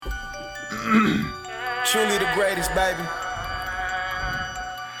Truly the greatest, baby.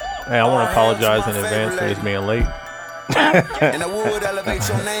 Hey, I want to apologize in advance for this being late.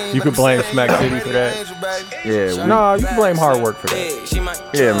 You could blame Smack City for that. Yeah. No, you can blame hard work for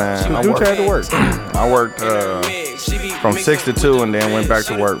that. Yeah, man. Dude had to work. I worked from 6 to 2 and then went back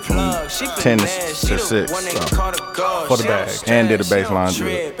to work from 10 to 6. So. For the bag. And did a baseline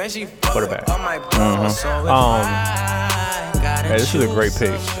drill. For the bag. Hey, this is a great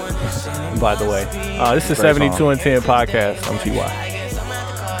pick, by the way. This is 72 and 10 podcast. I'm T.Y.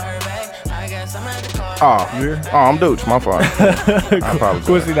 Oh, I'm Dooch. My fault. I apologize.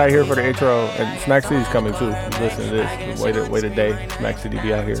 Quincy not here for the intro, and Smack City's coming too. Listen to this. Wait a day. Smack City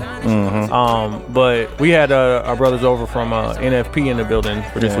be out here. But we had our brothers over from NFP in the building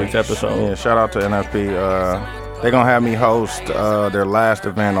for this week's episode. Yeah, shout out to NFP. They're going to have me host their last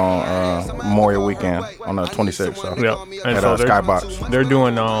event on Memorial Weekend on the 26th. So, yep. And at so Skybox. They're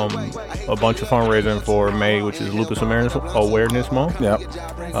doing a bunch of fundraising for May, which is Lupus Awareness Month. Yep.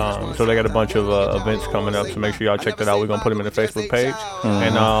 So they got a bunch of events coming up, so make sure y'all check that out. We're going to put them in the Facebook page.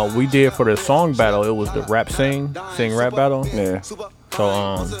 And we did for the song battle, it was the sing rap battle. Yeah. So,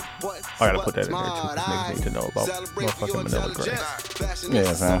 I gotta put that in there too, because niggas need to know about motherfucking Manila Gray.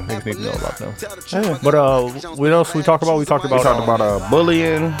 Yeah, man. Niggas need to know about them. Yeah. But, what else we talked about? We talked about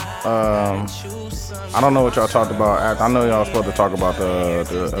bullying. I don't know what y'all talked about. I know y'all supposed to talk about the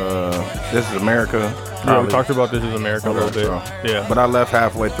This Is America. Yeah, we talked about This Is America a little bit. So, yeah. But I left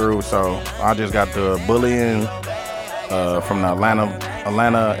halfway through, so I just got the bullying from the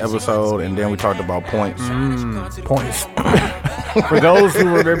Atlanta episode, and then we talked about points. Points. For those who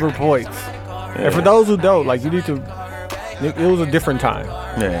remember points. Yeah. And for those who don't, like, you need to... It was a different time.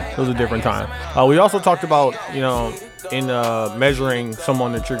 Yeah. It was a different time. We also talked about, in measuring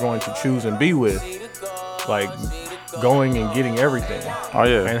someone that you're going to choose and be with, like, going and getting everything. Oh,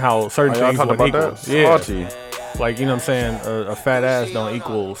 yeah. And how certain things talked would about equal. that? Yeah. Salty. Like, you know what I'm saying? A fat ass don't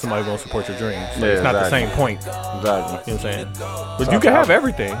equal somebody going to support your dreams. So Yeah, it's not exactly. the same point. Exactly. You know what I'm saying? But you can have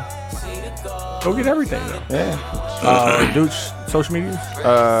everything. Go get everything, though. Yeah. Dooch, social medias?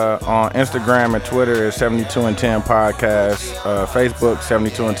 On Instagram and Twitter is 72 and 10 Podcast. Facebook,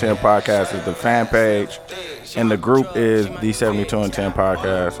 72 and 10 Podcast is the fan page. And the group is the 72 and 10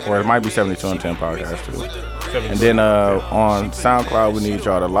 Podcast. Or it might be 72 and 10 Podcast, too. And then on SoundCloud, we need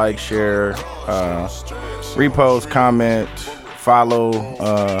y'all to like, share, repost, comment, follow.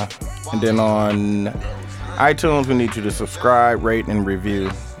 And then on iTunes, we need you to subscribe, rate, and review,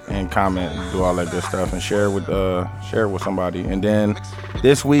 and comment, and do all that good stuff, and share it with somebody. And then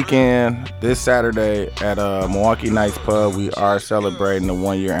this weekend, this Saturday at Milwaukee Nights Pub, we are celebrating the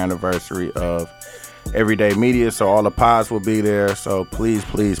 1-year anniversary of Everyday Media. So all the pods will be there. So please,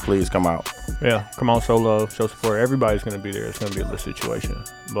 please, please come out. Yeah, come on, show love, show support. Everybody's going to be there. It's going to be a lit situation.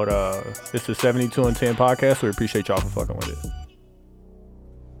 But this is 72 and 10 Podcast. We appreciate y'all for fucking with it.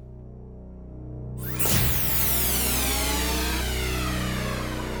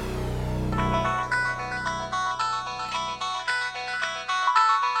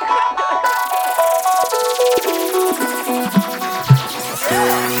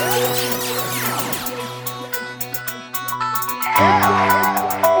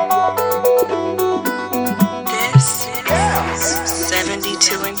 This is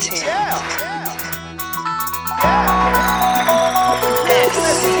 72 and 10. This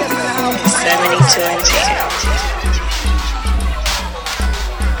is 72 and 10.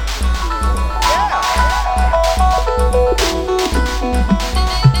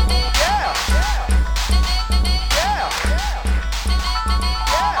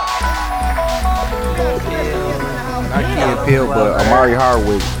 I can't appeal, but Amari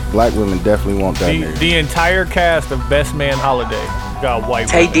Hardwick, black women definitely want that nigga. The entire cast of Best Man Holiday got white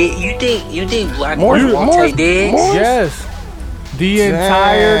Tay women. Diggs, you think black More- women want more- Tay Diggs? more- Yes. The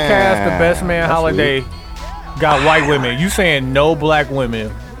entire cast of Best Man That's Holiday got white women. You saying no black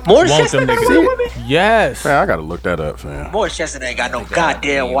women Morris want Chestnut them got niggas? white women? Yes. Man, I gotta look that up, fam. Morris Chestnut ain't got no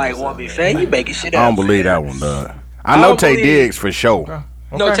goddamn white woman, fam. You making shit up. I don't believe that one, dog. I know don't Tay believe- Diggs for sure.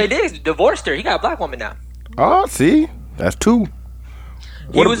 No, Okay. Tay Diggs divorced her. He got a black woman now. Oh, see, that's two.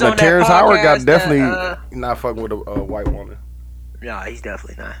 What was if on that Terrence Howard got podcast definitely that, not fucking with a white woman? Nah, he's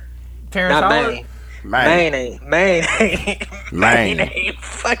definitely not. Terrence Not Howard? Maine. Man, Maine ain't. Man. Maine ain't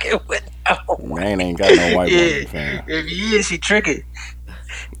fucking with no. man ain't got no white Yeah, woman, fam. if he is, he tricking.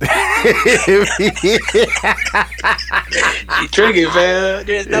 If He tricking, fam.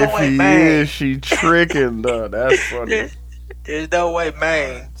 There's no way, he man. is, she tricking, dog. That's funny. There's no way,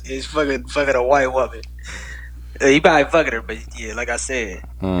 man. Is fucking a white woman. He probably fucking her, but yeah, like I said.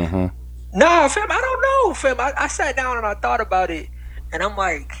 Mm-hmm. Nah, fam, I don't know, fam. I sat down and I thought about it, and I'm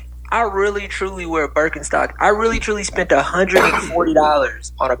like, I really truly wear Birkenstock. I really truly spent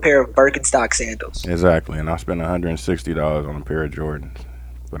 $140 on a pair of Birkenstock sandals. Exactly, and I spent $160 on a pair of Jordans,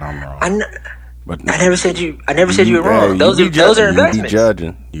 but I'm wrong. I never said you were wrong. Those are investments.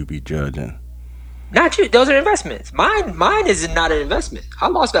 You be judging. Not you. Those are investments. Mine is not an investment. I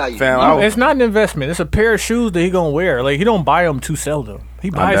lost value. It's not an investment. It's a pair of shoes that he gonna wear. Like he don't buy them to sell them. He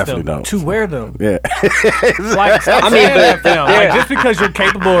buys them to wear them. Yeah. Like stop saying that, fam. Like just because you're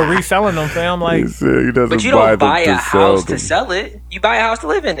capable of reselling them, fam. Like, but you don't buy a house to sell it. You buy a house to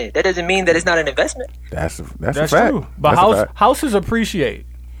live in it. That doesn't mean that it's not an investment. That's a fact. True. But houses appreciate.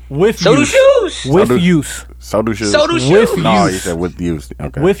 So do shoes. With use. So do shoes. With use. No, you said with use.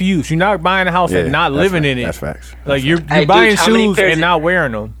 Okay. With use. You're not buying a house and not living in it. That's facts. Like you're buying shoes and not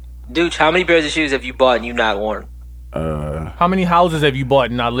wearing them. Dude, how many pairs of shoes have you bought and you not worn? How many houses have you bought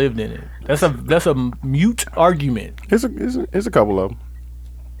and not lived in it? That's a mute argument. It's a couple of them.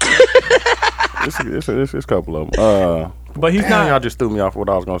 it's a couple of them. But he's not. Y'all just threw me off what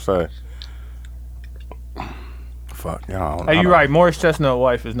I was gonna say. Fuck, y'all. Hey, you're right. Morris Chestnut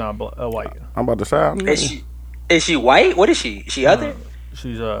wife is not white. I'm about to say. Is she white? What is she? Is she other?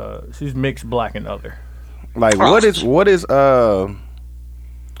 She's mixed black and other. Like what is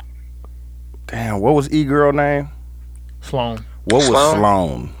damn, what was E-girl name? Sloan. What was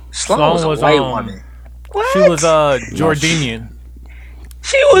Sloan? Sloan was a white woman. What? She was Jordanian.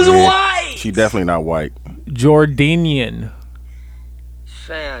 She was white. She definitely not white. Jordanian.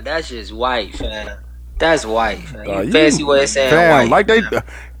 Fam, that's just white, fam. That's white, fam. You fancy way of saying white. Like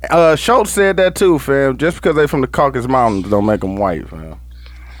they, Schultz said that too, fam. Just because they from the Caucasus Mountains don't make them white, fam.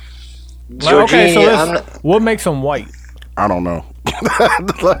 Okay, so what makes them white? I don't know.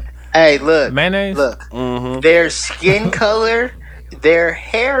 Hey, look. Mayonnaise? Look. Mm-hmm. Their skin color, their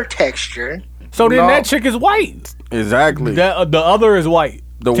hair texture. So then that chick is white. Exactly. The other is white.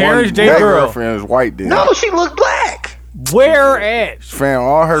 The Terrence J. girlfriend is white then. No, she looked black. Where at? Fam,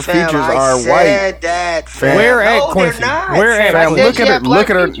 all her features are white. That, fam. Where at Quincy? Where at? Fam, look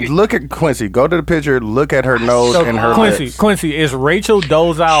at her. Look at Quincy. Go to the picture. Look at her nose and her lips. Quincy, is Rachel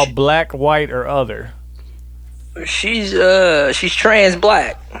Dolezal black, white, or other? She's trans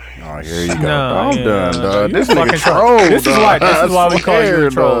black. Oh, here you go. I'm done, dog. This nigga troll. This is why we call you a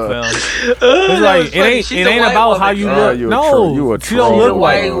troll, fam. It's like it ain't about how you look. No, she don't look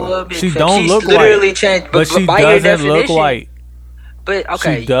white. She don't look white. Literally changed, but she doesn't look white. But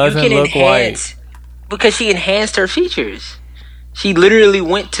okay, she doesn't look white because she enhanced her features. She literally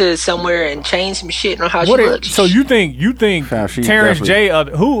went to somewhere and changed some shit on how she looks. So you think Terrence J.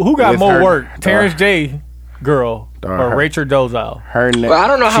 Who got more work? Terrence J. Girl or Rachel Dolezal? Her name. Well, I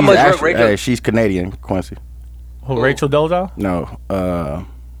don't know how much work Rachel. Hey, she's Canadian, Quincy. Who? Rachel Dolezal? No,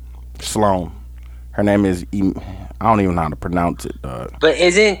 Sloan. Her name is. I don't even know how to pronounce it. But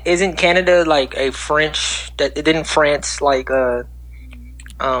isn't Canada like a French? Didn't France like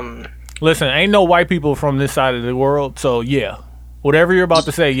Listen, ain't no white people from this side of the world, so yeah, whatever you're about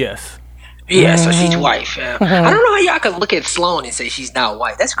to say, yes. Yeah, so she's white, fam. I don't know how y'all can look at Sloan and say she's not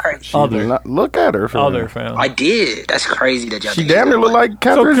white. That's crazy. Look at her, fam. Other, fam. I did. That's crazy that y'all. She damn near look like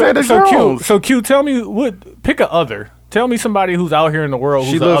Catherine Zeta-Jones. So Q, tell me pick a other. Tell me somebody who's out here in the world.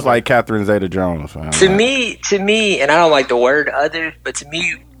 She looks like Catherine Zeta-Jones, fam. To me, and I don't like the word other, but to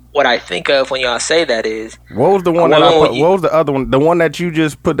me, what I think of when y'all say that is what was the one that I put? What was the other one? The one that you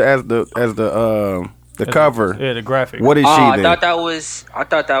just put as the cover. Yeah, the graphic. What is she? I thought that was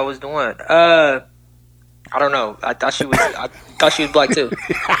the one. I don't know. I thought she was black too.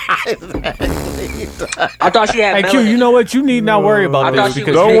 I thought she had. Hey Q, you know what? You need not worry about this.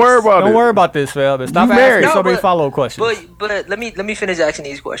 Because don't worry about it. Don't worry about this, fam. Stop asking so many follow-up questions. But let me finish asking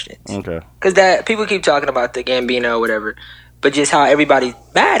these questions. Okay. Because that people keep talking about the Gambino or whatever, but just how everybody's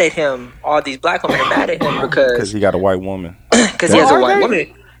mad at him. All these black women are mad at him because he got a white woman. Because he has a white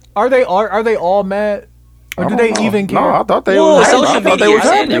woman. Are they all mad? Or do they even care? No, I thought they were. Social media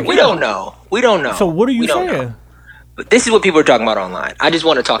said that. We don't know. So what are you saying? But this is what people are talking about online. I just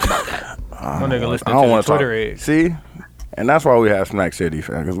want to talk about that. My nigga listening to the Twitter egg. See? And that's why we have Smack City,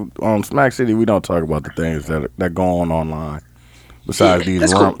 fam. Because on Smack City, we don't talk about the things that go on online. Besides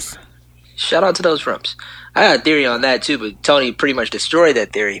these rumps. Cool. Shout out to those rumps. I got a theory on that too, but Tony pretty much destroyed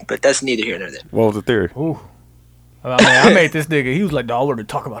that theory. But that's neither here nor there. What was the theory? Ooh. I made this nigga. He was like, "I want to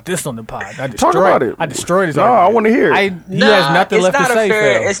talk about this on the pod." Talk about it. I destroyed his. No, I want to hear it. He has nothing left to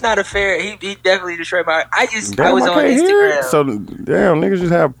say. It's not a fair. He definitely destroyed my. I was on Instagram. Instagram. So damn, niggas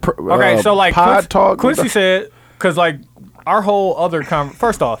just have. Okay, so like pod talk. Quincy said, because like our whole other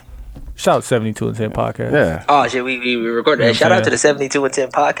first off, shout out 72 and 10 podcast. Yeah. Oh shit, we recorded that. Shout out to the 72 and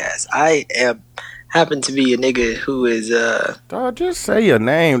 10 podcast. I am happen to be a nigga who is Dog, just say your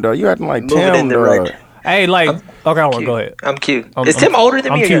name, though. You acting like moving Tim, in the dog. right. Hey, like, okay, I want to go ahead. I'm cute. I'm- Is Tim older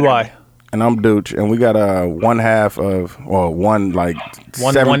than I'm me? or younger? TY. And I'm Dooch, and we got one half of, or one like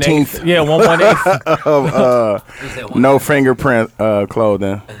 17th Yeah, 1/18. of no fingerprint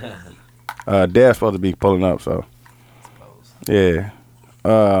clothing. Dad's supposed to be pulling up, so yeah.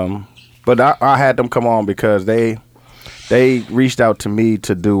 But I had them come on because they reached out to me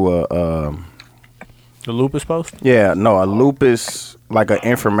to do a The lupus post. a lupus, like an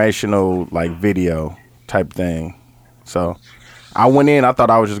informational like video type thing. So I went in, I thought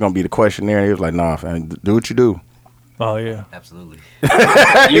I was just gonna be the questionnaire, and he was like, "Nah, fam, do what you do." Oh yeah. Absolutely.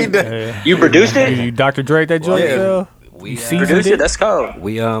 Yeah. You produced it? You Dr. Dre that joint? Yeah. We You seasoned Produced it? it? That's cold.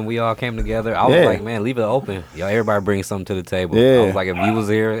 we all came together. I was Yeah. like, man, leave it open. Y'all, everybody brings something to the table. Yeah. I was like, if you was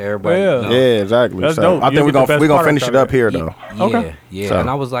here, everybody. Yeah. you know. Yeah, exactly. That's So dope. I You'll think get the best we're gonna product finish it out up of here Yeah, though. Okay. yeah. So- And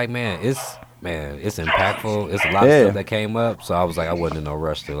I was like, man, it's impactful. It's a lot Yeah. of stuff that came up. So I was like, I wasn't in no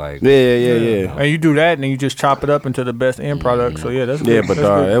rush to like. Yeah. And you do that, and then you just chop it up into the best end product. So yeah, that's Yeah, good. but That's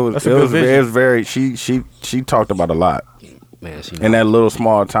good. it was That's a good vision. it was very she talked about a lot Man, she in that little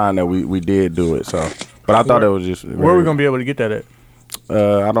small time that we did do it. So, but I thought it was just Where are we gonna be able to get that at?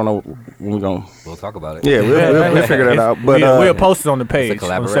 I don't know when we gonna. we'll talk about it. Yeah, we'll figure that out. But we'll post it on the page. On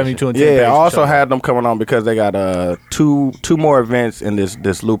collaboration. 72 and 10 yeah, page. I also So- had them coming on because they got two more events in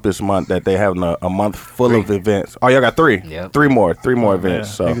this lupus month that they have a month full of events. Oh, y'all got three. Yep. Three more Yeah,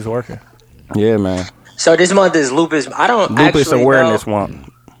 events. So niggas working. yeah, man. So this month is lupus. I don't Lupus actually awareness know.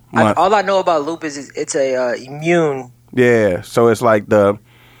 month. All I know about lupus is it's a immune. Yeah, so it's like the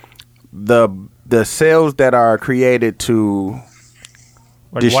cells that are created to Like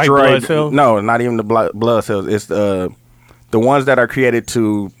white destroy. blood cells. No, not even the blood cells. It's the ones that are created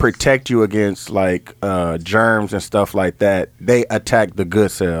to protect you against like germs and stuff like that. They attack the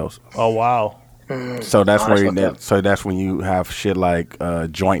good cells. Oh wow. So that's Oh, where that's that's when you have shit like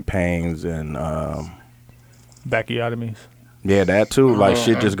joint pains and Bacchiotomies. yeah, that too. Like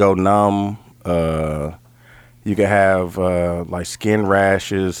shit just go numb. You can have like skin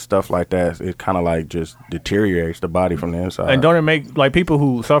rashes, stuff like that. It kind of like just deteriorates the body from the inside. And don't it make like people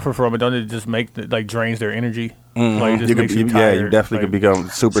who suffer from it? Don't it just make like drains their energy? Like it just you makes you yeah, tired. you definitely could become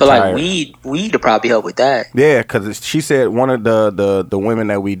super So tired. like weed to probably help with that. Yeah, because she said one of the women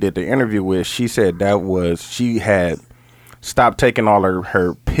that we did the interview with, she said she had stopped taking all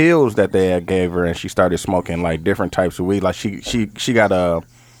her pills that they had gave her, and she started smoking like different types of weed. Like she got a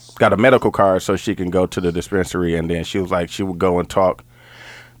medical card so she can go to the dispensary, and then she was like she would go and talk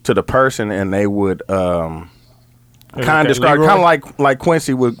to the person, and they would kind of describe, kind of like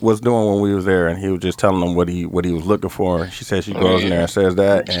Quincy was doing when we was there, and he was just telling them what he was looking for. She said she goes in there and says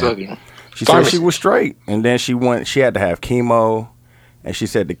that, and she said she was straight, and then she had to have chemo, and she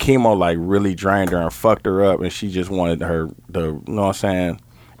said the chemo like really drained her and fucked her up, and she just wanted you know what I'm saying,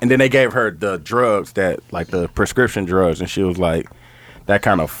 and then they gave her the drugs that like the prescription drugs, and she was like that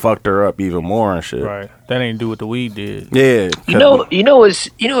kind of fucked her up even more and shit. Right. That ain't do what the weed did. Yeah. You know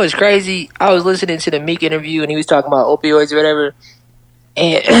what's crazy? I was listening to the Meek interview and he was talking about opioids or whatever.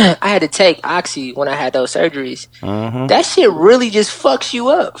 And I had to take Oxy when I had those surgeries. Mhm. That shit really just fucks you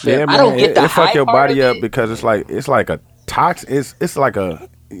up. Fam. Yeah, man, I don't get the it fuck hype your part body of up it. because it's like a toxic. It's like a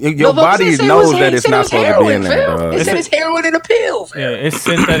your No, but body he said it knows was- that he it's said it not was supposed to be in heroin, there. fam. dog. It said it's heroin in a pill. Fam. Yeah, it's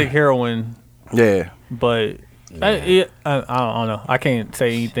synthetic heroin, Yeah, but I don't know. I can't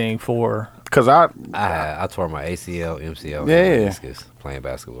say anything for. because I tore my ACL, MCL, Yeah. and meniscus playing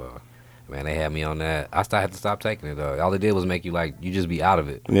basketball. Man, they had me on that. I had to stop taking it though. All it did was make you like you just be out of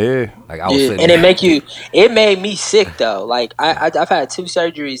it. yeah, Like I was Yeah, sitting and there. it made me sick though. Like I've had 2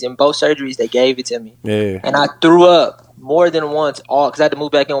 surgeries, and both surgeries they gave it to me, yeah. and I threw up more than once, because I had to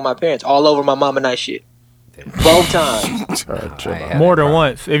move back in with my parents, all over my mama night shit, both times. Chill I ain't out. had More that than problem.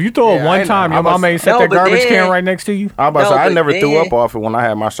 once. If you throw Yeah, it one I time, know. your mom ain't set No, that but garbage then- can right next to you. I was about to No, say I but never threw then- up off it when I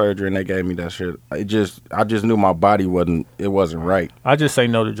had my surgery and they gave me that shit. I just knew my body wasn't right. I just say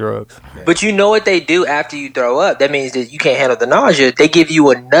no to drugs. But you know what they do after you throw up? That means that you can't handle the nausea. They give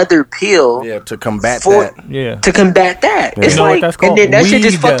you another pill Yeah, to combat For- that. Yeah. to combat that. Yeah. It's You know what like, that's and called? then that shit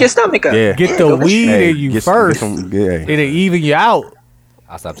just Weed. fuck your stomach up. Yeah. Get the go weed Hey, in you get first. some- yeah. It'll even you out.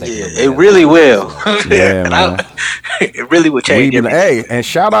 I stopped taking Yeah, them. it really will. Yeah, man. It really will change Weed, everything. hey, and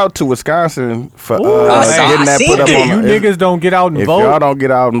shout out to Wisconsin for I getting that seen put up it. on. You the- niggas don't get out and If vote. y'all don't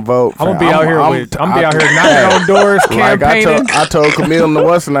get out and vote, I'm gonna fam, be out here knocking on doors, Like campaigning. I told Camille and the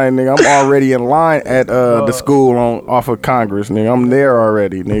what's her name, nigga, I'm already in line at the school off of Congress, nigga. I'm there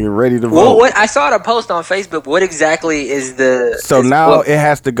already, nigga, ready to Well, vote. what I saw the post on Facebook. What exactly is the? So is now what- it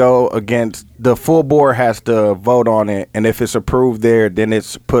has to go against the full board has to vote on it, and if it's approved there, then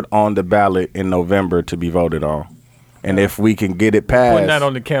it's put on the ballot in November to be voted on. And if we can get it passed, Putting that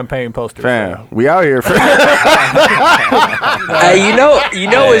on the campaign poster. fam, we out here. Fam. Hey, you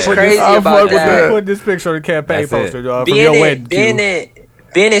know what's crazy about that? Put this picture on the campaign That's it. poster, dog. From your wedding.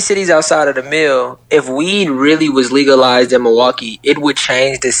 Being in cities outside of the mill, if weed really was legalized in Milwaukee, it would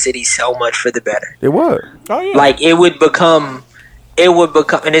change the city so much for the better. It was. Oh yeah. Like it would become,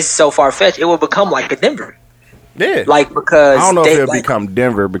 and it's so far fetched. It would become like a Denver, Yeah. like because I don't know if it'll like, become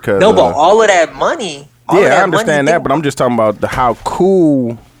Denver because no, but all of that money. yeah, I understand that, but I'm just talking about how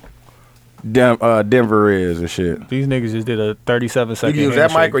cool Denver is and shit. These niggas just did a 37-second. You can use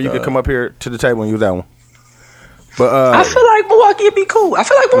that mic, or you can come up here to the table and use that one. But I feel like Milwaukee would be cool. I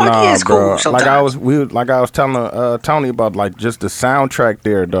feel like Milwaukee is cool. bro. Sometimes. Like I was telling Tony about, like, just the soundtrack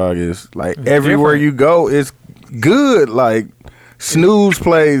there, dog, is like everywhere different. you go is good. Like Snooze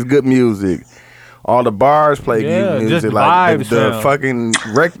plays good music. All the bars play good music. just Like vibes, the fam. fucking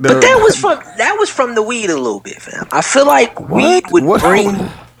wreck. But that was from the weed a little bit, fam. I feel like weed would What? bring.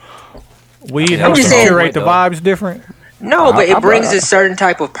 Weed I'm helps just you saying- curate the vibes different. No, but it brings a certain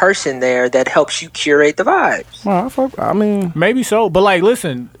type of person there that helps you curate the vibes. I mean, Maybe so, but like,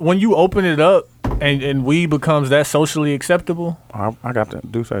 listen, when you open it up and weed becomes that socially acceptable, I got to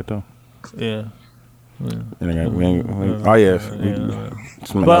do so too. yeah. Oh yes,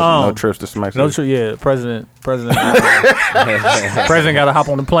 no But, trips to Smack No, City. sure, yeah. President, president got to hop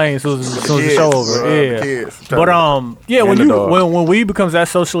on the plane as soon as the show over. Yeah, Kids. but yeah, when And the dog. when weed becomes that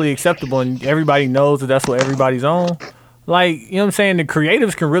socially acceptable and everybody knows that that's what everybody's on, like, you know what I'm saying, the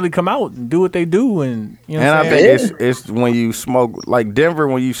creatives can really come out and do what they do, and you know And what I I'm saying. think it's when you smoke, like Denver,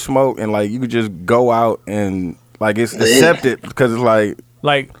 when you smoke and like you could just go out and like it's accepted because it's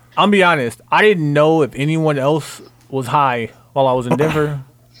like I'm be honest, I didn't know if anyone else was high while I was in Denver.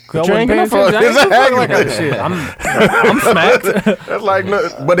 'Cause I wasn't paying attention. I ain't fucking like that shit. I'm smacked. that's like,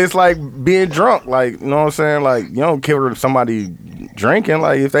 but it's like being drunk. Like, you know what I'm saying? Like, you don't care if somebody drinking.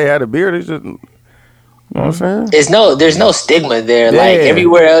 Like, if they had a beer, they just, you know what I'm saying? There's no stigma there. Like Yeah.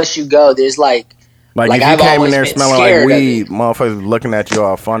 everywhere else you go, there's like Like if I've you came in always there been smelling like scared of weed, it. motherfuckers looking at you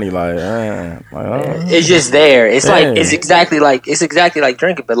all funny, like, It's just there. It's Yeah. like it's exactly like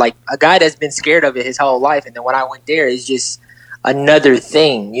drinking, but like a guy that's been scared of it his whole life, and then when I went there, it's just another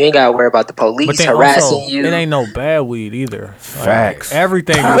thing. You ain't gotta worry about the But police then harassing also, you. it ain't no bad weed either. Facts. Like,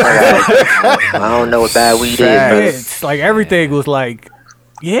 everything. I don't know what bad weed is, Facts. but It's like everything was like,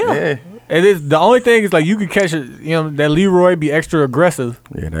 yeah. Yeah. It is the only thing is like you could catch it. You know that Leroy be extra aggressive,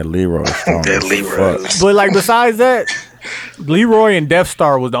 Yeah, that Leroy is strong. That as Leroy. fuck. but like besides that, Leroy and Death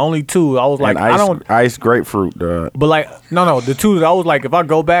Star was the only two. I was like, And I don't. ice grapefruit, dog. But like, no, the two that I was like, if I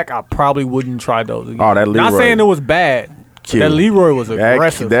go back, I probably wouldn't try those. Again. Oh, that Not Leroy. saying it was bad. Cute. That Leroy was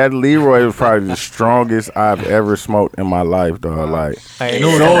aggressive. That Leroy was probably the strongest I've ever smoked in my life, dog. Like, Hey, as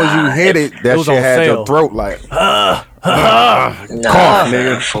soon as you hit it, that was shit on had sale. your throat like, nah,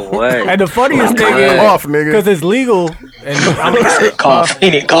 nigga. for what? And the funniest thing is, Cough, nigga. because it's legal, and He said cough.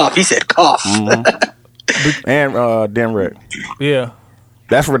 He didn't cough. He said cough. and Denrec. yeah,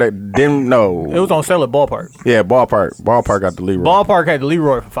 That's where they didn't know. it was on sale at Ballpark. Yeah, Ballpark. Ballpark got the Leroy. Ballpark had the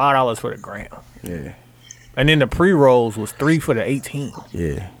Leroy for $5 for the gram, Yeah, and then the pre-rolls was $3 for the 18.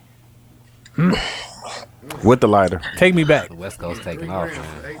 yeah. With the lighter. Take me back. The West Coast taking off,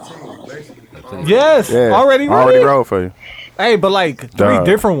 man. Yes, Yeah, already rolled for you. Hey, but like three Dog.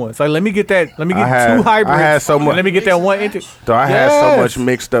 different ones. Like, let me get that. Let me get I had- two hybrids. I had so much- and let me get that one. So I had so much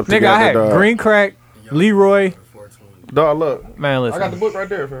mixed up Nigga, together. I had dog. Green Crack, Leroy. Dog, look. Man, listen. book right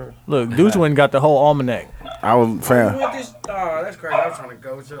there, fam. Look, Deuce went and got the whole almanac. I was fam. That's crazy. I was trying to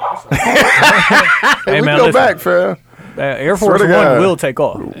go to. Hey, we man, go listen. back, fam. Air Swear Force to One God. will take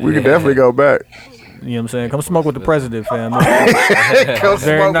off. We can definitely go back. You know what I'm saying? Come smoke with the president, fam. Go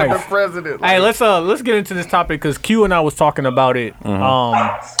Very smoke nice. with the president. Hey, let's get into this topic because Q and I was talking about it. You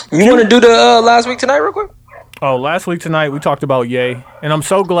want to do the last week tonight, real quick? Last week tonight we talked about Ye, and I'm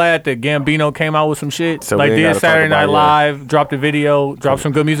so glad that Gambino came out with some shit. So like we ain't did gotta Saturday talk Night about Live, dropped a video, dropped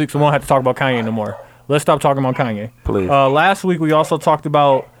some good music, so we won't have to talk about Kanye no more. Let's stop talking about Kanye. Please. Last week we also talked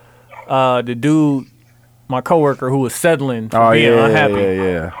about the dude, my coworker, who was settling for Oh being yeah, unhappy.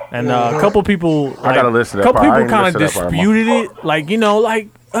 yeah. And a couple people, I gotta listen to that couple part. I people ain't kind of listened to that part, disputed it, like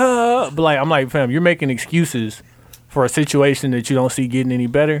but like I'm like, fam, you're making excuses for a situation that you don't see getting any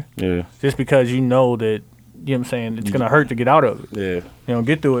better, Yeah, just because you know that, you know what I'm saying, it's gonna hurt to get out of it. yeah. You know,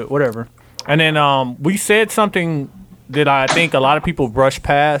 get through it, whatever. And then we said something that I think a lot of people brush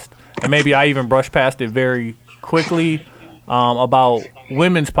past, and maybe I even brushed past it very quickly, about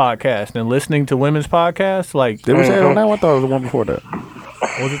women's podcasts and listening to women's podcasts. Like, Did we say it on that one? I thought it was the one before that.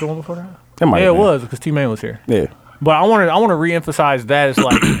 was it the one before that? Yeah, it was because T-Man was here. Yeah. But I want to reemphasize that it's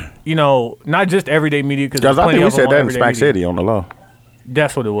like, not just everyday media Because I think we said that in Smack City on the low.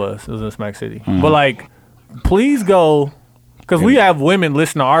 That's what it was. It was in Smack City. But like, please go, because we have women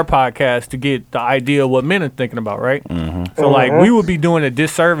listen to our podcast to get the idea of what men are thinking about, right? So like, we would be doing a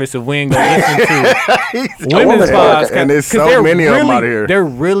disservice if we ain't gonna listen to women's podcasts. And there's so many of them out here. They're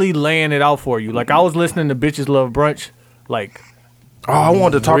really laying it out for you. Like I was listening to Bitches Love Brunch, like. Oh, I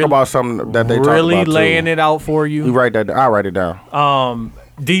wanted to talk about something that they talk about really laying it out for you. You write that. I write it down.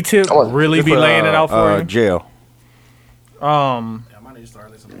 D-Tip really be laying it out for you. Jail. I might need to start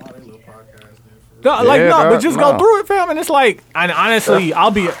listening to all their little podcasts. But just go through it, fam. And it's like, and honestly,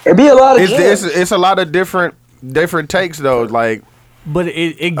 It'd be a lot of It's a lot of different takes though. Like, but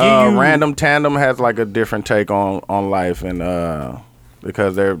it give you Random Tandem has like a different take on life, and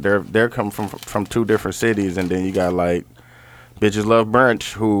because they're come from two different cities, and then you got like Bitches Love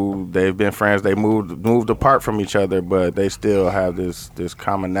Brunch, who they've been friends. They moved apart from each other, but they still have this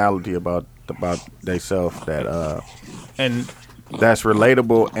commonality about themselves that and that's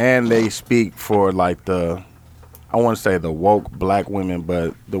relatable, and they speak for like I want to say the woke black women,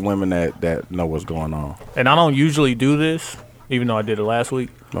 but the women that know what's going on. And I don't usually do this, even though I did it last week.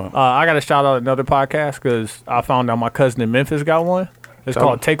 I got to shout out another podcast because I found out my cousin in Memphis got one. It's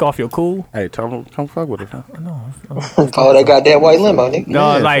called Take Off Your Cool. Hey, come fuck with us. Huh? Oh, that goddamn white limo, nigga.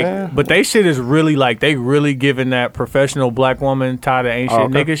 No, but they shit is really like, they really giving that professional black woman tired of ain't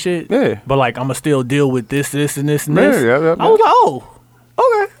shit nigga shit. Yeah. But like, I'm going to still deal with this, and this, and Yeah, this. yeah. I was like, oh,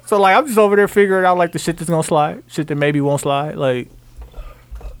 okay. So like, I'm just over there figuring out like the shit that's going to slide, shit that maybe won't slide. Like,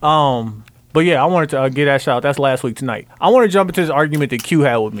 but yeah, I wanted to get that shout. That's last week tonight. I want to jump into this argument that Q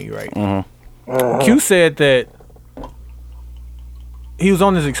had with me, right? Q said that he was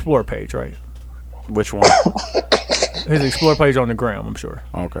on his Explore page, right? Which one? His Explore page on the gram, I'm sure.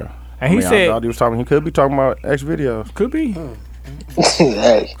 Okay. And he said, he could be talking about X videos. Could be.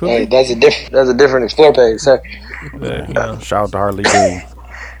 hey, that's a different Explore page, sir. Shout out to Harley Dean.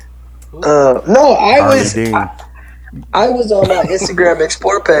 No, I I was on my Instagram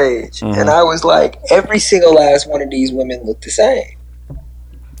Explore page, and I was like, every single last one of these women look the same.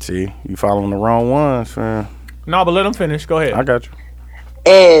 See, you following the wrong ones, man. No, but let him finish. Go ahead. I got you.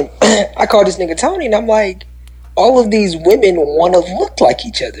 And I called this nigga Tony, and I'm like, all of these women want to look like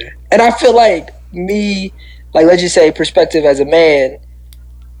each other. And I feel like me, like, let's just say perspective as a man,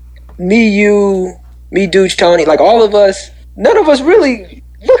 me, you, me, Dooch, Tony, like all of us, none of us really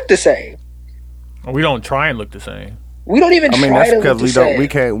look the same. We don't try and look the same. We don't even try that's to look because the same.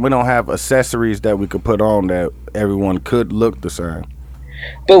 we don't have accessories that we could put on that everyone could look the same.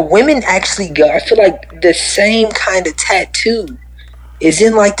 But women actually go, I feel like the same kind of tattoo is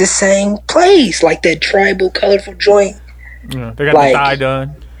in like the same place, like that tribal colorful joint. Yeah, they got like, the thigh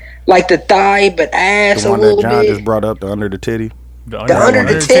done. Like the thigh, but ass The a one little that John bit. just brought up, the under the titty. The under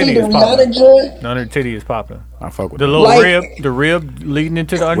the titty, the not joint. The under the titty is popping. I fuck with the that. little Like- the rib leading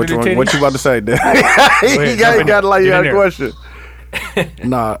into the under Which the one? titty. What you about to say, Dan? ahead, you jump in got like you there. had Get a in question.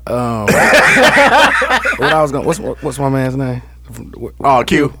 Nah, what I was gonna what's my man's name? Oh,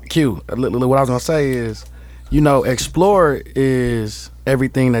 Q. Q. What I was gonna say is, Explore is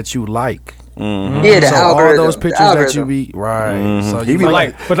everything that you like. Yeah, the So algorithm. all those pictures that you be right. So He you be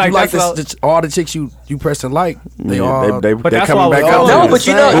like, but like you like that's this, all the chicks you pressing like. They all. they But they that's coming why back we up. all- No, the but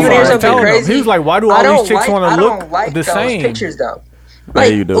you know, same. you hear He something told him. crazy? He was like, why do all I these don't chicks wanna I look don't like the those same? pictures though. Yeah,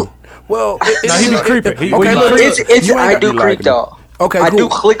 you do. Well, No, he be creeping. He Okay, be look, creeping. It's You ain't I gotta do be creep liking though. Okay, I cool. do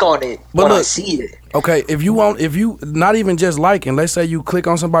click on it But when I look- see it. Okay, if you not even just liking, let's say you click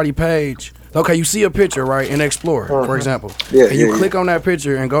on somebody's page. Okay, you see a picture, right, and Explore, for example. Yeah, and you yeah, click on that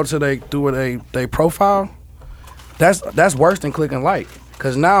picture and go to they profile. That's worse than clicking like,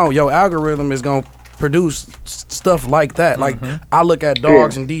 cause now your algorithm is gonna produce stuff like that. Like I look at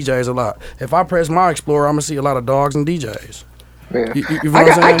dogs and DJs a lot. If I press my Explorer, I'm gonna see a lot of dogs and DJs. Yeah. You feel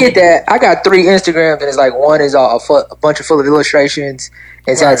what I'm I saying? get that. I got 3 Instagrams, and it's like one is a bunch of full of illustrations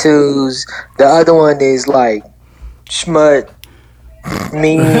and tattoos. The other one is like smut,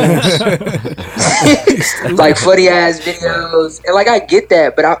 memes, like funny ass videos, and like I get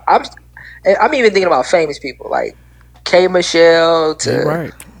that, but I'm even thinking about famous people like K Michelle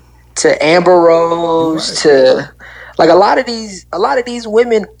to Amber Rose to like a lot of these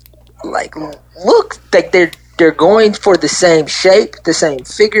women like look like they're going for the same shape, the same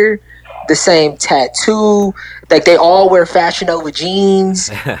figure, the same tattoo. Like they all wear Fashion Nova jeans.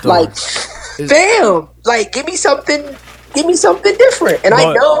 Like, fam, like give me something different. And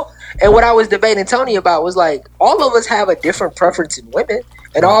I know. And what I was debating Tony about was like all of us have a different preference in women,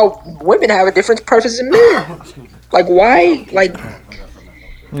 and all women have a different preference in men. Like why? Like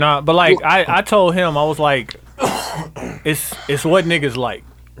Nah, but like I told him, I was like, it's what niggas like.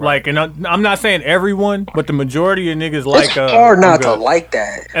 Like, and I'm not saying everyone, but the majority of niggas like. It's hard not to like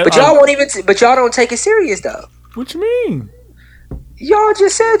that. But y'all won't even. But y'all don't take it serious though. What you mean? Y'all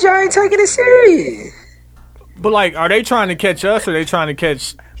just said y'all ain't taking it serious. But like, are they trying to catch us, or they trying to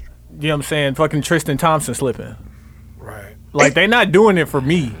catch? You know what I'm saying? Fucking Tristan Thompson slipping. Right. Like they not doing it for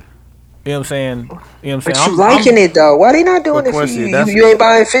me. You know what I'm saying? You know what I'm saying? But you liking it though. Why they not doing it for you? You ain't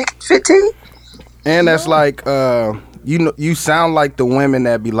buying Fit T? And that's like, you sound like the women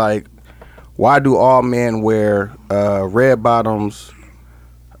that be like, why do all men wear red bottoms,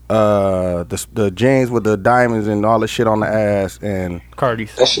 the jeans with the diamonds and all the shit on the ass and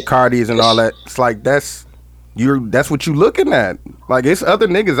Cardis and all that? It's like that's what you looking at. Like it's other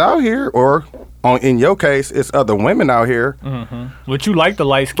niggas out here, or in your case, it's other women out here. Mm-hmm. But you like the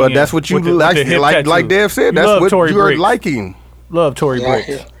light skin. But that's what you like. Like Dev said, that's what Tory you're Bricks. liking. Love Tory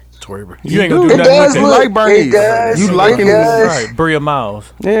Bricks. Tory Bricks. You ain't gonna do nothing with You like Bernice. You liking right, Bria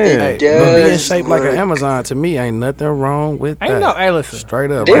Miles. Yeah. But being shaped like an Amazon to me ain't nothing wrong with that. Ain't no, hey, listen.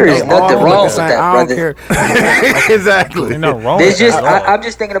 Straight up. There is nothing wrong with that, I don't brother. care. Exactly. Ain't no wrong There's with just that. I'm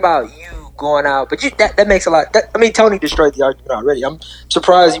just thinking about you going out, but that makes a lot. I mean, Tony destroyed the argument already. I'm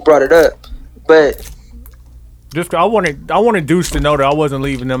surprised you brought it up, but Just I wanted Deuce to know that I wasn't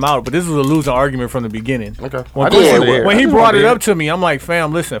leaving them out, but this was a losing argument from the beginning. Okay. When he brought it up to me, I'm like,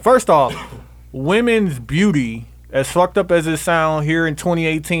 fam, listen. First off, women's beauty, as fucked up as it sound here in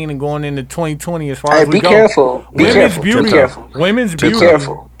 2018 and going into 2020, as far as we be go, careful. Be women's careful. beauty, Be careful. women's Be beauty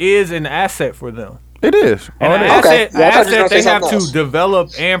careful. is an asset for them, It is. and an Okay. asset, Yeah, I thought you asset was gonna they say have something to else. develop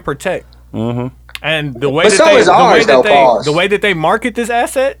and protect. Mm-hmm. And the way But that so they, is ours, though, pause. the way that they market this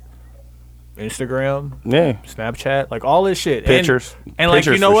asset, Instagram, Yeah. Snapchat, like all this shit, Pictures. and like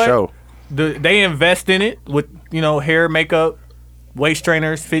Pictures you know for what, show. they invest in it with hair, makeup, waist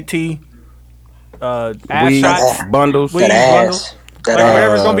trainers, Fit T, ass Weed, shots, bundles, weed That bundles, ass. That like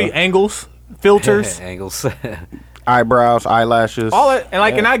whatever's ass. gonna be angles, filters, Angles. eyebrows, eyelashes. all that, and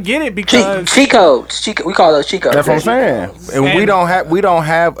like, and I get it because Cheat codes. We call those cheat codes. That's what I'm saying. And we And- don't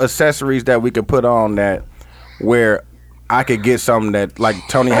have accessories that we could put on that where I could get something that, like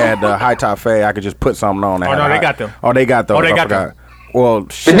Tony had the high top fade. I could just put something on that. Oh, had no, a they high- got them. Oh, they got those. Oh, they I got forgot. them. Well,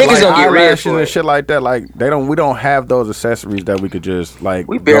 shit niggas like don't get red eyelashes for and it. shit like that. Like we don't have those accessories that we could just like.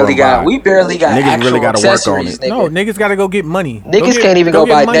 We barely got Niggas actual really gotta work on accessories, it. nigga. no niggas got to go get money. Niggas can't even go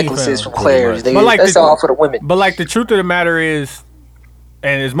get buy money, necklaces fam. from Claire's. But like That's the- all for the women. But like the truth of the matter is,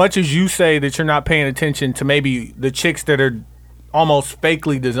 and as much as you say that you're not paying attention to maybe the chicks that are almost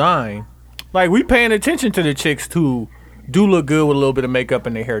fakely designed, like we paying attention to the chicks who do look good with a little bit of makeup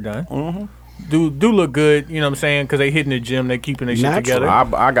and their hair done. Mm-hmm. Do look good, you know what I'm saying? Because they hitting the gym, they keeping their shit Natural.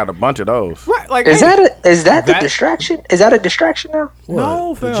 together. I got a bunch of those. Right, like Is hey, that the that- distraction? Is that a distraction now?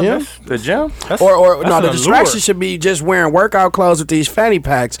 no, The fam, gym? The gym. that's Or that's no, an the distraction allure. should be just wearing workout clothes with these fanny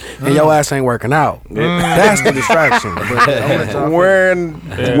packs and your ass ain't working out. That's the distraction. Wearing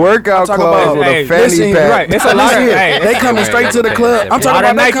workout I'm talking clothes about- with hey, a fanny listen, pack. right, it's a lot of hey, They coming straight to the club. I'm talking Lot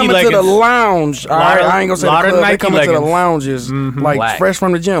of about they Nike coming to the leggings. lounge. All right, I ain't gonna say Lot the of club. They Nike coming to the leggings. lounges like Black. fresh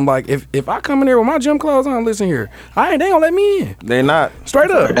from the gym. Like if I come in here with my gym clothes on, listen here, they gonna let me in They not.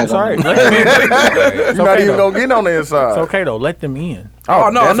 straight up. It's all right. Let them in. You're not okay, even though. gonna get on the inside. It's okay though. Let them in. Oh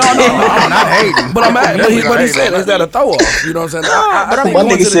no, I'm not hating. But but he said, is that a throw off? You know what I'm saying? I think One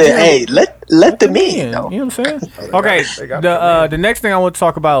going nigga to the said, gym- "Hey, let them Yeah, in." you know what I'm saying? Okay, the next thing I want to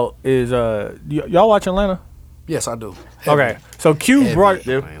talk about is y'all watch Atlanta? Yes, I do. Okay, so Q brought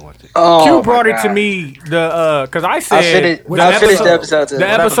I ain't watched it. Oh, Q my brought it to God. me because I said finished the episode too. the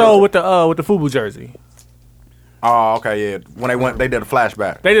episode with the FUBU jersey. Oh, okay, yeah. When they did a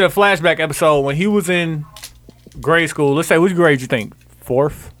flashback. They did a flashback episode when he was in grade school. Let's say which grade you think?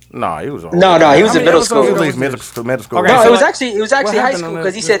 Fourth? No, he was on. No, he was in middle He school. was at No, least middle school. Okay, it so was like- actually high happened school on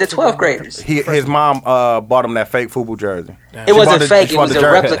because that- he said the 12th graders. His mom bought him that fake FUBU jersey. It wasn't bought fake. she It bought was the a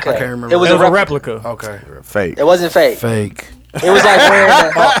jersey. replica. I can't remember. It was It a was a replica. replica. Okay. Fake. It wasn't fake. Fake. It was like wearing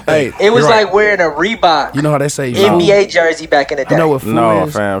a. Hey, It was you're right. like wearing a Reebok You know how they say NBA jersey back in the day. You know what foo No,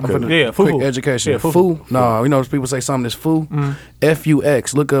 is? fam, I'm finna- Yeah, quick foo. education. Yeah, foo. foo. No, you know people say something is foo.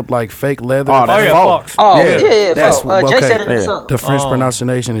 FUX. Look up like fake leather. Oh, Oh that's yeah, Fox. Fox. Oh Yeah, yeah. that's Jay said it in yeah. the song. The French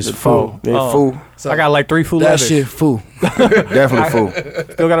pronunciation is foo. Yeah, foo. I got like 3 full That leathers. shit foo. Definitely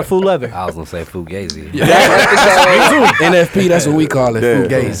foo. Still got a full leather. I was gonna say Fugazi. That episode, NFP. That's what we call it. Yeah.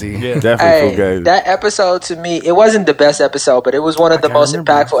 Fugazi. Yeah. Definitely foo, guys. that episode to me, it wasn't the best episode, but it was one of the can't most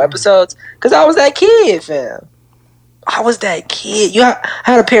remember. impactful episodes because I was that kid, fam. I was that kid. I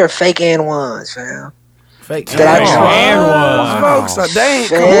had a pair of fake N1s, fam. Fake. that I tried. And one. Folks, they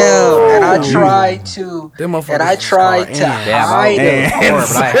ain't And I tried to, Them motherfuckers and I tried is to hard. Damn, I hide them.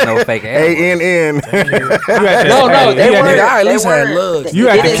 was but I had no fake ass. ANN. No, they had weren't. I at They least had weren't. lugs. You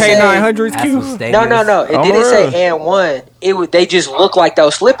It had the didn't say- K900s, That's Q? some No. It I'm didn't real. say and one. They just looked like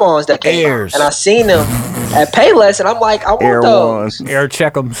those slip-ons that came out. Airs. And I seen them at Payless, and I'm like, I want Air those. ones. Air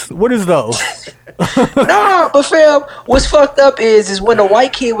Check'ems. What is those? Nah, but fam, what's fucked up is when the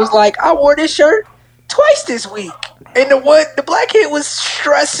white kid was like, I wore this shirt twice this week, and the black kid was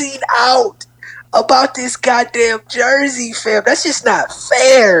stressing out about this goddamn jersey, fam. That's just not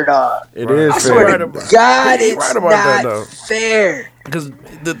fair, dog. It is I fair. swear to God, He's it's right about that, not though. fair. Because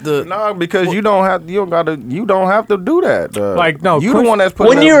the No, because you don't have to do that. Like, no, you the one that's putting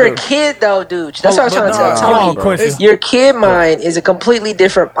When that you're a up kid, though, dude, that's what I was trying to nah. tell Come on, Tony. Quincy. Your kid mind is a completely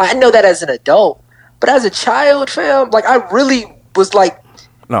different. I know that as an adult, but as a child, fam, like I really was like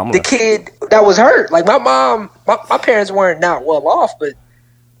No, I'm the like, kid that was hurt. Like my mom, my parents weren't not well off, but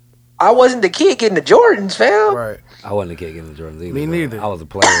I wasn't the kid getting the Jordans, fam. right. I wasn't a kid getting the Jordans either. Me bro. neither. I was a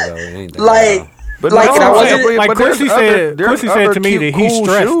player though. Anything Like, but like, no, and I I'm wasn't. saying, Like but there's Quincy other- there's Quincy said other to me cute, that he cool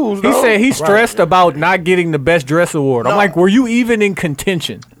stressed. shoes, He though. said he stressed about not getting the best dress award. I'm like, were you even in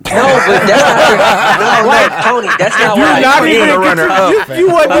contention? No, but that's not. No, like Tony, that's not what I Not meant. even in contention. You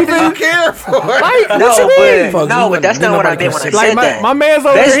wasn't even care for it. like. What No, you mean? Fuck, no, you but that's wouldn't- not what I nobody meant when I can Like said that. my man's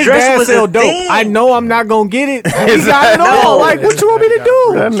over Best there, his dress dad was sell a dope. thing. I know I'm not gonna get it. He got it all. No. Like, what you want me to That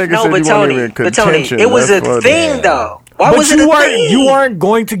do? nigga No, said but you weren't Tony, even in but Tony, contention. it was That's a funny. thing though. Why But was it a thing? you weren't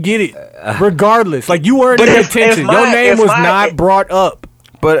going to get it, regardless. Like you weren't But in if contention. Your my- name if was my- not brought up.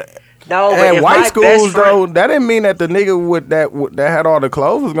 But No, but at if white my schools best though, friend, that didn't mean that the nigga with that had all the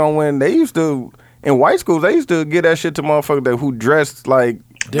clothes was gonna win. They used to in white schools. They used to get that shit to motherfuckers that who dressed like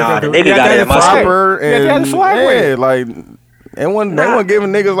nah, the You nigga got got that it in my swag. school. proper Yeah, they had and the swag with yeah, it. like they wasn't giving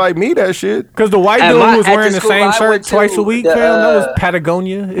niggas like me that shit. Because the white At dude my- was at wearing the the school same I shirt went to, twice a week, the, fam. That was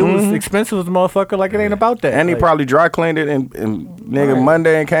Patagonia. It was expensive as a motherfucker. Like, it ain't about that. And he Like, probably dry cleaned it and nigga Right.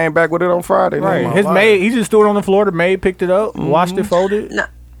 Monday and came back with it on Friday. right. Nigga, His my maid, he just threw it on the floor. The maid picked it up, washed it, folded.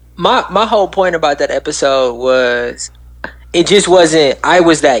 My whole point about that episode was it just wasn't. I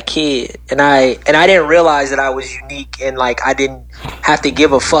was that kid, and I didn't realize that I was unique, and like I didn't have to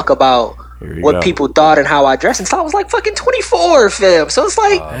give a fuck about Here you what go. people thought and how I dressed. And so I was like fucking 24, fam. So it's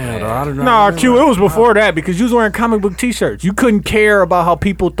like. Damn, dog, I don't know. Nah, Q, it was before that because you was wearing comic book T-shirts. You couldn't care about how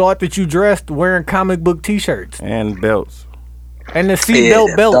people thought that you dressed wearing comic book T-shirts and belts. and the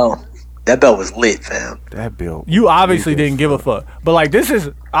seatbelt belt. That belt was lit, fam. That belt. You obviously didn't give a fuck. But like, this is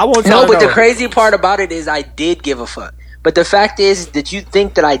I want y'all No, to but know. the crazy part about it is I did give a fuck. But the fact is that you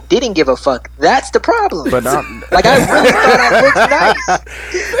think that I didn't give a fuck. That's the problem. But I'm, like I really thought I looked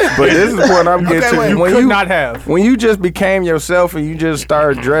nice. but this is what I'm getting to. you When could not have. When you just became yourself and you just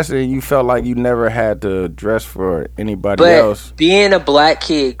started dressing and you felt like you never had to dress for anybody But else. being a black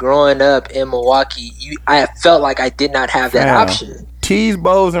kid growing up in Milwaukee, I felt like I did not have that Fam. option. Tees,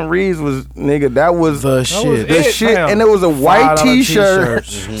 bows, and Reeds was nigga. That was The shit. the it, shit, fam. and it was a white $5 T-shirt,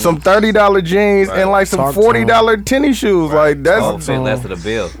 t-shirts. some $30 jeans, and like some Talk $40 tennis shoes. Like that's Oh, fit less of the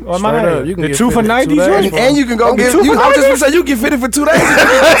bill. Oh, Straight my, up, you can the get 2 for fitted 90 2 days, joint. bro. and you can go get I you. was just gonna say you get fitted for 2 days.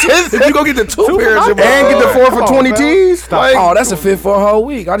 If you go get the two pairs and get the 4 for 20 tees. Like, Oh, that's a fit for a whole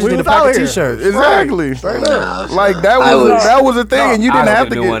week. I just We need a was out pack of here. T-shirts. exactly. Like that I was was- that was a thing, and you I didn't don't have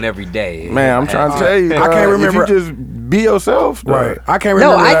to do get. one every day. Man, I'm trying to tell you. I can't remember- If you just be yourself, Right. I can't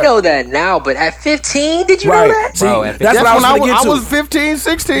No, remember. I that. know that now, but at 15, did you know Right. that? See, Bro, at that's what I was when gonna get I to. was 15,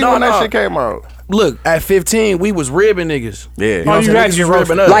 16 No, when that no. shit came out. Look, at 15, we was ribbing niggas. Yeah. You know Oh, what I'm you saying? had Niggas your was roast.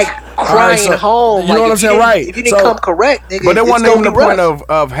 ribbing us. Like All crying right, so- home. You know like, what I'm if saying? didn't- Right. If you didn't So- come correct, nigga, But it it's wasn't gonna even be the point rough.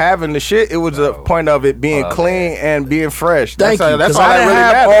 of having the shit. It was a point of it being clean and being fresh. Thank you. That's Because all I that didn't really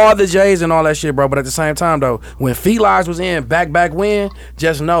have matters. all the J's and all that shit, bro. But at the same time, though, when Felines was in back when,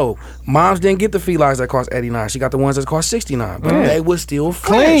 just know, moms didn't get the Felines that cost $89. She got the ones that cost $69. But they was still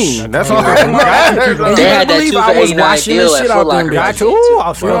fresh. Clean. That's all that matters. And They you had better that believe 2 I for was 89 washing deal the at shit Foot out them Locker. Got bitches. you. Ooh, I was You know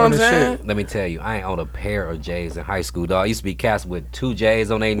what sweating I'm this saying? shit. Let me tell you, I ain't own a pair of J's in high school, dog. I used to be cats with 2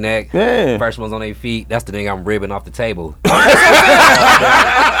 J's on their neck, Yeah. first one's on their feet. That's the thing I'm ribbing off the table.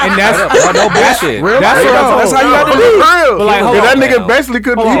 And that's no bullshit. That's how you got to be. Real. But like, hold that on, nigga man. basically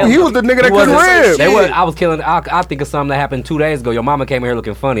couldn't. Hold on. He was the nigga that couldn't rib. They was, I was killing. I think of something that happened 2 days ago. Your mama came in here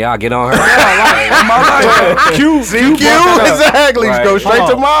looking funny. I'll get on her. Q Exactly. Right. Go straight to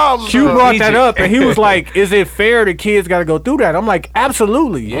Hold mom. Q brought that up, and he was like, "Is it fair the kids got to go through that?" I'm like,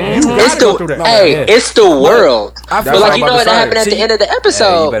 "Absolutely. You It's got to go through the that." hey, it's the world. I But feel like what you I'm know about what to say. happened at the See, end of the Hey, you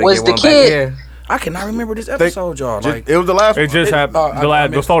episode better was get the one back kid. here. I cannot remember this episode, y'all. Like, It was the last. It just happened. I the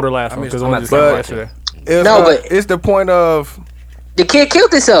missed before the last I one missed because it. one just came But- yesterday. It's, No, but- it's the point of The kid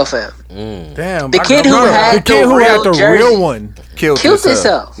killed himself, fam. Damn. The kid who had The kid who had the jersey real one. Killed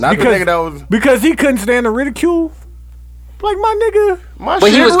himself. Not the nigga that was. Because he couldn't stand the ridicule. Like, my nigga.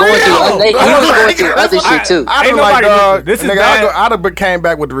 But he was going through other shit too. I Ain't don't like, nobody- dog. this is nigga, bad. I'd have came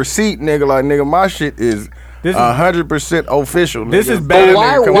back with the receipt, nigga. Like, nigga, my shit is This is- 100% official. This nigga. is bad.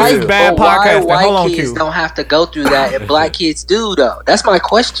 Why This white, is bad but why podcasting. white Hold on, kids Q. don't have to go through that and black kids do though? That's my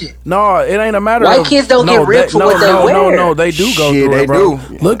question. No, it ain't a matter White of... kids don't get ripped for what they wear. No, they do go Shit, through they it, bro.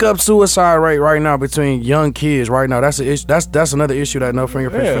 do. Look up suicide rate right now between young kids right now. That's an issue. That's another issue that No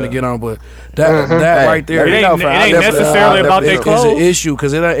Fingerprints Yeah. finna get on, but that right there... It ain't necessarily about their It's clothes. an issue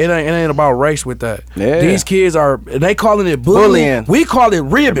because it ain't about race with that. Yeah. These kids are... They calling it bullying. We call it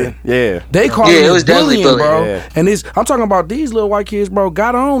ribbing. Yeah. They call Yeah, it it was definitely bullying, bro. bullying. Yeah. And I'm talking about these little white kids, bro,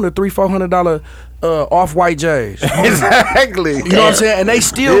 got on the $300-$400 off-white J's. Exactly. You know what I'm saying? And they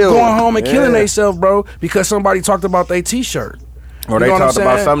still going home and killing themselves, bro, because somebody talked about their T-shirt. Or they You know what I'm talked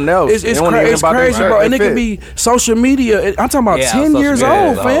about saying? something else. It's They don't even it's about their crazy, shirt, bro. they And it could fit. be social media. I'm talking about Yeah, 10 social years media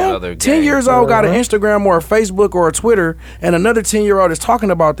old, is a whole fam. other 10 game. years old got an Instagram or a Facebook or a Twitter, and another 10-year-old is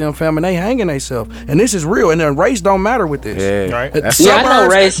talking about them, fam, and they hanging themselves. And this is real. And then race don't matter with this. Yeah. Right. That's Yeah, I know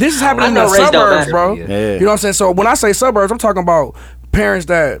Suburbs, race- this is happening I in know the race don't suburbs, matter. bro. Yeah. Yeah. You know what I'm saying? So when I say suburbs, I'm talking about parents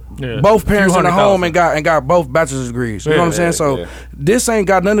that both parents in the home and got both bachelor's degrees. You know what I'm saying? So this ain't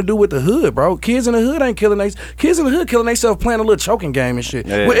got nothing to do with the hood, bro. Kids in the hood ain't killing kids in the hood killing themselves playing a little choking game and shit.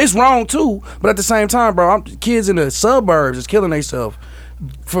 Yeah. Well, it's wrong too, but at the same time, bro, kids in the suburbs is killing themselves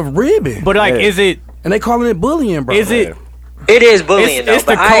for ribbing. But, like, is it... And they calling it bullying, bro. Is it... It is bullying. It's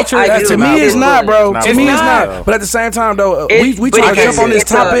though, the but culture I that do To me, believe it's not, bro. It's To me, it's not. not. But at the same time, though, It- we but try to it's- jump on this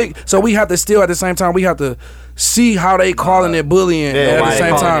it's a- topic, so we have to still, at the same time, we have to see how they calling it bullying Yeah, at Why the they same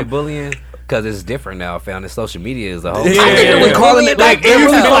calling time. it bullying? Because it's different now. Found that social media is a whole. Yeah, I think it was we calling bullying it back like it then,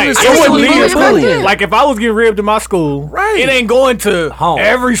 was though. like It it wouldn't was be bullying. bullying. Like, if I was getting ribbed in my school, Right. it ain't going to Home.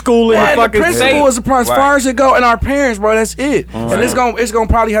 every school in Yeah, the the fucking principal state. is the as far as it go, and our parents, bro. That's it. And it's gonna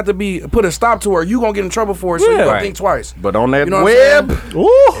probably have to be put a stop to, or you gonna get in trouble for it. So you Yeah. gonna Right. think twice. But on that You know what I'm web,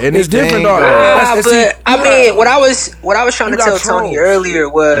 Ooh. It's different, dog. but I mean, what I was trying to got tell Tony trolls. earlier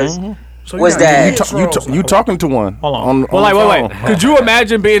was So was got that- trolls, you talking to one? Hold on. Well, the wait. phone. Could you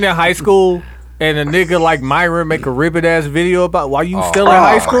imagine being in high school and a nigga like Myron make a ribbon ass video about why you still in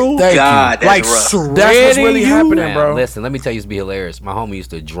high school? Thank God, that's Like, rough. you. That's what's really shredding you? happening, Man, bro. listen, let me tell you, it's be hilarious. My homie used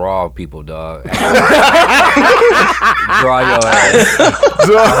to draw people, dog. draw your ass.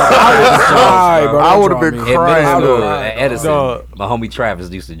 Cry, bro. I Don't would have draw been me. In crying. middle school, though. at Edison, Dog. my homie Travis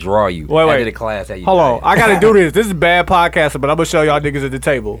used to draw you. Wait. After the class, how you Hold draw on. I gotta do this. This is bad podcasting, but I'm gonna show y'all niggas at the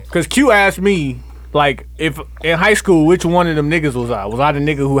table. Cause Q asked me, like, if in high school, which one of them niggas was I? Was I the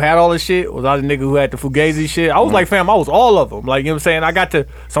nigga who had all the shit? Was I the nigga who had the Fugazi shit? I was like, fam, I was all of them. Like, you know what I'm saying? I got to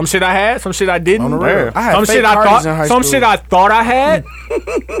some shit I had, some shit I didn't. On the real. I had Some fake shit I parties in high thought, some school. shit I thought I had,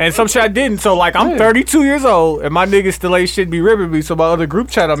 and some shit I didn't. So like, I'm 32 years old, and my niggas still ain't shit be ripping me. So my other group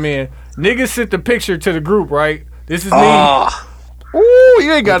chat I'm in, niggas sent the picture to the group, right? This is me. Ooh,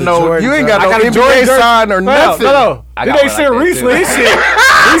 you ain't got the no, Jordan you ain't jersey. got no I got a NBA Jordan jersey. sign or nothing. No. I Then got they one sent like that, recently. too. His shit.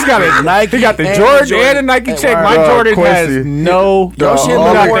 He's got a Nike He got the and Jordan Jordan. and the Nike check. Right. My Jordan has Quincy. no. Your shit Oh,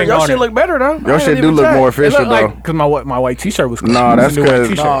 look nothing more. Your on shit it. look better though. Your shit do look more official though. Cause my white T-shirt was cool. Nah, It was that's a new white 'cause-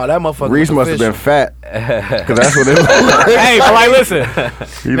 T-shirt. Nah, that motherfucker. Reese was must have been official. fat, cause that's what it looked like. Hey, but like, listen,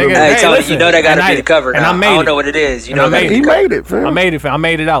 He nigga, looked- Hey, Tony, listen, you know that gotta and be I- the cover. and Now. I made I don't it. know what it is. You And know I that made gotta he be the cover. made it, fam. I made it, fam. I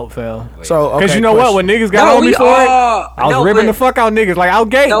made it out, fam. So okay, Cause you know what? When niggas got No, on me we for it, all- I was no, ripping but- the fuck out niggas. Like out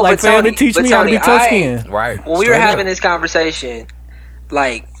gate, No, like but fam, Tony- to teach but me how to be Tony, tough I- skin. Right. When we were having this conversation,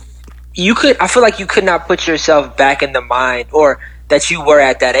 like I feel like you could not put yourself back in the mind or that you were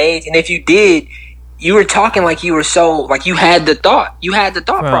at that age, and if you did, you were talking like you were so like you had the thought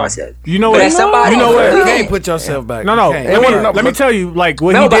process. You know But what? as somebody, You know what? You can't put yourself back. No. You can't. Let me tell you, like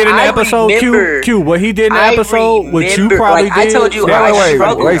what No, he but did in the I episode. remember- Q, what he did in the I episode, what you remember, probably like, I did. told you, Yeah, I Wait,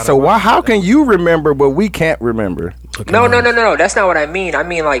 struggled. so why? How can you remember what we can't remember? No. That's not what I mean. I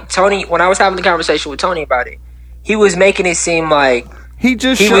mean, like Tony. When I was having the conversation with Tony about it, he was making it seem like He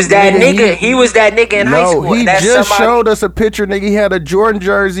just he showed- was that nigga. He was that nigga in high school. No, he and that's just somebody- showed us a picture, nigga. He had a Jordan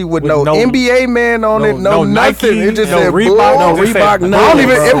jersey with no no- NBA man on it, no nothing. Nike, It just no said Reebok, Bulls. no Reebok, I no, don't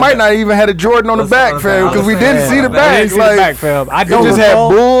even. bro. It might not even had a Jordan on the back, fam, because we didn't see the I back. didn't see the Like back, fam. I it don't just recall.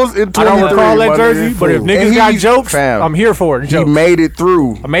 had Bulls in I 23. don't recall my that jersey, nigga. but if And niggas got he's- jokes, fam, I'm here for it. he Jokes. made it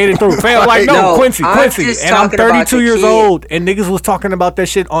through. I made it through. Fam, like, no, No, Quincy, I'm just and I'm talking about 32 the years kid. old, and niggas was talking about that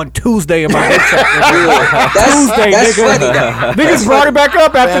shit on Tuesday in my group chat. That's Tuesday, that's nigga. funny though. Niggas brought it it back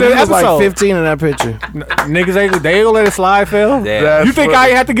up after Man, the he was episode. like 15 in that picture. Niggas ain't gonna let it slide, fam. Yeah. You think I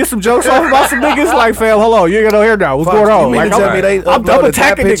had to get some jokes off about some niggas? Like, fam, hold on, you ain't got no hair now. What's going on? You mean Like, to tell me they I'm uploaded that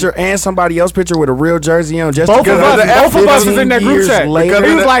attacking picture and somebody else's picture with a real jersey on just both of because us is in that group chat. Because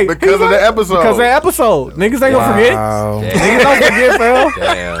He was like, because of the episode. because of the episode. Niggas ain't gonna forget. Wow. Niggas don't forget, fam.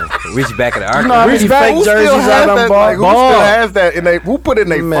 Damn. Reach back in the archive. You know how many Reach back. fake Who still jerseys has out on that? ball? Like, who Ball. still has that in they? Who put it in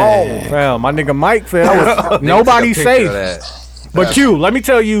their phone? Fam, my nigga Mike, fam. Nobody's safe. But Q, let me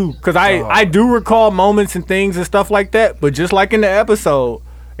tell you, because I do recall moments and things and stuff like that, but just like in the episode,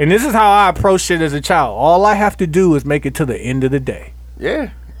 and this is how I approach shit as a child. All I have to do is make it to the end of the day.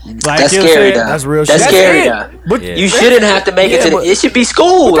 Yeah. Like, That's you know what I'm scary, saying? though. That's real That's shit. scary, it. though. But Yeah. You shouldn't have to make it to the. but- It should be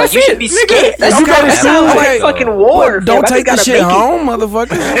school. Like, you that's should it, be nigga. scared. That's You gotta that sounds school, like like- fucking war. But don't fam. I take the just shit gotta make it. home,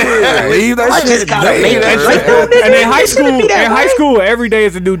 motherfucker. Leave that I shit. just gotta there. make it. And Like, no, nigga, and in high it shouldn't school, be that way. every day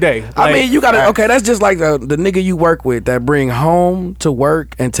is a new day. I Like, mean, you gotta. Okay, that's just like the nigga you work with that bring home to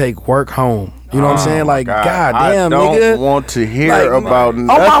work and take work home. You know what I'm saying? Like, god damn, I don't nigga. want to hear Like, about oh,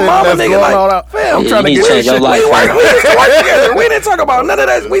 nothing my mama, that's nigga, going like, on. fam, I'm Yeah, trying to you get need to this change your shit. life. We used to work together. We didn't talk about none of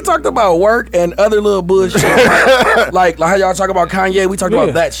that. We talked about work and other little bullshit. like how y'all talk about Kanye. We talked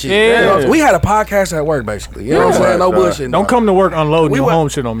about that shit. Yeah. You know, we had a podcast at work, basically. You know what I'm saying? No bullshit. don't come to work unloading We your went- home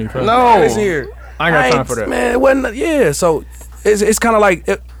shit on me, fam. No, it's here. I ain't got time for that. Man, it wasn't. Yeah, so it's kind of like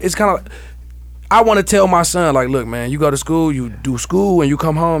it's kind of. I want to tell my son, like, look, man, you go to school, you do school, and you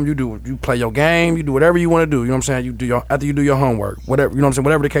come home, you play your game, you do whatever you want to do. You know what I'm saying? You do after you do your homework, whatever. You know what I'm saying?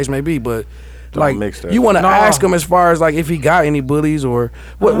 Whatever the case may be, but. Like mix that you want to up. ask him as far as like if he got any bullies or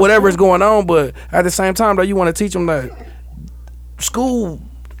whatever is going on, but at the same time though you want to teach him that school,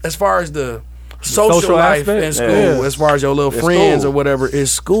 as far as the social life aspect? in school, Yeah. as far as your little It's friends school. or whatever,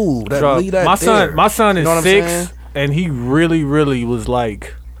 is school. That, leave that my there. son is You know what I'm 6, saying? and he really was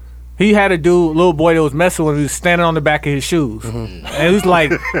like, he had a little boy that was messing with him. He was standing on the back of his shoes, and it was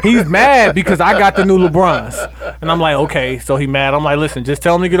like he's mad because I got the new LeBrons, and I'm like, okay, so he mad. I'm like, listen, just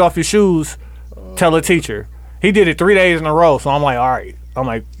tell him to get off your shoes. Tell a teacher. He did it 3 days in a row, so I'm like, all right. I'm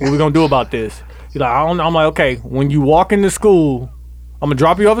like, what we gonna do about this? He's like, I don't know. I'm like, okay, when you walk into school, I'm gonna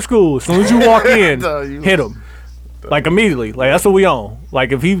drop you off at school. As soon as you walk in, hit him. Like immediately. Like that's what we on.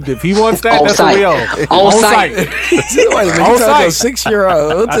 Like if he wants that, On that's site. what we on. On site. Wait a minute, you On told your site.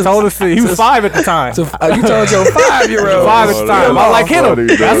 6-year-old. I told us he was 5 at the time. You told your 5-year-old. 5 at the time. I like hit him. funny,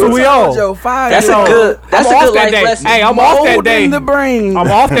 dude. That's what we Told on. your 5-year-old. That's a good. That's I'm a off good that life day. lesson. Hey, I'm off that Mold day. in the brain. I'm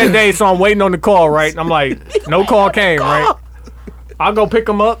off that day, so I'm waiting on the call, right? I'm like, no call came, right? I'll go pick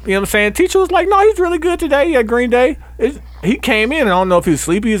him up. You know what I'm saying? Teacher was like, no, he's really good today. He had Green Day. He came in, and I don't know if he was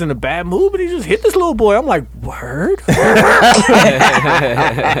sleepy, he was in a bad mood, but he just hit this little boy. I'm like, word?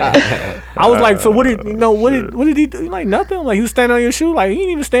 I was like, so what did he do? He's like, nothing. I'm like, he was standing on your shoe. Like, he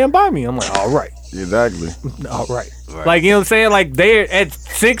didn't even stand by me. I'm like, all right. Exactly. All right. Like, you know what I'm saying? Like, at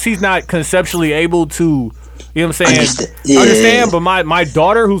 6, he's not conceptually able to, you know what I'm saying? Understand, but my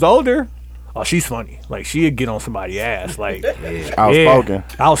daughter, who's older, oh, she's funny. Like, she'd get on somebody's ass. Like,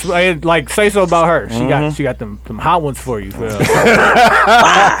 Outspoken. like, say so about her. She got them hot ones for you.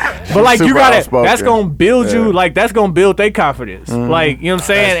 But like, you Super got it. outspoken. That's gonna build you. Like, that's gonna build their confidence. Like, you know what I'm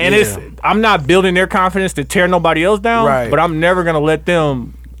saying? I'm not building their confidence to tear nobody else down. Right. But I'm never gonna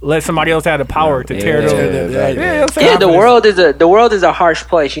let somebody else have the power to tear them. exactly. You know what I'm saying? Yeah, the world is a harsh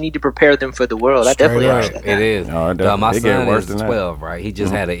place. You need to prepare them for the world. I definitely understand. It is. No, it My get son worse is than that. 12, right? He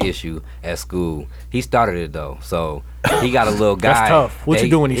just had an issue at school. He started it though, so he got a little guy. That's tough. What that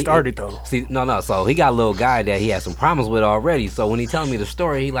you do when he started though? See, no. So he got a little guy that he had some problems with already. So when he telling me the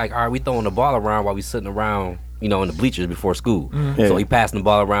story, he like, all right, we throwing the ball around while we sitting around, in the bleachers before school. So he passing the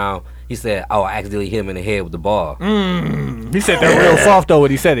ball around. He said, "Oh, I accidentally hit him in the head with the ball." He said that real soft though. What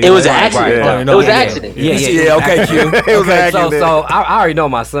he said. It was an Right, accident. right. though. It was an Yeah, accident. Yeah, okay, Q. It was an So accident. I already know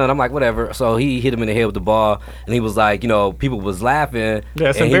my son. I'm like, whatever. So he hit him in the head with the ball, and he was like, people was laughing.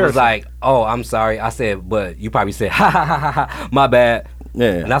 That's and he was embarrassing. like, oh, I'm sorry. I said, but you probably said, ha ha ha ha ha, my bad.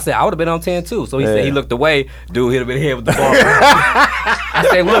 Yeah. And I said, I would have been on 10 too. So he said Yeah. he looked away. Dude hit him in the head with the ball. I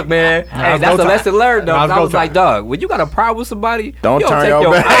said, look, man, hey, that's a lesson learned though. 'Cause I was like, dog, when you got a problem with somebody, Don't you turn take your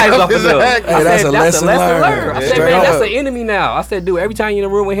your back. eyes off of them. Exactly. I Hey, said, that's a lesson learned. I said, Straight man, that's up. an enemy now. I said, dude, every time you in a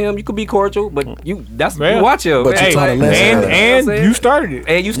room with him, you could be cordial, but you Man. watch him. But you man. taught a Like, lesson. And you know what I'm saying? you started it.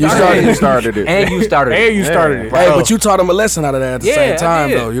 And you You started started it. And you started it. And you started it. Hey, but you taught him a lesson out of that at the same I time,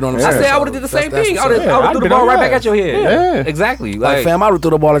 did. though. You know what I'm I saying? said I would have did the same thing. I would what's up. have threw I'd the been ball on right your back ass. at your head. Yeah. Exactly. Like, fam, time, I would have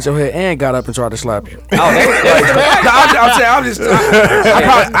threw the ball at your head and got up and tried to slap you. Oh,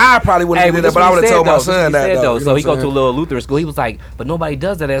 I probably wouldn't have did that, but I would have told my son that. Though. So he go to a little Lutheran school. He was like, but nobody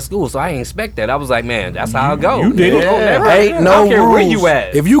does that at school, so I ain't expect that. I was like, man, that's how it goes. You did it. Ain't no I don't care rules. where you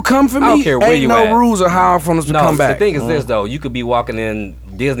at. If you come for I don't me, care where ain't you no at. rules of how I'm supposed to come back. The thing is this though, you could be walking in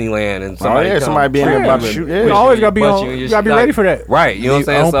Disneyland and somebody somebody be in there about to shoot. You always gotta be on. You gotta be ready for that. Right, you know what I'm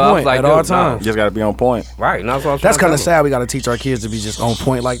saying? On So I was point like, at all dude, times. You just gotta be on point. Right, That's kind of sad. We got to teach our kids to be just on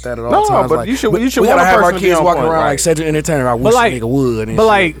point like that at all No, times. but like, you should we want gotta a have our person to be kids on walking point, around right. like Cedric Entertainer. I wish like- a nigga would. And But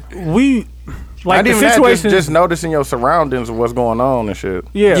shit. like we, like Not the even that, situation, just noticing your surroundings and what's going on and shit.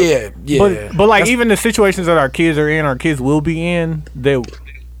 yeah. Yeah. But like even the situations that our kids are in, our kids will be in, that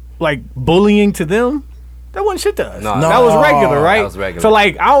like bullying to them, that wasn't shit to us. No. That was regular, right? That was regular. So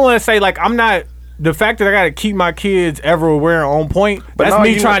like I don't want to say like I'm not. The fact that I got to keep my kids everywhere on point, that's no,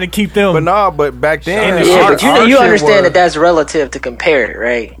 me trying to keep them. But back then, Yeah, but our you shit understand was- that's relative to compare it,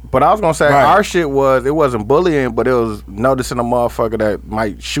 right? But I was gonna say Right. our shit it wasn't bullying, but it was noticing a motherfucker that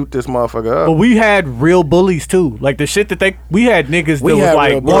might shoot this motherfucker But up. we had real bullies too. Like the shit that we had niggas We that was had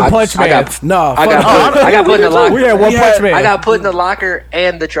like real one bullies. punch I man. got- No, I got put in the locker. We had one We punch had- man. I got put in the locker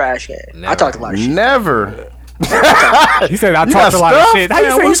and the trash can. I talked a lot of shit. Never. He said I You talked got a lot of stuff? shit. How you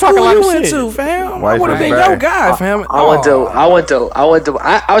Fam, say you what talk a school lot you of went shit? to, fam? White I would have from been the your Bay. guy, fam. I went to.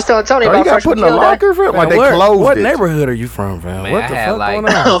 I was telling Tony Oh, you about got freshman put in the kill day. locker for like they What closed it. neighborhood are you from, fam? Man, what I the had, fuck like-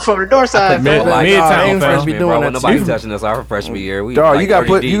 going on? From the north side. Mid- fam. Midtown, I ain't fam. supposed to be doing bro, that. nobody You- touching us our freshman year. We Dog, like you got 30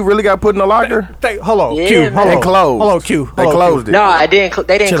 put. deep. You really got put in the locker? Hold on, Yeah, Q. man. Hold They on. closed. Hold on, Q. They Hold on, closed it. No, I didn't.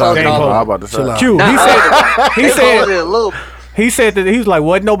 They didn't Chill close out, it gang. Oh, all. I'm about to say. Chill out. Q. Nah, He they closed said it a little. he said that he was like,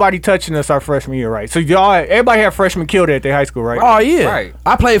 wasn't nobody touching us our freshman year, right? So everybody had freshman killed at their high school, right? Oh yeah, Right.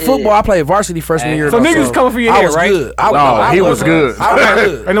 I played football. Yeah. I played varsity freshman year. So though, niggas was coming for your I head, was right? good. He was good. I was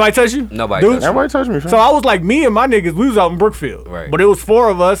good. And nobody touched you? Nobody Dude, touched Everybody touched me, fam. So I was like, me and my niggas, we was out in Brookfield. Right. But it was 4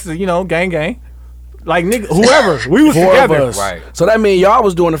 of us, you know, gang. Like, nigga, whoever. We was 4 of together. us. Right. So that means y'all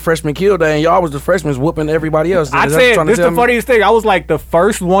was doing the freshman kill day, and y'all was the freshmen whooping everybody else. I Is that what you're said, trying to this tell the me? funniest thing. I was like the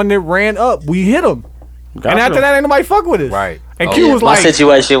first one that ran up. We hit him. Gotcha. And after that, ain't nobody fuck with us. Right. And Oh, Q yeah. was My like,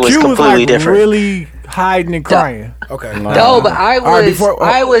 situation was Q completely was like different. really hiding and crying. Okay. No, but I was. All right, before-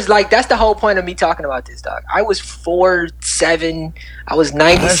 I was like, that's the whole point of me talking about this, dog. I was 4'7". I was That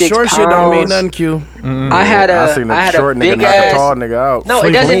 96 short pounds. shit don't mean nothing, Q. I had I seen a a short nigga big knock a ass. tall nigga out. No,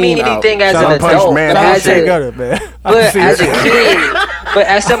 it doesn't mean Clean out. anything as Shout an out Punch adult. Man. But That as shit a, Gutter, man. but as a kid, but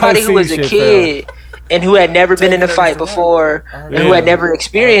as somebody who seen was a shit, kid and who had never been in a fight before and who had never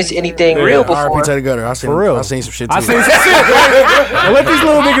experienced anything real before. R.I.P. to the gutter. I seen, For real. I seen some shit too. I seen some shit, man. Let these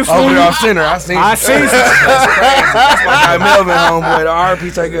little niggas Over fool off you. center. I seen. I seen some That's my guy Melvin, homeboy. The R.P.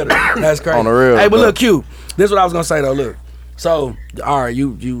 to the gutter. That's crazy. On the real, Hey, but bro. look, Q. This is what I was gonna say though. Look. So, all right,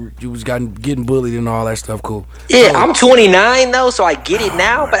 you was getting bullied and all that stuff. Cool. Yeah, I'm 29 though, so I get it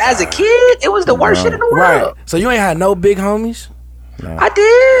now. But as a kid, it was the worst shit in the world. Right. So you ain't had no big homies. I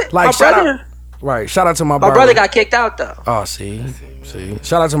did. Like my shout brother. out. Right. Shout out to my My barber. brother got kicked out though. Oh, see.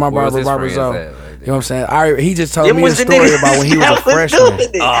 Shout out to my Where was barber, his Barber friends Zoe. at, right You know what I'm saying? He just told Them me a was the story niggas about when he was a that was freshman. doing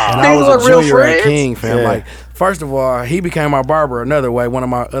it. And I Niggas was was a real junior at friends. King, fam. Yeah. Like, first of all, he became my barber another way. One of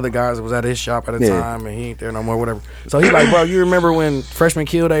my other guys was at his shop at the Yeah. time, and he ain't there no more, whatever. So he like, bro, you remember when freshman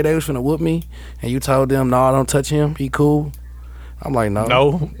kill day, they was finna whoop me? And you told them, no, don't touch him. He cool. I'm like, no.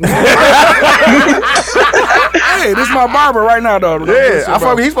 No. Hey, this is my barber right now, though. Yeah, I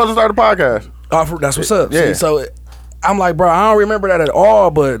thought he's supposed to start a podcast. Oh, that's what's up. Yeah. See, so I'm like, bro, I don't remember that at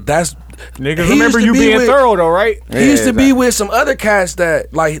all, but that's... Niggas He remember used to you be being with- thorough, though, right? He used to Yeah, be with some other cats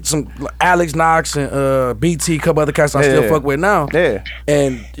that, like, some Alex Knox and BT, a couple other cats I still Yeah. fuck with now. Yeah.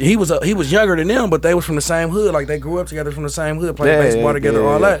 And he was younger than them, but they was from the same hood. Like, they grew up together from the same hood, playing Yeah, baseball together, yeah,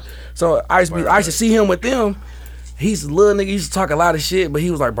 all yeah. that. So I used to see him with them. He's a little nigga. He used to talk a lot of shit, but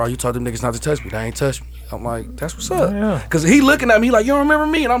he was like, bro, you told them niggas not to touch me. They ain't touch me. I'm like, that's what's up. Yeah. Because he looking at me, he like, you don't remember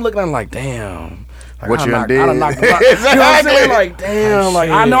me? And I'm looking at him like, damn. Like, What I you knocked- done I done did. knocked him out. You know what I'm saying? Exactly. Like, damn. Like,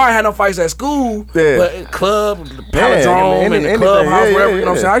 I know I had no fights at school, Yeah. but club, the Yeah, palindrome, and the anything. clubhouse, Yeah, whatever. yeah, You know what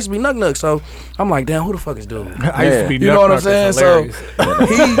I'm yeah. saying? I used to be nuck. So I'm like, damn, who the fuck is dude? I used to be You know what I'm nuck-nuck. saying? It's So hilarious.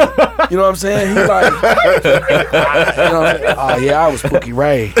 he, you know what I'm saying? He like, you know what I'm saying? Oh yeah, I was Pookie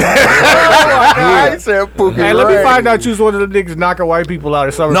Ray. I said Pookie Hey, let me Ray. find out you was one of the niggas knocking white people out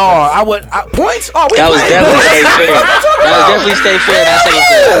of summer. No, I would points. Oh, we That was playing. definitely stay fair. That was definitely stay fair.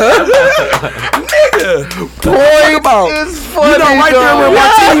 That's what Think about. You know, right there where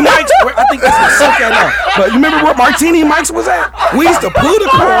Martini Mike's. I think that's the suck at now. But you remember where Martini Mike's was at? We used to put a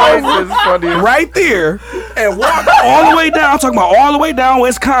car over right there and walk all the way down. I'm talking about all the way down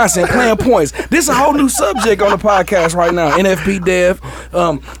Wisconsin playing points. This is a whole new subject on the podcast right now. NFP Dev.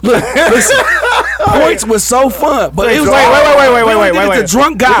 Look, listen. Points was so fun, but it was Wait. the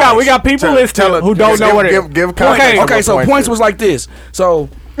drunk guys. We got people listening who don't know what it is. Give context. Okay, so points was like this. So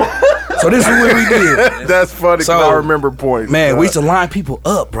this is what we did. That's funny because I remember points. Man, we used to line people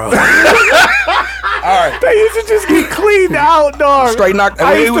up, bro. They used to just get cleaned out, dog. Straight knocked.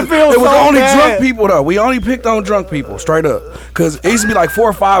 I used to feel it was so only bad. drunk people though. We only picked on drunk people, straight up. Cause it used to be like 4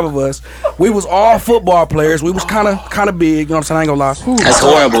 or 5 of us. We was all football players. We was kind of big. You know what I'm saying? I ain't gonna lie. That's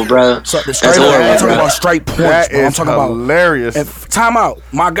horrible, bro. So, That's straight up, horrible, I'm talking bro. about straight points. That Bro. I'm is talking about hilarious. and time out.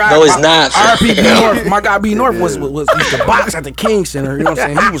 My guy, No, it's not. RP B North. My guy B North was used to box at the King Center. You know what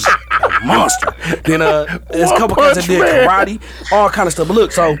I'm saying? He was a monster. Then there's a couple guys that did karate, all kind of stuff. But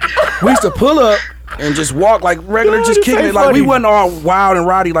look, so we used to pull up and just walk like regular, Yo, just this kicking ain't it. Like we funny. wasn't all wild and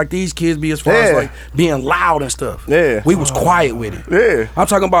rowdy like these kids be as far as Yeah. like being loud and stuff. Yeah. We was quiet with it. Yeah. I'm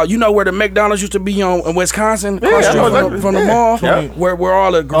talking about, you know where the McDonald's used to be on in Wisconsin, across the I know street exactly. from the mall, Yeah. where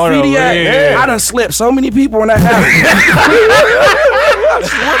all the graffiti no, at. yeah. I done slipped so many people in that house. I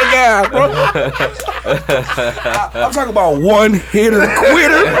swear to God, bro. I'm talking about one hitter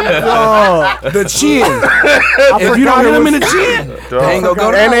quitter. The chin. If you don't hit him in the chin, they ain't gonna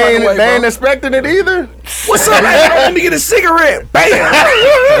go down And right away, they ain't bro. expecting it either. What's up, man? Let me get a cigarette. Bam.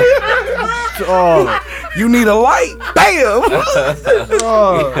 You need a light. Bam.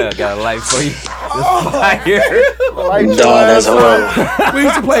 Got a light for you. Dog, that's horrible. We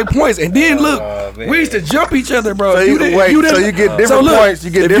used to play points, and then look, we used to jump each other, bro. So If you didn't- wait, didn't- so you get different so look, points, you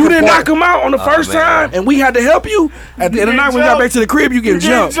get if you different didn't knock points. him out on the first man. time, and we had to help you, at the end of the night when we got back to the crib, you get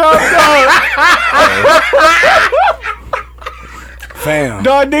jumped. Fam.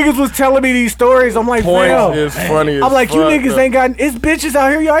 Dog, niggas was telling me these stories. I'm like, Points fam. is funny as I'm like, you fuck, niggas though. ain't got. It's bitches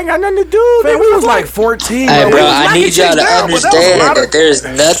out here. Y'all ain't got nothing to do. Man, Niggas we was like 14. Hey, We bro, was I knocking need y'all chicks to down, but that was a understand lot that of- there's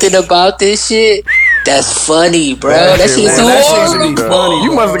nothing about this shit that's funny, bro. That shit's that shit should be horrible. funny.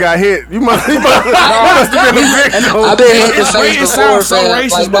 You must have got hit. You must have been a victim. I've been hit in the It face before, sounds so fam.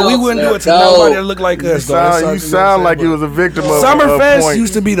 racist, Like, but we no, wouldn't do it to no. nobody that looked like us. You sound like you was a victim of Summerfest points.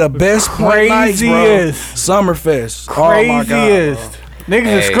 used to be the best point nights, bro. Craziest. Summerfest. Oh my God, bro. Craziest.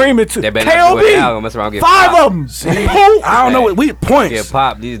 Niggas is screaming to They better not do it now. KOB. Mess around, get 5 popped. of them. I don't know what we points. Get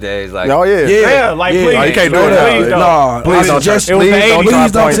popped these days. Like, Oh yeah. Yeah, like Yeah. please. Oh, you can't do Please, it now. please don't. Nah, Please don't just try- it was the please don't 80s. try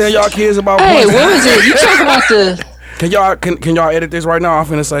please don't points. tell y'all kids about Hey, points. what was it? You talking about the? Can y'all edit this right now? I'm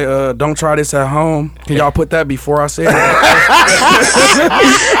finna say, don't try this at home. Can y'all put that before I say it?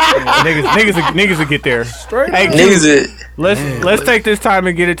 Niggas will get there. Hey, Niggas it. let's take this time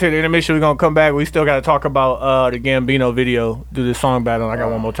and get into the intermission. We're gonna come back. We still gotta talk about the Gambino video. Do this song battle. And I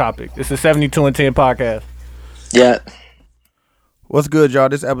got one more topic. It's the 72 and 10 podcast. Yeah. What's good, y'all?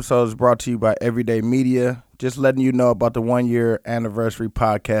 This episode is brought to you by Everyday Media. Just letting you know about the 1-year anniversary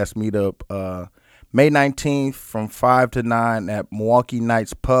podcast meetup. May 19th from 5 to 9 at Milwaukee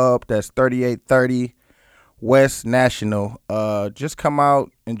Nights Pub. That's 3830 West National. Just come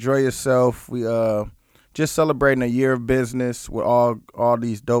out, enjoy yourself. We just celebrating a year of business with all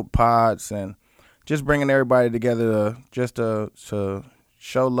these dope pods and just bringing everybody together to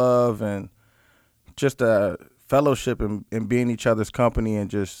show love and just fellowship and be in each other's company and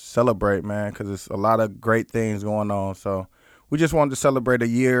just celebrate, man, because there's a lot of great things going on. So we just wanted to celebrate a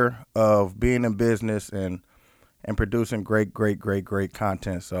year of being in business and producing great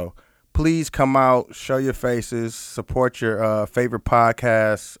content. So please come out, show your faces, support your favorite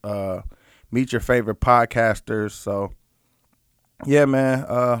podcasts, meet your favorite podcasters. So yeah,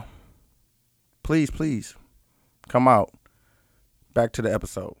 man, please come out. Back to the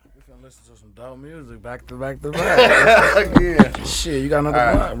episode. Listen to some dope music back to back. Yeah. Shit, you got another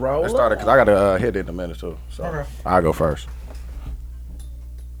All right, one, bro. let's start it because I got to hit it in a minute too. So I'll go first.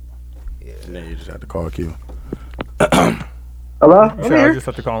 And then you just have to call Q. Hello? You said I just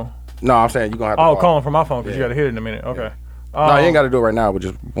have to call him. No, I'm saying you're going to have to Oh, call. call him from my phone because you got to hit it in a minute. Okay. No, you ain't got to do it right now, but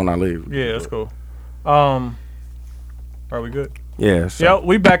just when I leave. Yeah, that's cool. Are we good? Yeah. So. Yeah,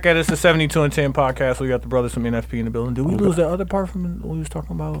 we back at it. It's the 72 and 10 podcast. We got the brothers from NFP in the building. Did we lose that other part from when we was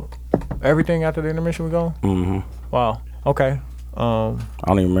talking about everything after the intermission we go? Mm-hmm. Wow. Okay. I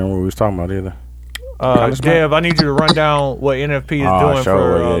don't even remember what we was talking about either. Dev, I need you to run down what NFP is doing sure,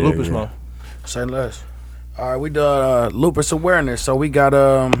 for yeah, Lupus yeah. Month. Say less. All right, we done lupus awareness. So we got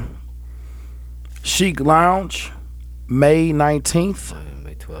Chic Lounge, May 19th.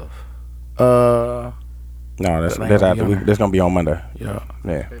 May 12th. No, that's That ain't after. gonna be That's gonna be on Monday. Yeah.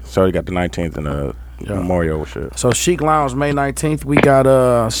 Yeah. So you got the 19th and the Memorial shit. So Chic Lounge, May 19th. We got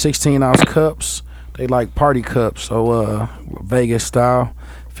 16-ounce cups. They like party cups. So Vegas style.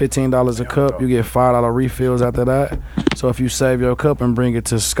 $15 a cup. You get $5 refills after that. So if you save your cup and bring it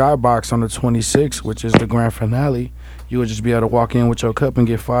to Skybox on the 26th, which is the grand finale, you would just be able to walk in with your cup and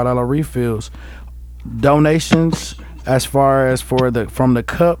get $5 refills. donations as far as from the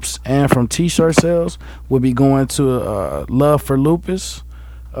cups and from t-shirt sales will be going to Love for Lupus.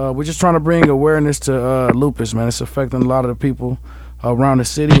 We're just trying to bring awareness to lupus, man. It's affecting a lot of the people around the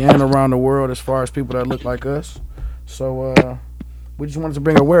city and around the world as far as people that look like us. So we just wanted to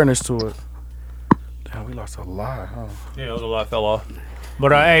bring awareness to it. Damn, we lost a lot, huh? Yeah, it was a lot fell off.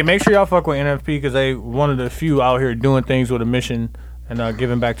 But hey, make sure y'all fuck with NFP because they one of the few out here doing things with a mission and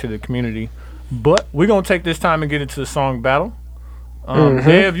giving back to the community. But we're going to take this time and get into the song battle.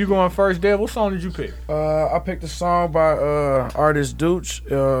 Dev, you going first. Dev, what song did you pick? I picked a song by artist Dooch.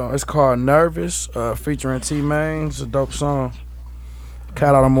 It's called Nervous, featuring T-Main. It's a dope song.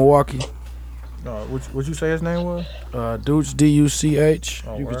 Cat out of Milwaukee. What'd you say his name was? Dooch, D-U-C-H.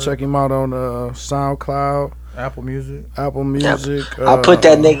 You can check him out on SoundCloud. Apple Music. Yep. I'll put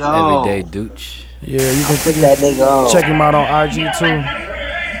that nigga on. Everyday Dooch. Yeah, you can Put that nigga on. check him out on IG too.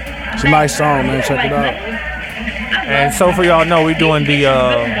 It's a nice song, man. Check it out. And so for y'all know, we doing the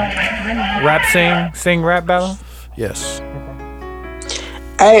sing rap battle. Yes.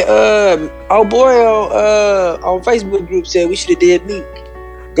 Hey, oh boy on Facebook group said we should have did Meek.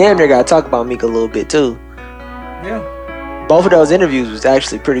 Damn, they gotta talk about Meek a little bit too. Yeah. Both of those interviews was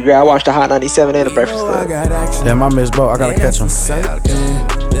actually pretty great. I watched the Hot 97 and the Breakfast Club. Damn, I miss Bo. I gotta catch him.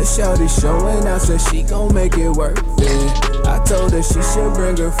 The shawty showing out, said she gon' make it worth it. I told her she should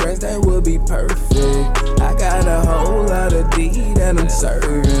bring her friends, that would be perfect. I got a whole lot of D that I'm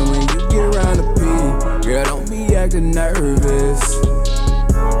serving. When you get around the P, girl, don't be acting nervous.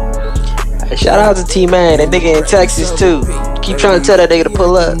 Hey, shout out to T-Man, that nigga in Texas too. Keep trying to tell that nigga to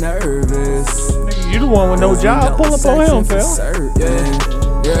pull up. You the one with no job. Pull up on him, Phil.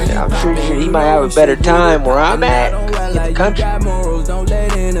 Yeah, I'm pretty sure he might have a better time where I'm at in the country.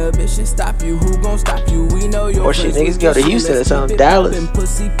 Or shit, niggas go to Houston or something, Dallas.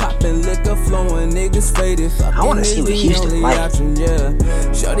 I wanna see what Houston like. I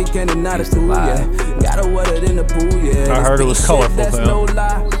heard it was colorful, Phil.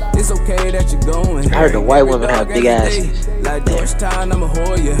 I heard the white women have big asses.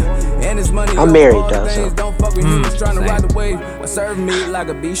 I'm married though, so. A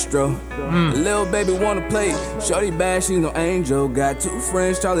bistro. Little baby wanna play. Shorty bad, she's no angel. Got two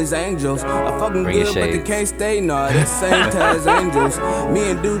friends, Charlie's Angels. I fucking Bring your good, but they shades. can't stay. Nah, they same time as angels. Me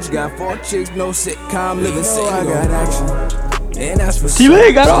and Dooch got 4 chicks, no sitcom, living single. I got action. And that's for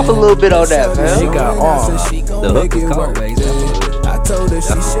T-Man got off a little bit on that, She man. got off. The hook is cold, man. I told her she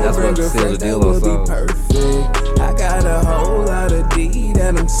should That's bring what her seals friends, the that deal on would be songs. perfect. I got a whole lot of D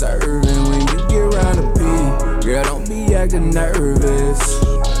that I'm serving. When you get around the P, girl, don't be acting nervous.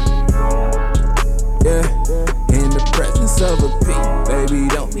 Yeah, in the presence of a P, baby,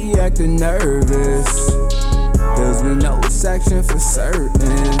 don't be acting nervous. Cause we know it's action for certain.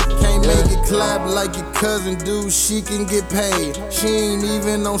 Can't make it clap like your cousin do, she can get paid. She ain't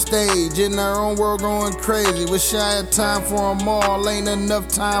even on stage, in her own world going crazy. Wish I had time for them all, ain't enough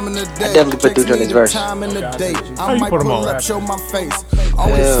time in the day. I definitely put Dooch on this verse. Time in the day. How I you might put 'em pull on? up, show my face.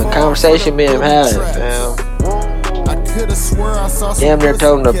 Yeah, conversation me and him had it, fam. I coulda swore I saw some Damn near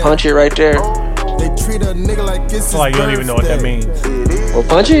told him to punch it right there. They treat a nigga like this is Like you don't even know what that means. Well,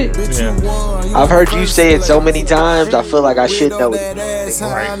 punch it? Yeah. I've heard you say it so many times, I feel like I should know it.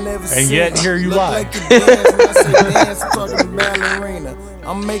 And yet here you lie.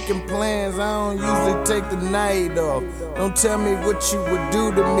 I'm making plans, I don't usually take the night off. Don't tell me what you would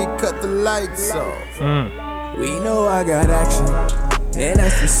do to me, cut the lights off. We know I got action, and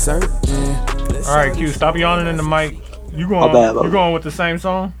that's for certain. All right, Q, stop yawning in the mic. You going? My bad, You going with the same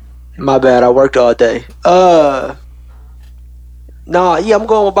song? My bad, I worked all day. Nah, yeah, I'm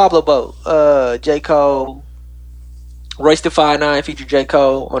going with Pablo Bo. J. Cole. Royce the 5'9" featured J.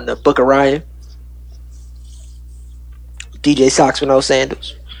 Cole on the Book of Ryan. DJ Socks with no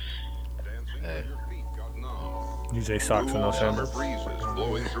sandals. DJ Socks with no sandals.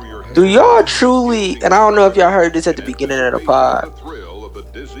 Do y'all truly, and I don't know if y'all heard this at the beginning of the pod,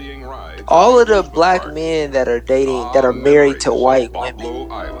 all of the black men that are dating, that are married to white women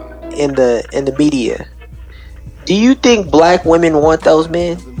in the media, do you think black women want those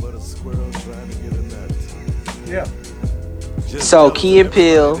men? Yeah. So Key and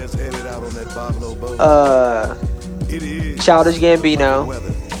Peele, Childish Gambino.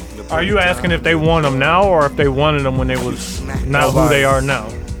 Are you asking if they want them now or if they wanted them when they was not who they are now?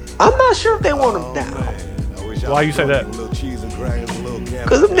 I'm not sure if they want them now. Why you say that?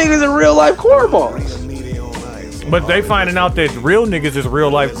 Cause them niggas in real life cornballs. But they finding out that real niggas is real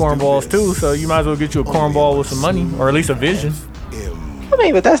life cornballs too, so you might as well get you a cornball with some money, or at least a vision. I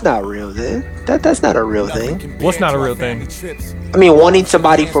mean, but that's not real, dude. That's not a real thing. What's not a real thing? I mean, wanting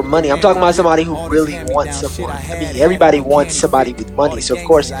somebody for money. I'm talking about somebody who really wants someone. I mean, everybody wants somebody with money. So of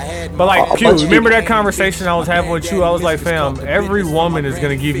course. But like, Q, remember that conversation I was having with you? I was like, fam, every woman is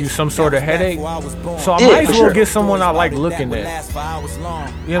gonna give you some sort of headache. So I might as well get someone I like looking at. You know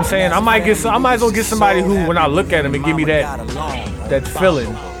what I'm saying? I might as well get somebody who, when I look at them, it give me that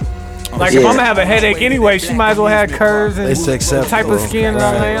feeling. Like, if I'm gonna have a headache anyway, she might as well have curves and the type of skin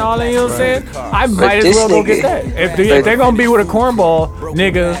and all that, you know what I'm saying? I might as well go get that. If they're gonna be with a cornball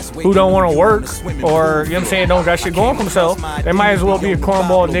nigga who don't wanna work, or, you know what I'm saying, don't got shit going for himself, they might as well be a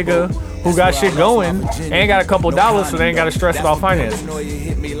cornball nigga who got shit going, ain't got a couple dollars, so they ain't gotta stress about finances.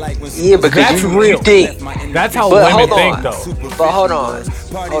 Yeah, because that's real. Think. That's how women think, though. But hold on.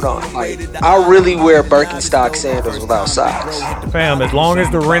 Like, I really wear Birkenstock sandals without socks. Fam, as long as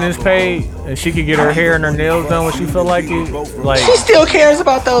the rent is paid and she can get her hair and her nails done when she feel like it, like, she still cares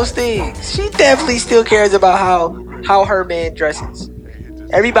about those things. She definitely still cares about how her man dresses.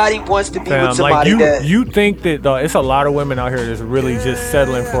 Everybody wants to be with somebody like you think that it's a lot of women out here that's really just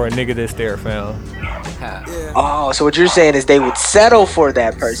settling for a nigga that's there, fam. Oh, so what you're saying is they would settle for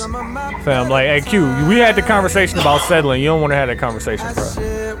that person. Fam, like, hey, Q, we had the conversation about settling. You don't want to have that conversation, bro.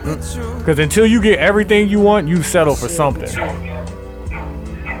 Because until you get everything you want, you settle for something.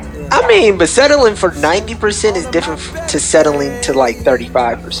 I mean, but settling for 90% is different to settling to like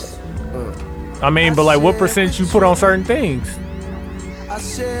 35%. I mean, but like, what percent you put on certain things?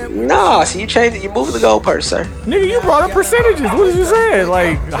 Nah, so you moving the goalpost, sir. Nigga, you brought up percentages. What did you say?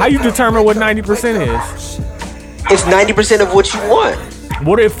 Like, how you determine what 90% is? It's 90% of what you want.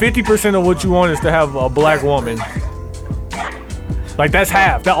 What if 50% of what you want is to have a black woman? Like, that's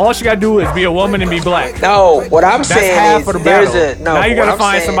half. Now, all she gotta do is be a woman and be black. No, what I'm saying that's half of the battle. Now you gotta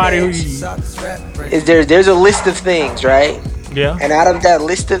find somebody who there's a list of things, right? Yeah. And out of that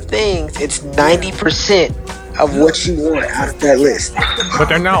list of things, it's 90% of what you want out of that list. But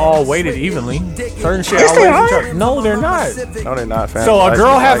they're not all weighted evenly. Certain shit yes, they are. No, they're not. No, they're not. Fam. So a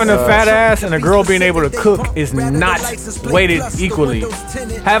girl having a fat ass and a girl being able to cook is not weighted equally.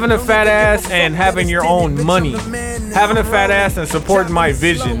 Having a fat ass and having your own money. Having a fat ass and supporting my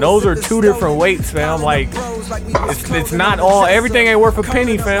vision. Those are two different weights, fam. Like, it's not all. Everything ain't worth a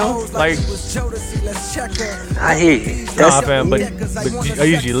penny, fam. Like, I hear you. Nah, fam, but are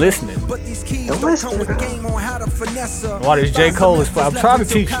you listening? I'm listening. Why does J. Cole is? I'm trying to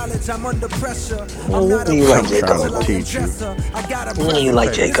teach you. Well, what do you like J. Cole? I'm trying to teach you. When do you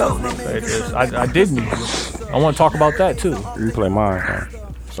like J. Cole? I didn't. I want to talk about that too. You play mine, man,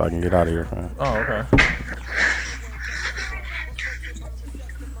 so I can get out of here, man. Oh, okay.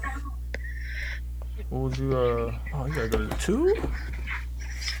 What would you? Oh, you gotta go to the 2.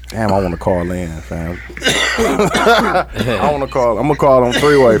 Damn, I want to call in, fam. I want to call. I'm gonna call on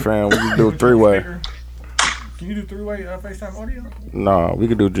 3-way, fam. We can do 3-way. Can you do 3-way FaceTime audio? No, we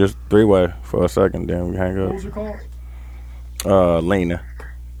could do just 3-way for a second, then we hang up. What was it called? Lena.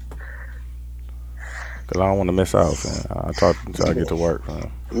 Cause I don't want to miss out, fam. I talk until I get to work,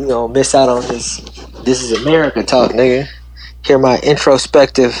 fam. You gonna miss out on this. This is America talk, nigga. Hear my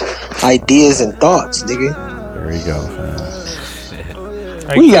introspective ideas and thoughts, nigga. There you go, fam.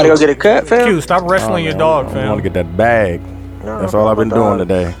 Hey, we gotta go get a cut, fam. Q, stop wrestling your dog, fam. I want to get that bag. That's all I've been doing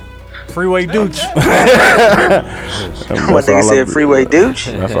today. Freeway douche. What nigga said, freeway douche?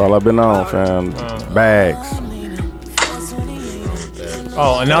 That's all I've been on, fam. Bags.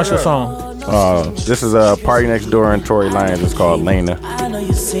 Oh, announce your song. This is a Party Next Door in Tory Lanez. It's called Lena.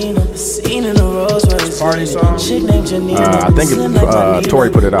 Party song. I think Tory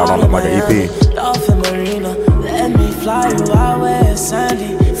put it out on like an EP. Let me fly you out where it's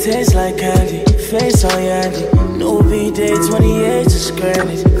sandy. Tastes like candy, face on Yandy. New B-Day 28 just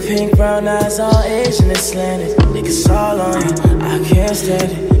granted. Pink brown eyes all Asian and slanted. Niggas all on you, I can't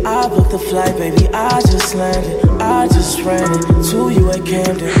stand it. I booked the flight, baby, I just landed. I just ran it to you at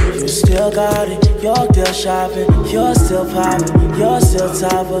Camden. You still got it, Yorkdale shopping. You're still popping, you're still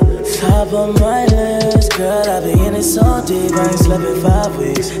top of my list. Girl, I've been in it so deep, I ain't slept in 5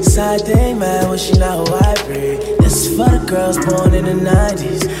 weeks. Side thing, man, wishing not who I breed. This is for the girls born in the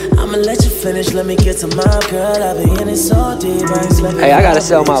 90s. I'ma let you finish, let me get to my girl. I've been in it so deep, I ain't slept in 5 weeks. Hey, I gotta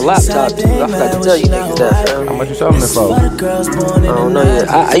sell my laptop too. I forgot to tell you niggas that, fam. How much you selling it for? I don't know yet.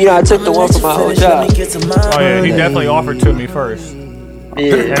 I took the one from my old job. Oh yeah, he definitely offered to me first.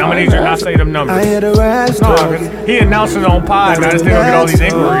 Yeah. And I'm gonna need you to not say them numbers. No, he announced it on pod, and I just didn't get all these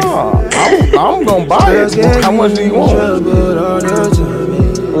inquiries. I'm gonna buy it. How much do you want?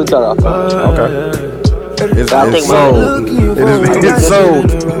 We'll cut off. Okay. It's I think sold. It's sold.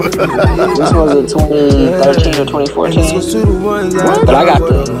 this was in 2013 or 2014. But I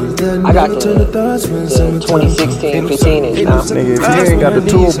got the 2016, 15 inch now. Nigga, if you ain't got the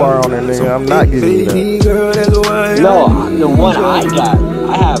toolbar on it, nigga, I'm not getting you that. No, the one I got,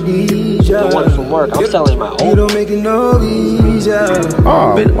 I have the one from work. I'm selling my own.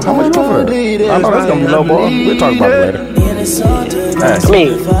 Oh, how much you want for it? I know that's gonna be low, boy. We'll talk about it later. Hey,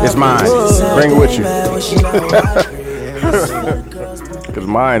 it's mine. Bring it with you. Cause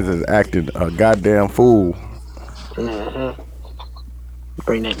mine is acting a goddamn fool. Mm-hmm.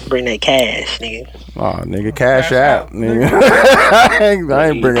 Bring that cash, nigga. Oh, nigga, cash out, nigga. I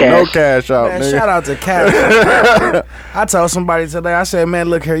ain't bringing no cash out, Man, nigga. shout out to Cash. I told somebody today, I said, man,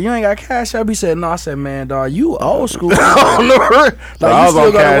 look here, you ain't got cash up. He said, no. I said, man, dog, you old school. I was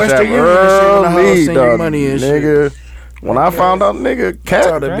on cash out early, your dog, money and nigga. shit. When I found out, nigga,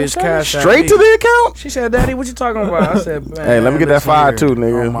 Told that bitch cash out straight me. to the account. She said, Daddy, what you talking about? I said, man, Hey, let me get that listen fire here, too,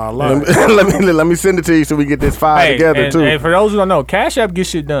 nigga. on my life. Let me send it to you so we get this fire together and, too, And for those who don't know, Cash App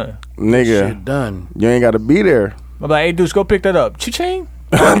gets shit done. nigga. Shit done. You ain't got to be there. I'm like, hey, dudes, go pick that up. Cha-ching.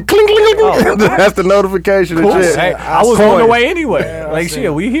 Clink, clink, clink, clink. That's the notification and shit. Hey, I was on the way anyway. Like,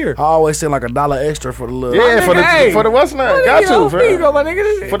 shit, we here. I always send like $1 extra for the little. Yeah, for the what's name? Got to, There you go, my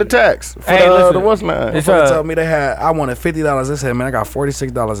nigga. for the tax. For Hey, the listen. what's name? It's They told me I wanted $50. They said, man, I got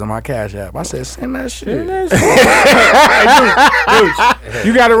 $46 in my Cash App. I said, send that shit. Dude,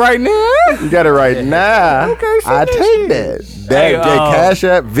 you got it right now? You got it right now. Okay, I take that. Hey, That Cash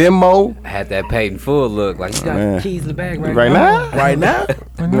App, Venmo. I had that paid in full look. Like, you got Man. keys in the bag right, Right now? Right now?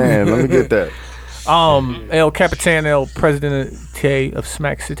 Man, let me get that. El Capitan, El Presidente of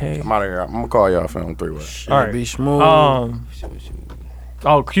Smack City. I'm out of here. I'm gonna call y'all for on 3-way. All right. Be smooth.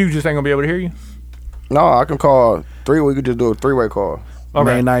 Oh, Q just ain't gonna be able to hear you. No, I can call 3-way. We could just do a 3-way call.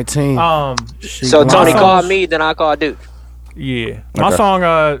 Okay. May 19th. So Tony called me, then I called Duke. Yeah. My Okay. song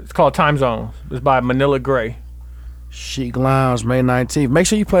it's called Time Zones. It's by Manila Gray. Chic Lounge, May 19th. Make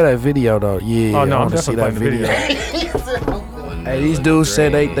sure you play that video though. Yeah, Oh no, I I'm want to see definitely that playing the video. video. Hey, these dudes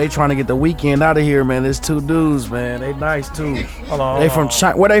said they trying to get the weekend out of here, man. There's 2 dudes, man. They nice too. Hold on. They from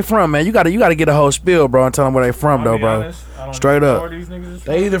China. Where they from, man? You gotta get a whole spiel, bro, and tell them where they from, though, bro. Straight up.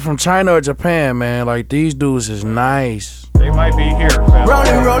 They either from China or Japan, man. Like these dudes is nice. They might be here. Fam.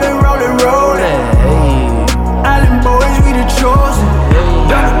 Rolling, rolling, rolling, rolling. Island boys, we the chosen.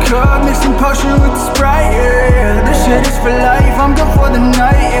 Down the club, mixing potion with the Sprite, yeah. This shit is for life, I'm good for the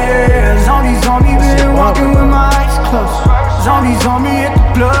night, yeah. Zombies on me, been walking with my eyes closed. Zombies on me, hit the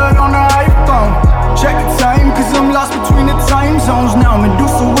blood on the iPhone. Check the time, cause I'm lost between the time zones now.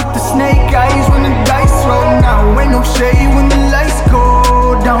 Medusa with the snake eyes when the dice roll now. Ain't no shade when the lights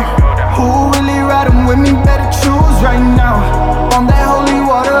go down. Who really riding with me, better choose right now. On that holy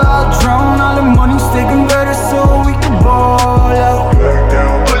water, I'll drown. All the money stay converted so we can ball out.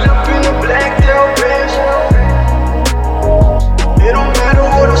 Pull up in the black tail bench. It don't matter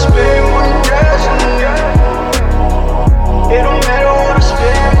what I spend, money gas in the end. It don't matter what I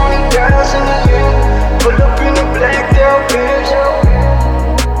spend, money gas in the end. Pull up in the black tail bench.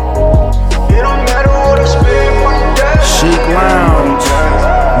 It don't matter what I spend, money gas in the end. Chic Lounge,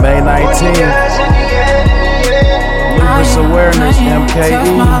 May 19th. Lupus Awareness,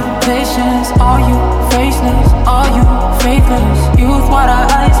 MKE. All you faceless, all you faithless. Youth, what our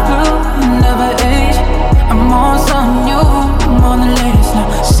eyes blue, never age. I'm on something new, I'm on the latest now.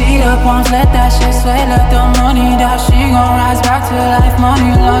 See the palms, let that shit sway, let the money dash. She gon' rise back to life,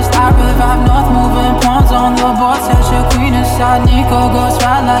 money lost. I revive north, moving pawns on the board. Set your queen inside, Nico goes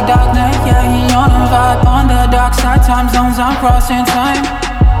right like Dark Knight. Yeah, he on a vibe on the dark side. Time zones, I'm crossing time.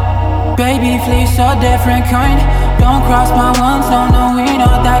 Baby, fleece a different kind. Don't cross my ones, no, we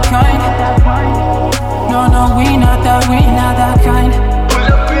not that kind. No, we not that kind. Pull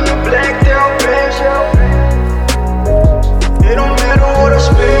up in the black tail bench. It don't matter what I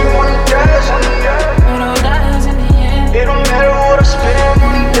spend, money dies in the end. It don't matter what I spend,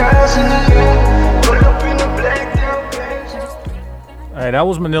 money dies in the end. Pull up in the black tail bench. Hey, that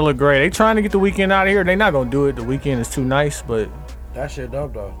was Manila Gray. They trying to get the weekend out of here. They not gonna do it. The weekend is too nice, but That shit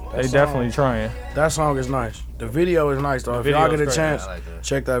dope though. they definitely trying. That song is nice. The video is nice though. If video y'all get is a great. chance, I like that.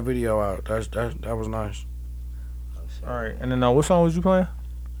 check that video out. That was nice. All right, and then what song was you playing?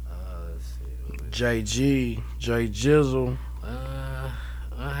 JG, J Jizzle.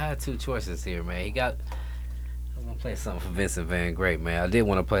 I had 2 choices here, man. I'm gonna play something for Vincent Van Great, man. I did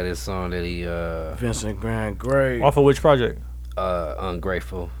want to play this song that he Vincent Grand Gray. Off of which project?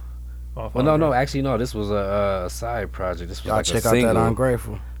 Ungrateful. Off Well, of- no, actually, no. This was a side project. This was Y'all like check a out single. that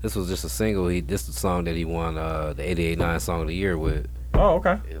Ungrateful. This was just a single. This is the song that he won the 88.9 Song of the Year with. Oh,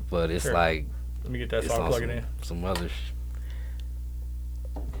 okay. But it's Sure. like Let me get that It's so I on plug it in. some other.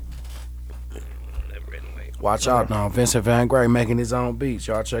 Watch out now, Vincent Van Gray making his own beats.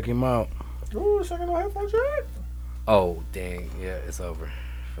 Y'all check him out. Ooh, second on headphones, right? Oh dang, yeah, it's over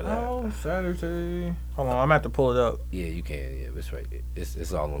for that. Oh, Saturday. Hold on, I'm gonna have to pull it up. Yeah, you can. Yeah, it's right.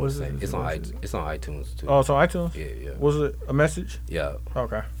 It's all on What's the it? same. It's on iTunes too. Oh, it's on iTunes? Yeah. Was it a message? Yeah.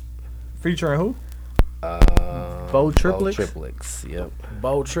 Okay. Featuring who? Bo Triplets. Triplets. Yep.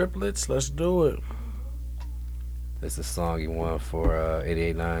 Bo Triplets. Let's do it. It's a song he won for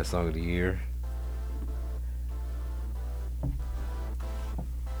 88.9 Song of the Year.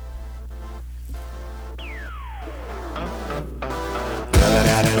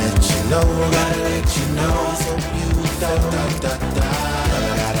 Gotta let you know, so you gotta let you know, so you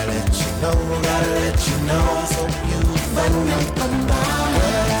gotta let you know, so you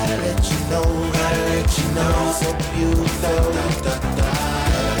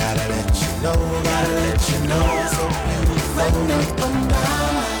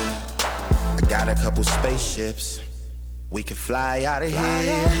I got a couple spaceships, we can fly out of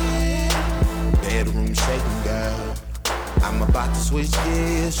here. Bedroom shaking, girl. I'm about to switch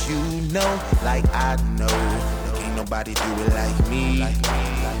gears, you know, like I know. Can't nobody do it like me.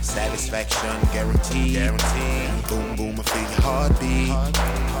 Satisfaction guaranteed. Boom, boom, I feel your heartbeat.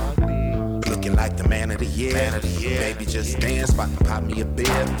 Looking like the man of the year. Baby, just dance, about to pop me a bib.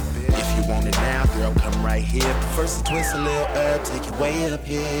 If you want it now, girl, come right here. First twist a little herb, take it way up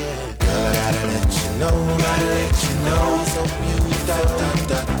here. Girl, I gotta let you know, so you da.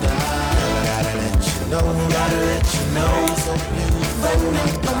 Girl, I gotta let you know, so you da.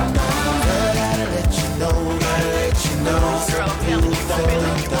 Girl, I gotta let you know, so Girl, I'm feeling you, I'm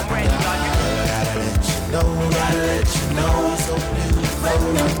feeling you, I'm ready, are you? Girl, I gotta let you know, so you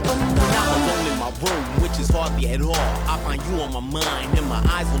Now I'm alone in my room, which is hardly at all. I find you on my mind and my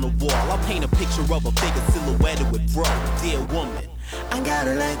eyes on the wall. I'll paint a picture of a figure silhouetted with bro. Dear woman, I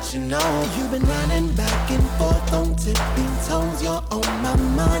gotta let you know, you've been running back and forth on tipping toes. You're on my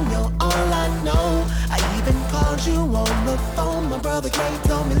mind, you're all I know. I even called you on the phone. My brother Clay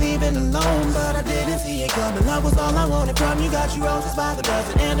told me leave it alone, but I didn't see it coming. Love was all I wanted from you. Got you roses by the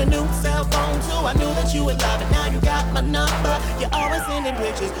dozen and a new cell phone too. I knew that you would love it. Now you got my number. You're always sending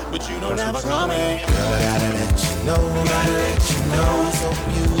pictures, but you don't ever call me. Girl, I gotta let you know, so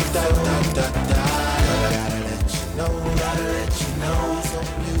you da. Girl, I gotta let you know, so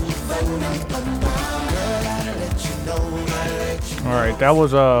you All right, that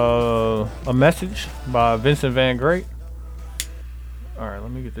was a message by Vincent Van Gray. All right,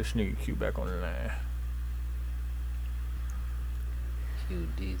 let me get this nigga Q back on the line.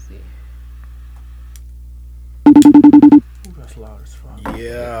 QDZ. Ooh, that's loud as fuck.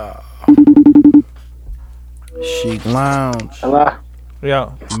 Yeah. Chic Lounge. Hello.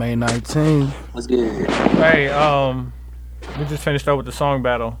 Yeah. May 19th. What's good? Hey, we just finished up with the song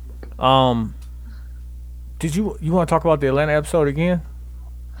battle. Did you want to talk about the Atlanta episode again?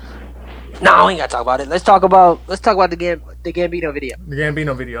 No, we ain't gotta talk about it. Let's talk about the Gambino video. The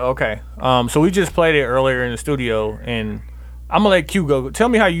Gambino video, okay. So we just played it earlier in the studio, and I'm gonna let Q go. Tell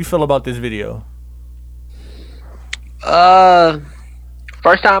me how you feel about this video.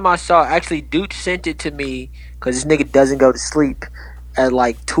 First time I saw, actually, Dude sent it to me because this nigga doesn't go to sleep at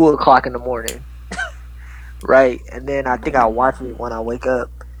like 2 o'clock in the morning, right? And then I think I watch it when I wake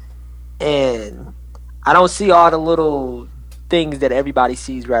up, and I don't see all the little things that everybody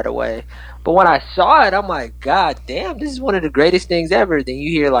sees right away. But when I saw it, I'm like, God damn, this is one of the greatest things ever. Then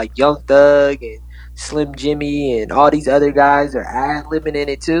you hear like Young Thug and Slim Jimmy and all these other guys are ad-libbing in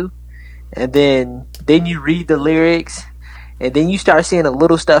it too. And then you read the lyrics, and then you start seeing a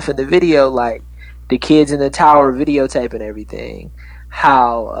little stuff in the video, like the kids in the tower videotaping everything.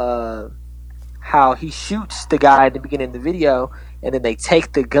 How he shoots the guy at the beginning of the video, and then they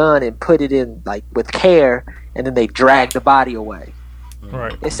take the gun and put it in like with care, and then they drag the body away.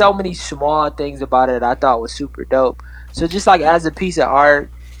 Right. There's so many small things about it that I thought was super dope. So just like as a piece of art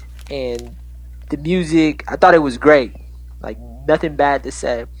and the music, I thought it was great. Like nothing bad to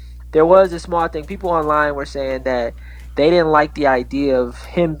say. There was a small thing. People online were saying that they didn't like the idea of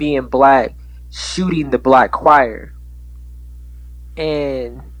him being black shooting the black choir.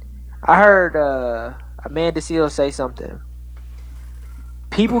 And I heard Amanda Seales say something.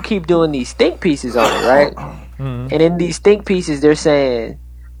 People keep doing these think pieces on it, right? Mm-hmm. And in these think pieces, they're saying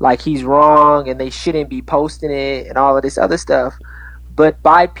like he's wrong and they shouldn't be posting it and all of this other stuff. But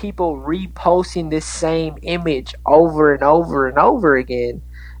by people reposting this same image over and over and over again,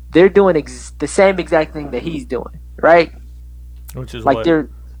 they're doing the same exact thing that he's doing, right? Which is like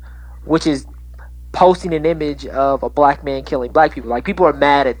which is posting an image of a black man killing black people. Like people are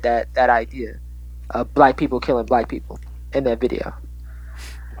mad at that idea. black people killing black people in that video.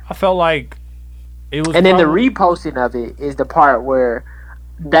 I felt like it was. And then the reposting of it is the part where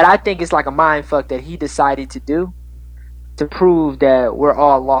that I think is like a mind fuck that he decided to do to prove that we're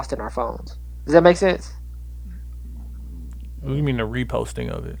all lost in our phones. Does that make sense? What do you mean the reposting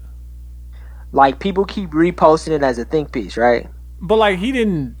of it? Like people keep reposting it as a think piece, right? But like he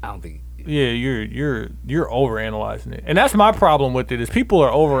didn't. I don't think. Yeah, you're overanalyzing it, and that's my problem with it. Is people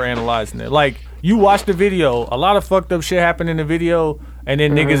are overanalyzing it. Like you watch the video, a lot of fucked up shit happened in the video, and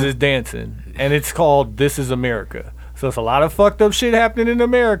then niggas is dancing, and it's called "This Is America." So it's a lot of fucked up shit happening in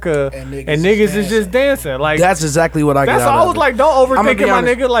America, and niggas is just dancing. Like that's exactly what I get. That's out all I of was it. like, don't overthink it, my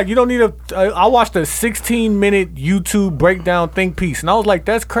honest. nigga. Like you don't need a. I watched a 16-minute YouTube breakdown think piece, and I was like,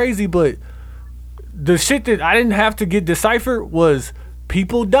 that's crazy, but the shit that I didn't have to get deciphered was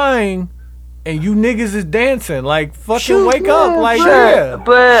people dying and you niggas is dancing. Like fucking wake up. Like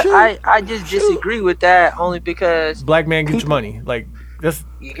but I just disagree with that only because black man get your money. Like that's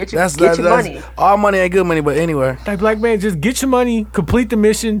get your money. All money ain't good money, but anyway. Like black man, just get your money, complete the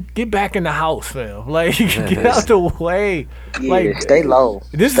mission, get back in the house, fam. Like get out the way. Yeah, like stay low.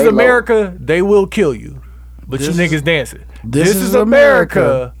 This Stay is America. They will kill you, but This you is- niggas dancing. this is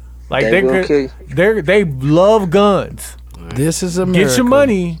America. Like They will kill you. they love guns. This is America. Get your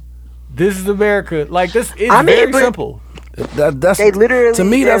money. This is America. Like this is I mean, very but- simple. That's They literally- to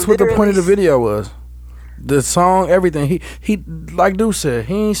me. they're That's what the point of the literally- video was. The song, everything. He like Dude said,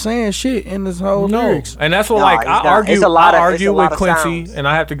 he ain't saying shit in his whole lyrics. And that's what No, like it's I not. argue. It's a lot I of- argue it's a lot with of Quincy, sounds. and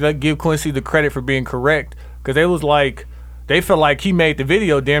I have to give Quincy the credit for being correct because they was like they felt like he made the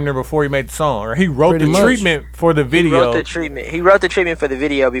video damn near before he made the song, or he wrote Pretty the much. treatment for the He video wrote the treatment. He wrote the treatment for the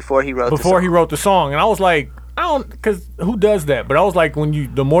video before he wrote before the he song. wrote the song, and I was like, I don't, because who does that? But I was like,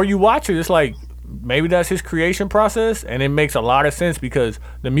 the more you watch it, it's like maybe that's his creation process, and it makes a lot of sense because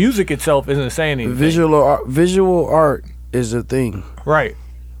the music itself isn't saying anything. Visual art is a thing. Right.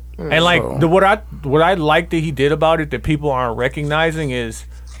 And like So- what I like that he did about it that people aren't recognizing is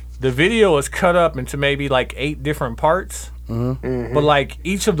the video is cut up into maybe like 8 different parts. Mm-hmm. But like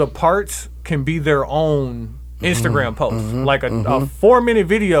each of the parts can be their own Instagram post. Like a 4-minute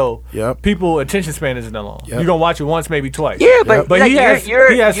video, Yep. people attention span isn't that long. Yep. You're gonna watch it once, maybe twice. Yeah, but, but like, he has you're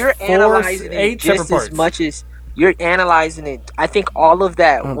 4, analyzing 8 it separate just parts. as much as you're analyzing it. I think all of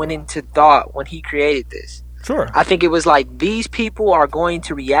that went into thought when he created this. Sure. I think it was like these people are going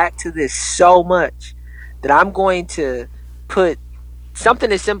to react to this so much that I'm going to put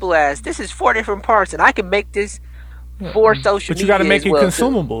something as simple as this is 4 different parts, and I can make this for social But you media. got to make as it well, too.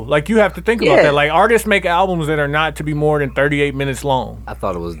 consumable. Like you have to think about Yeah. that. Like artists make albums that are not to be more than 38 minutes long. I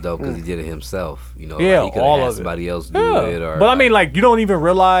thought it was dope because he did it himself. You know, Yeah, like he could all have of had it. somebody else do Yeah. it. Or But I mean, like you don't even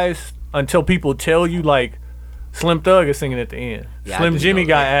realize until people tell you, like Slim Thug is singing at the end. Yeah, I Slim didn't Jimmy know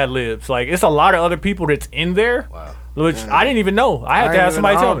got that. ad libs. Like it's a lot of other people that's in there, Wow. which I didn't even know. I had to have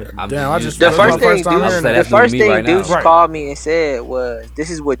somebody tell me. I'm Damn, I used just to The it. first thing, time dude, hearing that. the That's first me thing right now. dudes Right. called me and said was,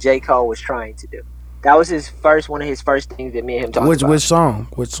 "This is what J. Cole was trying to do." That was one of his first things that me and him talked about. Which song?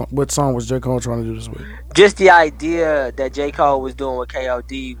 What song was J. Cole trying to do this with? Just the idea that J. Cole was doing with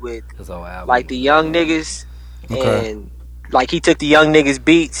KOD with His whole album. like the young niggas, Okay. and like he took the young niggas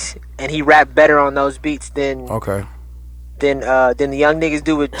beats and he rapped better on those beats than Okay. the young niggas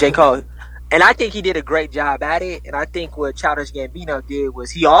do with J. Cole. And I think he did a great job at it. And I think what Childish Gambino did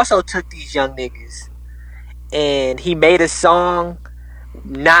was he also took these young niggas and he made a song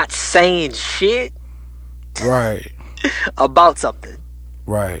not saying shit Right. about something.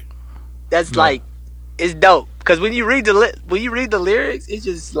 Right. That's like it's dope because when you read the lyrics, it's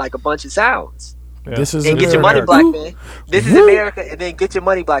just like a bunch of sounds. Yeah. This is And get your money, America. black man. This is America, and then get your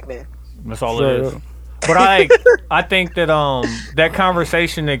money, black man. That's all Sure. it is. But I think that that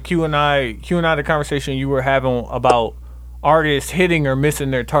conversation that Q and I the conversation you were having about artists hitting or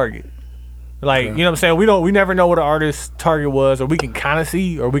missing their target. Like, you know what I'm saying? We never know what an artist's target was, or we can kind of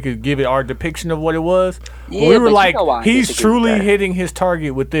see, or we could give it our depiction of what it was. But Yeah, we but were you like, know why I he's disagree with truly that. hitting his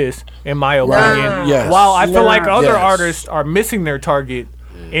target with this, in my opinion. Yes. While I feel like other Yes. artists are missing their target,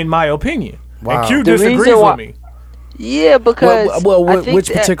 in my opinion. Wow. And Q The disagrees reason why- with me. Yeah, because I think which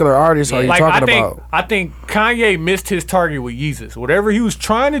that- particular artist are you Like talking I think, about? I think Kanye missed his target with Yeezus. Whatever he was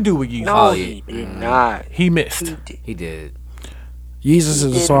trying to do with Yeezus, No, Oh, he yeah. did not. he missed. He did. Jesus is a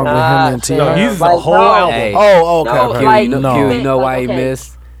did song with him not, and fam. No, T.I. Yeezus is a Like, whole no. album. Hey. Oh, okay. No, okay. Q, like, you know, no. Q, you know why he Okay.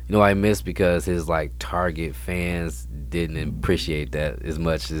 missed? You know why he missed? Because his like target fans didn't appreciate that as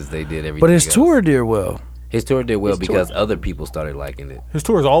much as they did everything. But his else. tour did well. His tour did well His tour- because other people started liking it. His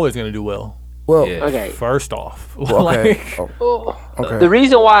tour is always going to do well. Well, Yeah. Okay. First off, okay. Like, Oh, okay. The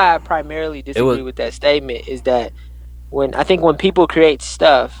reason why I primarily disagree was- with that statement is that when people create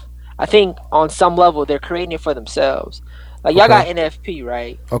stuff, I think on some level they're creating it for themselves. Like y'all got NFP,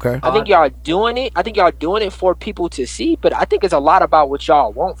 right? Okay. I think y'all doing it. I think y'all doing it for people to see, but I think it's a lot about what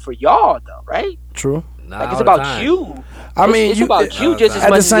y'all want for y'all, though, right? True. Like it's about you. I mean, it's about you just as at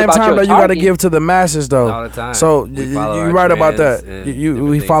much the same as time about though, you got to give to the masses though. All the time. So We follow you're our right about trends that. and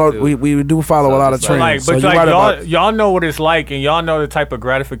We follow. We do follow So a lot of just like- trends. Like, but so like you're right about. y'all know what it's like, and y'all know the type of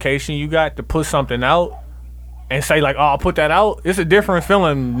gratification you got to put something out and say like, "Oh, I'll put that out." It's a different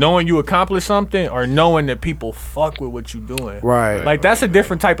feeling knowing you accomplished something or knowing that people fuck with what you're doing. Right. Like that's a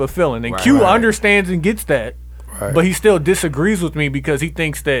different type of feeling, and Q understands and gets that, but he still disagrees with me because he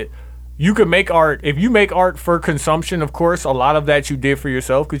thinks that you could make art. If you make art for consumption, of course, a lot of that you did for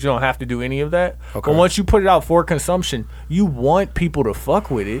yourself because you don't have to do any of that. Okay. But once you put it out for consumption, you want people to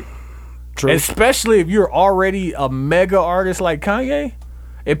fuck with it. True. Especially if you're already a mega artist like Kanye.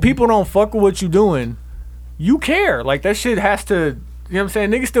 If people don't fuck with what you're doing, you care. Like that shit has to, you know what I'm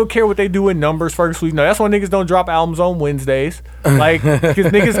saying? Niggas still care what they do in numbers first week. No, that's why niggas don't drop albums on Wednesdays. Like, because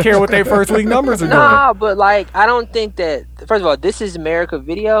niggas care what their first week numbers are doing. Nah, but like I don't think that. First of all, This Is America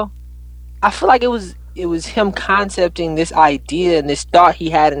video. I feel like it was him concepting this idea and this thought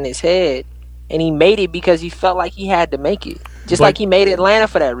he had in his head, and he made it because he felt like he had to make it. Just like he made Atlanta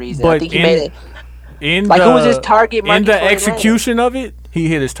for that reason. I think he made it. In Like, who was his target market In the for Atlanta? execution of it, he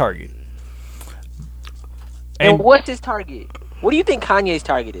hit his target. And what's his target? What do you think Kanye's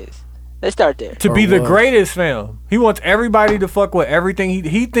target is? Let's start there. To be the greatest, fam. He wants everybody to fuck with everything.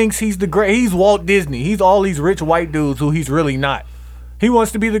 He thinks he's the great. He's Walt Disney. He's all these rich white dudes who he's really not. He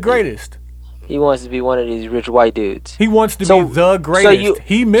wants to be the greatest. He wants to be one of these rich white dudes. He wants to be the greatest.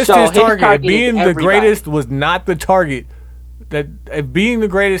 He missed his target. Being the greatest was not the target. That if being the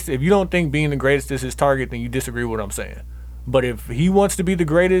greatest, if you don't think being the greatest is his target, then you disagree with what I'm saying. But if he wants to be the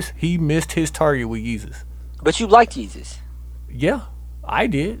greatest, he missed his target with Yeezus. But you like Jesus. Yeah, I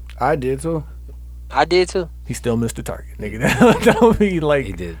did. I did too. I did too. He still missed the target, nigga. That don't mean like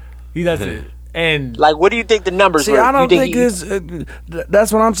he did. He does it. And like, what do you think the numbers See, were? I don't You think it's.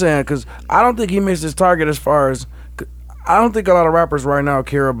 That's what I'm saying because I don't think he missed his target as far as. I don't think a lot of rappers right now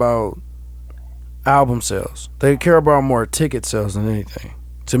care about album sales. They care about more ticket sales than anything.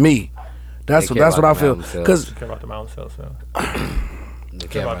 To me, that's what I feel. Because care about the mountain sales.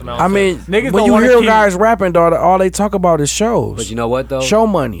 I mean, niggas when don't you wanna hear keep- guys rapping, dog, all they talk about is shows. But you know what though? Show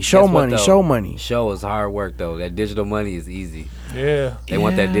money, show Guess what, money, though? show money. Show is hard work though. That digital money is easy. Yeah. They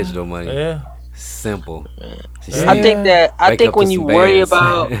want that digital money. Yeah. Simple. I think that Wake up when to you some worry bands.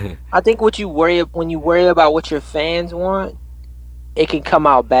 about I think when you worry about what your fans want, it can come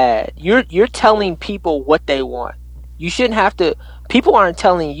out bad. You're telling people what they want. You shouldn't have to. People aren't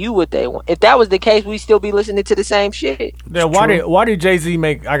telling you what they want. If that was the case, we'd still be listening to the same shit. Then why did Jay-Z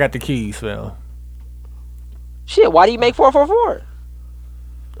make I Got the Keys, fam? Shit, why do you make 444?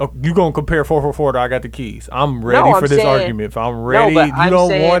 Oh, you gonna compare 444 to I Got the Keys? I'm ready I'm for this saying- argument. If I'm ready, but you I'm don't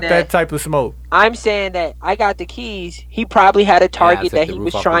saying want that- that type of smoke. I'm saying that I Got the Keys. He probably had a target took that the he roof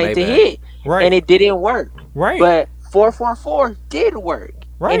was off the trying to Maybach. hit, Right. and it didn't work. Right. But 444 did work,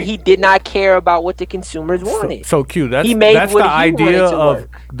 Right. and he did not care about what the consumers wanted. So Q, that's He made that's what the he idea wanted to of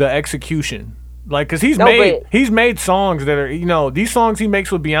work. the execution. Like, cause he's No, made songs that are, you know, these songs he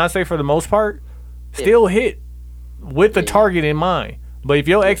makes with Beyonce for the most part still hit with the target in mind. But if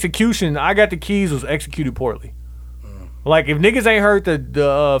your execution, I Got the Keys, was executed poorly. Like if niggas ain't heard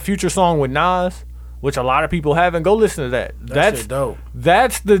the Future song with Nas, which a lot of people haven't, go listen to that. That's shit dope.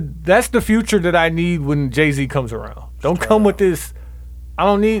 That's the Future that I need when Jay-Z comes around. Don't come with this. I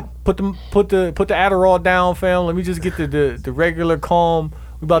don't need put the Adderall down, fam. Let me just get the regular calm.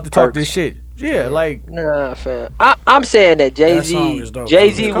 We about to talk this shit. Yeah, like Nah, fam. I'm saying that That song is dope.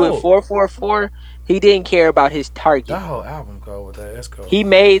 Jay-Z It's with cold. 444, he didn't care about his target. That whole album go with that. That's cool. He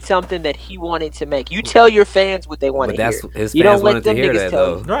made something that he wanted to make. You tell your fans what they want But to hear. that's his You fans don't let wanted to them hear niggas that tell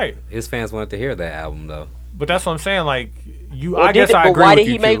though. you. right. His fans wanted to hear that album though. But that's what I'm saying. Like you, Well, I guess I but agree why with did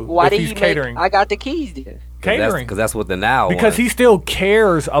you. he make? Q, Why if did he's he catering? make? I Got the Keys then. Catering. Because that's what the now Because wants. he still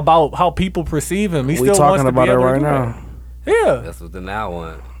cares about how people perceive him. He We still talking wants to about be it able to right do now. that. Yeah. That's what the now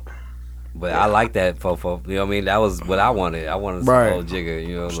want. But I like that fofo. You know what I mean? That was what I wanted. I wanted some Right. old jigger.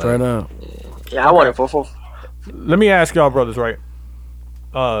 You know, Straight like, up. Yeah, I wanted 444. Let me ask y'all brothers, right?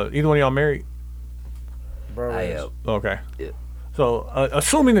 Either one of y'all married? I am. Okay. Yeah. So,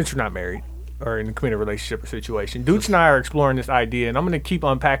 assuming that you're not married or in a committed relationship or situation, Dooch and I are exploring this idea, and I'm going to keep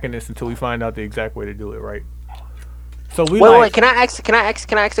unpacking this until we find out the exact way to do it, right? So we Wait. Can I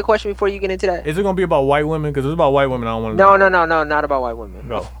ask a question before you get into that? Is it going to be about white women? Because it's about white women. I don't want to. No, not about white women.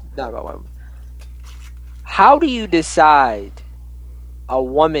 Go. Not about white women. How do you decide a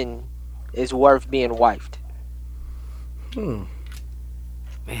woman is worth being wifed?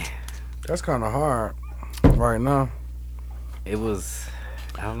 That's kind of hard right now. It was,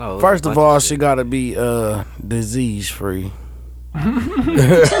 I don't know. First of all, she got to be disease free.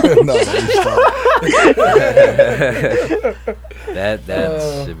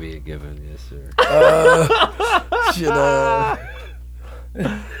 That should be a given, yes sir.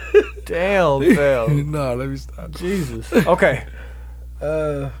 Damn, fell. No, let me stop. Jesus. Okay.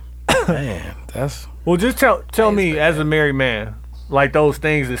 Man, that's. Well, just tell me as a married man, like those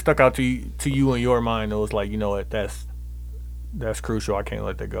things that stuck out to you in your mind. It was like, you know what, that's crucial. I can't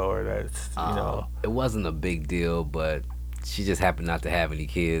let that go, or that's It wasn't a big deal, but she just happened not to have any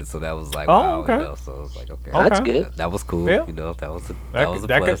kids, so that was like, oh, wow, okay. You know, so it was like, okay, That's good. That was cool. Yeah. You know, that was a that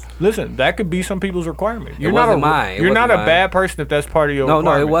plus. listen, that could be some people's requirement. You're wasn't not mine. It You're not wasn't a mine. bad person if that's part of your No,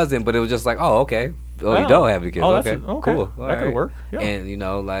 requirement. it wasn't. But it was just like, oh, okay. Oh, Yeah. you don't have any kids. Oh, okay, that's okay. cool. That could work. Yeah. And you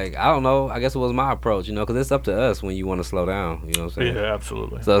know, like I don't know. I guess it was my approach. You know, because it's up to us when you want to slow down. You know what I'm saying? Yeah,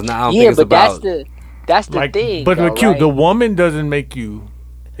 absolutely. So it's not. I don't Yeah, think it's but about. that's the Like, thing. but though, with Q, right? the woman doesn't make you.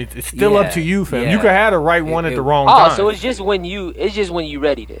 It's still up Yeah, to you, fam. yeah. You could have the right one at the wrong Oh, time. so it's just when you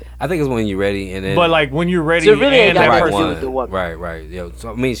ready to. I think it's when you're ready, and then. But like when you're ready, So it really ain't and got that nothing to person. do with the woman. Right. Yeah.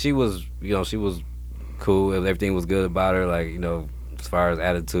 So I mean, she was cool. Everything was good about her. Like, you know, as far as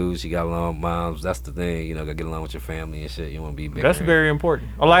attitude, she got along with moms. That's the thing. You know, gotta get along with your family and shit. You want to be bigger. That's very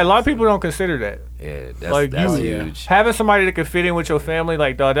important. Like a lot of people don't consider that. Yeah, that's, Like that's you huge. having somebody that can fit in with your family,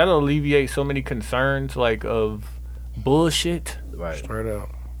 like dog, that'll alleviate so many concerns, like of bullshit. Right. Straight up.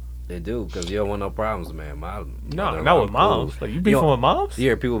 They do, because you don't want no problems, man. No, mother-in-law not with cool. moms. Like you beefing know, with moms? You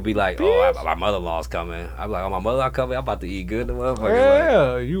hear people be like, "Oh, my mother-in-law's coming." I'm like, "Oh, my mother-in-law coming. I'm about to eat good." The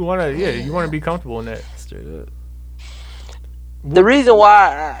motherfucker. Yeah, you wanna be comfortable in that. Like, straight up. The reason why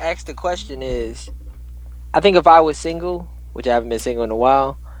I asked the question is, I think if I was single, which I haven't been single in a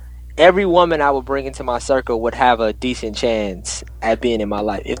while, every woman I would bring into my circle would have a decent chance at being in my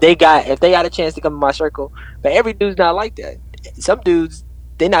life. If they got a chance to come in my circle, but every dude's not like that. Some dudes,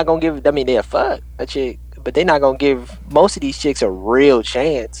 they're not gonna give. I mean, they'll fuck a chick, but they're not gonna give most of these chicks a real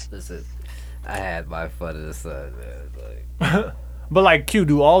chance. Listen, I had my fun in the sun, man. Like, But like Q,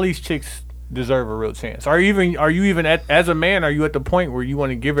 do all these chicks deserve a real chance? Are you even as a man, are you at the point where you want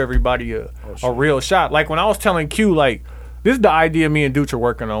to give everybody a real shot? Like when I was telling Q, like this is the idea me and Dooch are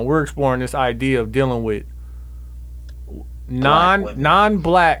working on. We're exploring this idea of dealing with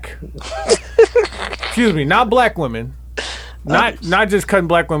non-black excuse me, not black women. Not just cutting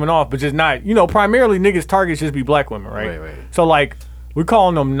black women off, but just not, primarily niggas' targets just be black women, right? Right. So like we're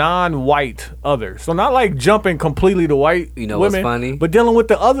calling them non-white others. So not like jumping completely to white You know what's women, funny? but dealing with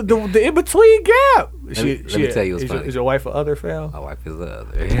the in between gap. Let me tell you what's funny. Is your wife a other, fam? My wife is the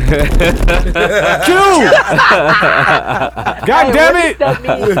other. Q! God damn it!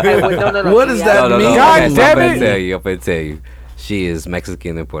 What does that mean? God Okay, so damn I'm it! gonna tell you. She is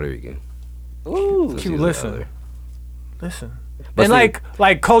Mexican and Puerto Rican. Ooh, So she's Q, the listen. other. Listen. But And see-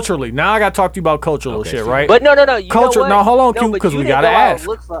 like culturally. Now I gotta talk to you about cultural Okay, shit, so- right? But no. You Culture- Know what? now, hold on, Q, but 'cause you we didn't gotta go out and ask.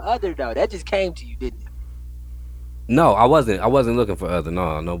 Look for other though. That just came to you, didn't it? No, I wasn't looking for other.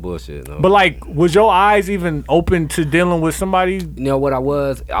 No bullshit. No. But like, was your eyes even open to dealing with somebody? You know what I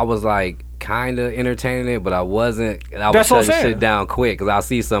was like kind of entertaining it, but I wasn't. And I was That's what I'm shutting saying. shit down quick because I'll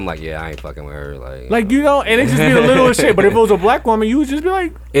see something like, yeah, I ain't fucking with her. Like, and it just be the littlest shit. But if it was a black woman, you would just be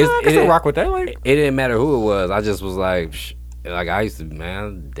like, I can still rock with that. Like, it didn't matter who it was. I just was like, like I used to,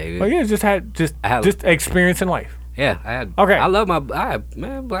 man, dated. yeah, just experience in life. Yeah, I had. Okay. I love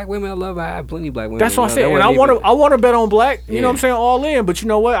black women. I had plenty of black women. That's what I You said. know, And I want to bet on black. You know Yeah. what I'm saying? All in. But you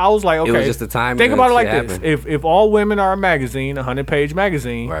know what? I was like, okay. It was just the timing Think of about it like shit this: happened. if all women are a magazine, 100-page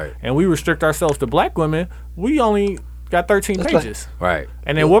magazine, Right. and we restrict ourselves to black women, we only got 13 pages. Right.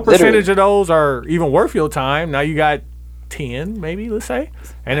 And then what percentage of those are even worth your time? Now you got 10, maybe, let's say.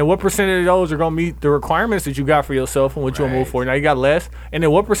 And then what percentage of those are going to meet the requirements that you got for yourself and what you'll move for? Now you got less. And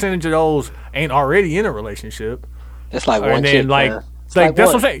then what percentage of those ain't already in a relationship? It's like And one then chick, like, man. It's like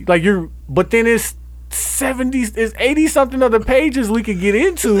that's one. what I'm saying. But then it's 80 something other pages we could get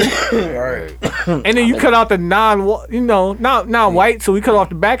into. Right. And then you cut out the non-white, so we cut off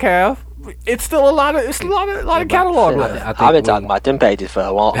the back half. It's still a lot of catalog left. I've been talking about them pages for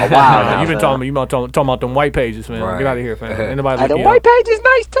a while now. You've been talking about them white pages, man. Right. Get out of here, fam. Ain't nobody Hey, the looking white up. page is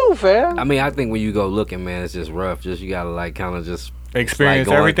nice too, fam. I mean, I think when you go looking, man, it's just rough. Just you gotta like kind of just Experience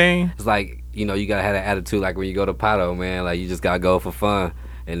like everything. It's like you gotta have that attitude. Like when you go to Pato, man, like you just gotta go for fun.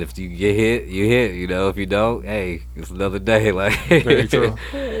 And if you get hit, you hit. If you don't, hey, it's another day. Like Very true.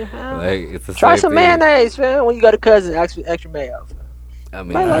 like it's the Try same some thing. mayonnaise, man. When you got a cousin, extra mayo. I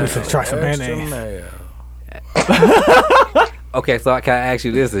mean, Try some Extra mayonnaise. mayo. okay, so can I ask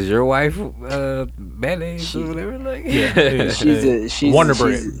you this? Is your wife mayonnaise or whatever? Like, Yeah. She's Wonder she's,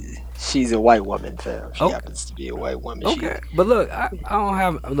 Bread. She's a white woman, fam. She Okay. happens to be a white woman. Okay, but look, I don't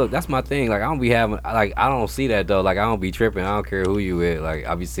have look. That's my thing. Like I don't be having like I don't see that though. Like I don't be tripping. I don't care who you with. Like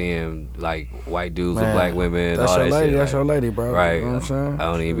I be seeing like white dudes Man, with black women. that's all your that lady. shit, That's like, your lady, bro. Right. You know what I'm saying? I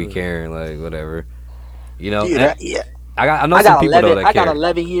don't even be caring. Like whatever. You know. Dude, and yeah. I know I some got people 11. though that I got care.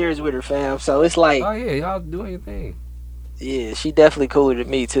 11 years with her, fam. So it's like, Oh yeah, y'all doing your thing. yeah, she definitely cooler than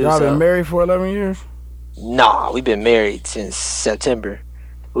me too. Y'all so. been married for 11 years? Nah, we've been married since September.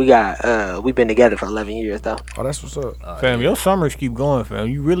 We've been together for 11 years though. Oh, that's what's up. Fam, your summers keep going, fam.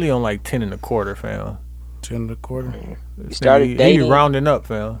 You really on like 10 and a quarter, fam. 10 and a quarter. We started dating. You rounding up,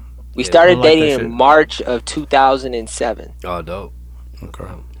 fam. We started I like that dating shit. in March of 2007. Oh, dope. Okay.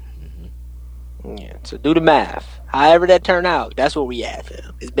 Yeah, so do the math. However that turned out, that's where we at,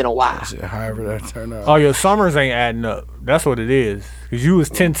 fam. It's been a while. Shit, however that turned out. Oh, your summers ain't adding up. That's what it is. Cause you was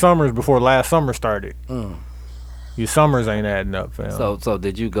 10 summers before last summer started. Your summers ain't adding up, fam. So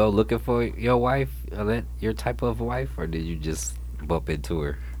did you go looking for your wife, your type of wife, or did you just bump into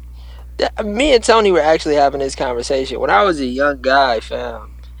her? Me and Tony were actually having this conversation. When I was a young guy,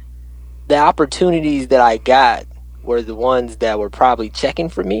 fam, the opportunities that I got were the ones that were probably checking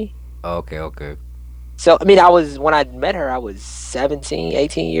for me. Oh, okay. So, I mean, when I met her, I was 17,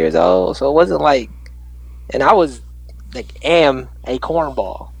 18 years old. So it wasn't like, and I was am a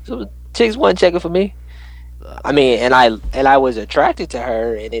cornball. So chicks wasn't checking for me. I mean, and I was attracted to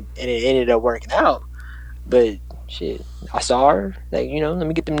her, and it ended up working out. But shit, I saw her, let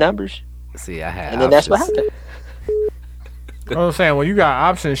me get them numbers. See, I had And then that's what happened. You know what I'm saying? When you got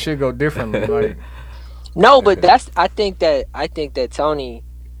options, shit go differently. Like, No, but I think that Tony,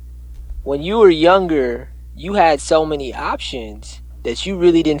 when you were younger, you had so many options that you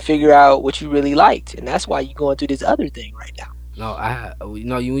really didn't figure out what you really liked, and that's why you're going through this other thing right now.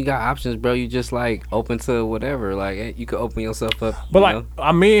 No, you ain't got options, bro. You just like open to whatever. Like you could open yourself up. but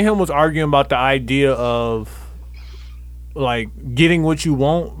like, me and him was arguing about the idea of like getting what you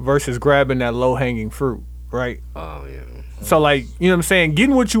want versus grabbing that low hanging fruit, right? Oh yeah. So like, you know what I'm saying?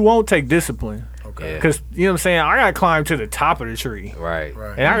 Getting what you want take discipline. Okay. Because you know what I'm saying? I gotta climb to the top of the tree. Right.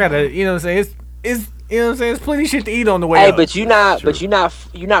 And I gotta, you know what I'm saying? It's you know what I'm saying? There's plenty of shit to eat on the way Hey, up. but you're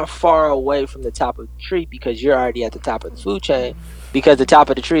not far away from the top of the tree because you're already at the top of the food chain because the top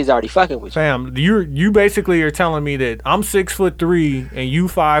of the tree is already fucking with you. Fam, you basically are telling me that I'm 6'3" and you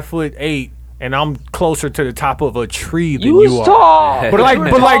 5'8", and I'm closer to the top of a tree than you are. Tall. But like,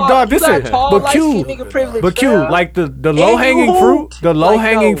 dog, this is but Q, like the low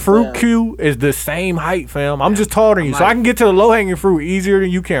hanging fruit, fruit Q is the same height, fam. I'm just taller than you, so I can get to the low hanging fruit easier than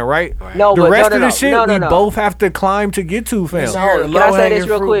you can, right? No, the but rest no, of no, the shit no, no, we no. both have to climb to get to, fam. It's hard. Can I say this Low-hanging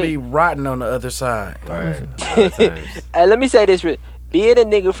real fruit quick? be rotten on the other side. Right. Hey, let me say this. Being a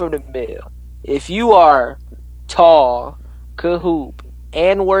nigga from the mill, if you are tall, could hoop,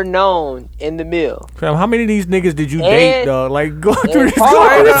 and were known in the mill, Fam, how many of these niggas did you date, dog? Like, go through this.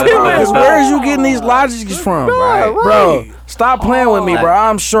 Where is you getting these logics from, bro? Stop playing with me, bro.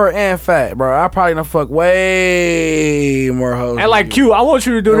 I'm short and fat, bro. I probably done fuck way more hoes. And like Q, I want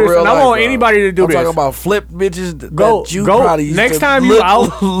you to do in this, real and I life, want bro. anybody to do I'm this. talking about flip bitches Go- that you go- probably used next to time you look-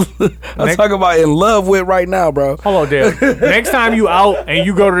 out- I'm talking about in love with right now, bro. Hold on, Dale. Next time you out and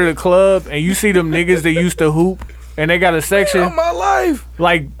you go to the club and you see them niggas that used to hoop and they got a section, All my life,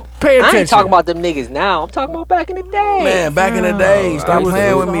 like, pay attention. I ain't talking about them niggas now. I'm talking about back in the day. man. Back in the day, stop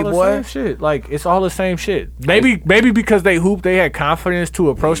playing with me, all the boy. same shit. Like, it's all the same shit. Maybe because they hooped, they had confidence to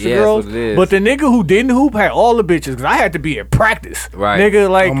approach the Yeah, that's girls. what it is. But the nigga who didn't hoop had all the bitches because I had to be at practice. Right. Nigga,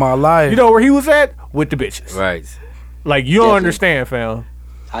 like, All my life. you know where he was at? With the bitches. Right. Like, you don't Definitely. understand, fam.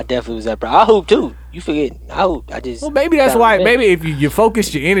 I definitely was that, bro. I hoop too. You forget? I hoop. I just. Well, maybe that's why. Maybe if you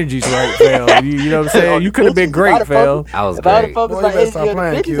focused your energies right, fam. You know what I'm saying? You could have been great, fam. I was If I would have great. focused Boy, my you better energy stop on the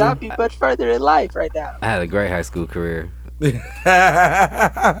playing, bitches, Q. I'd be much further in life right now. I had a great high school career. In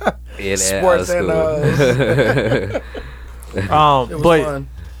Sports and But fun.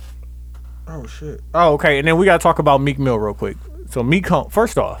 oh shit. Oh, okay. And then we gotta talk about Meek Mill real quick. So Meek,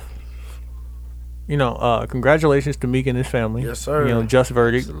 first off, you know, congratulations to Meek and his family. Yes, sir. You know, just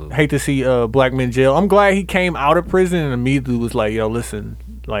verdict. Absolutely. Hate to see black men in jail. I'm glad he came out of prison and immediately was like, yo, listen,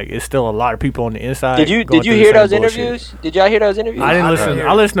 like it's still a lot of people on the inside. Did you going through the hear same those bullshit. interviews? Did y'all hear those interviews? I didn't I listen. heard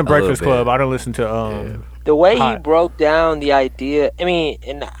I listened to a Breakfast little Club. bit. I didn't listen to The way he Hot. broke down the idea, I mean,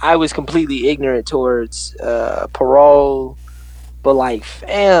 and I was completely ignorant towards parole, but like,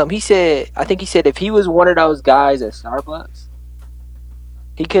 fam, I think he said if he was one of those guys at Starbucks,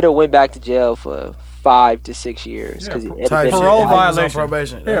 he could have went back to jail for 5 to 6 years. Type Cause shit. parole He was on violation.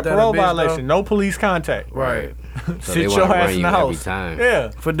 probation. Yeah, Ain't that a parole bitch, violation. though? No police contact. Right. So Sit they your want to ass run in you the every house. time. Yeah.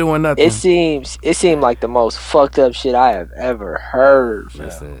 For doing nothing. It seemed like the most fucked up shit I have ever heard. Fam.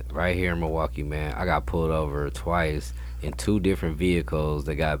 Listen, right here in Milwaukee, man, I got pulled over twice in 2 different vehicles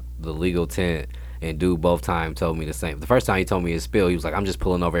that got the legal tint. And dude both times told me the same. The first time he told me his spill, he was like, I'm just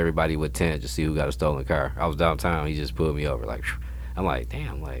pulling over everybody with tent to see who got a stolen car. I was downtown. He just pulled me over. Like, I'm like,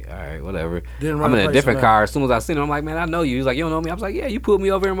 damn, like, all right, whatever. I'm in a different car. As soon as I seen him, I'm like, man, I know you. He's like, you don't know me? I was like, yeah, you pulled me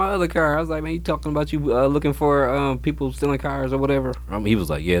over in my other car. I was like, man, you talking about you looking for people stealing cars or whatever? He was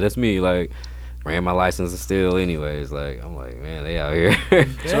like, yeah, that's me. Like, ran my license still anyways. Like, I'm like, man, they out here.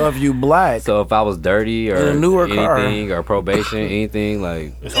 So if you black. So if I was dirty or in a newer anything car. or probation, anything,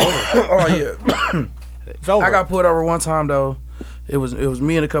 like. It's over. Oh, yeah. It's over. I got pulled over one time, though. It was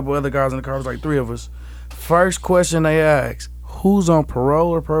me and a couple other guys in the car. It was like 3 of us. First question they asked, who's on parole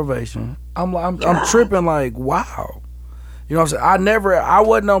or probation? I'm tripping like, wow. You know what I'm saying? I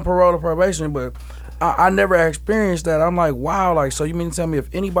wasn't on parole or probation, but I never experienced that. I'm like, wow, like, so you mean to tell me if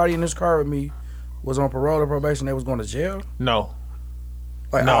anybody in this car with me was on parole or probation, they was going to jail? No.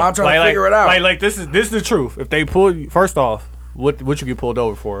 Like, no. I'm trying to figure it out. Like this is the truth. If they pull you, first off, what you get pulled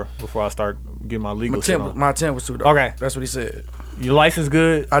over for before I start getting my legal shit on? My tent was too dark. Okay. That's what he said. Your license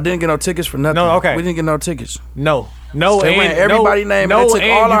good? I didn't get no tickets for nothing. No, okay. We didn't get no tickets. No, They ran everybody's name and they took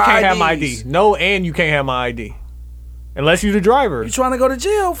and all you our can't have IDs. my ID. No, and you can't have my ID. Unless you're the driver. You trying to go to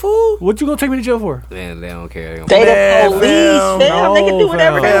jail, fool? What you gonna take me to jail for? Man, they don't care. They the police, fam. They can do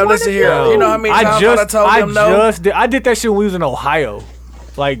whatever they want listen to here. do. You know how many times I told them no? I did that shit when we was in Ohio.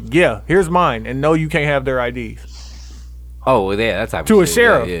 Like, yeah, here's mine, and no, you can't have their IDs. Oh, well, yeah, that type To of a shit.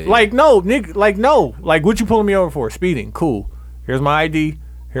 sheriff. Yeah. Like, no, nigga, like, no. Like, what you pulling me over for? Speeding. Cool. Here's my ID.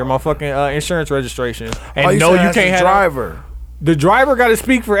 Here my fucking insurance registration. And no, you can't have driver. The driver got to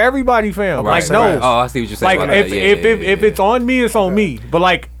speak for everybody, fam. Right, like, no. right. Oh, I see what you're saying. Like, about if that. if it's on me, it's on me. But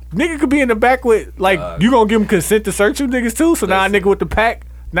like, nigga could be in the back with like, you gonna give him consent to search you niggas too? So now a nigga with the pack,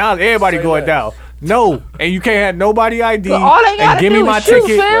 now everybody going down. No, and you can't have nobody ID. But all they gotta and give do me my is shoot,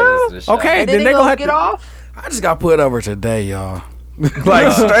 ticket. fam. Okay, And then they gonna have get to off. I just got put over today, y'all.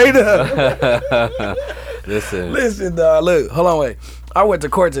 Like straight up. Listen, dog. Look, hold on, wait. I went to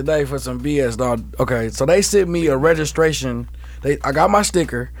court today for some BS, dog. Okay, so they sent me a registration. I got my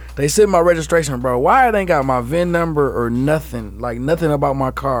sticker. They sent my registration, bro. Why it ain't got my VIN number or nothing? Like nothing about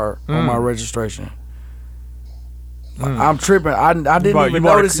my car on my regregistration. I'm tripping. I didn't even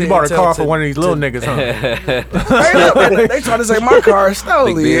notice it. You bought a car for until one of these little niggas, huh? Hey, look, they trying to say my car is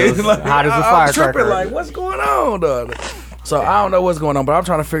stolen. Like, Hot as a I'm firecracker. tripping. Like, what's going on, dog? So I don't know what's going on, but I'm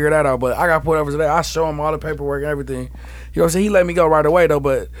trying to figure that out. But I got put over today. I show him all the paperwork and everything. You know what I'm saying? He let me go right away though.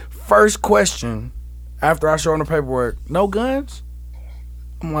 But first question after I show him the paperwork, no guns.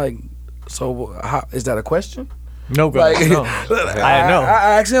 I'm like, so how, is that a question? No guns. Like, no. I know.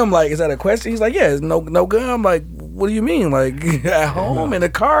 I asked him like, is that a question? He's like, yeah, it's no gun. I'm like, what do you mean? Like at home in the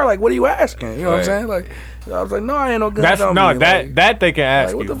car? Like, what are you asking? You know what I'm saying? Like, I was like, no, I ain't no guns. That's on no me. that Like, that they can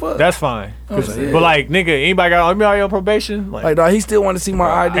ask what you. the fuck? That's fine. I'm saying. But like, nigga, anybody got on probation? Like, dog, he still want to see my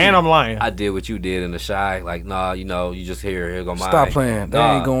ID. And I'm lying. I did what you did in the shy. Like, nah, you know, you just here go my. Stop playing. They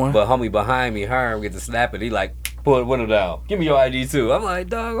ain't going. But homie behind me, Herm, get to snap it. He like, pull the window down. Give me your ID too. I'm like,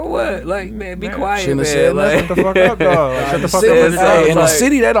 dog, or what? Like, man, be quiet, Shouldn't man. have said Like, nothing. Shut the fuck up, dog. Like, shut the fuck City, up. in the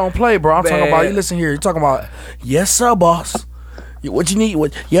city, they don't play, bro. I'm talking Man. about, you listen here. You're talking about, yes, sir, boss. What you need?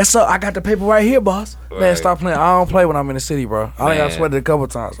 What? Yes, sir. I got the paper right here, boss. Man, Right. stop playing. I don't play when I'm in the city, bro. I think I Man. sweated a couple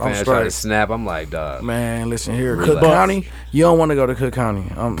times. I'm man, I tried to straight. snap. I'm like, dog. Man, listen here. Relax. Cook County, you don't want to go to Cook County.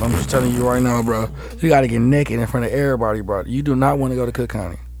 I'm just telling you right now, bro. You got to get naked in front of everybody, bro. You do not want to go to Cook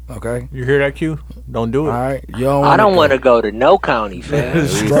County, okay? You hear that, Q? Don't do it. All right? You don't I don't want to to go to no county, fam.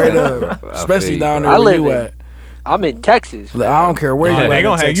 Straight up. Especially down there I where live you in- at. I'm in Texas. Look, I don't care where you Nah, at. they in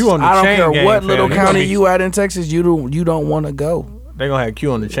gonna have Texas. you on the I don't chain care gang, what fam. little You gonna county be- you at in Texas. You don't want to go. They gonna have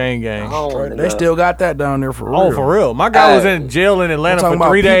Q on the chain gang. I don't wanna They go. still got that down there for real. Oh, for real. My guy was Hey. in jail in Atlanta I'm talking for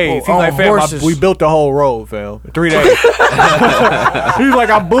 3 about days. people He's like, on fam, horses. we built the whole road, fam. 3 days. He's like,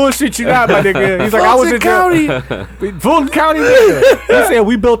 I bullshit you not, my nigga. He's like, I was in jail. Fulton County, nigga. He said,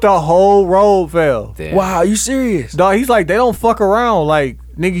 we built the whole road, fam. Damn. Wow, you serious? Dog, he's like, they don't fuck around. Like,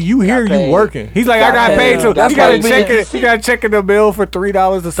 nigga, you here, you paid. working. He's like, I Got got paid paid. too. That's You gotta why we check been- it. You gotta check in the bill for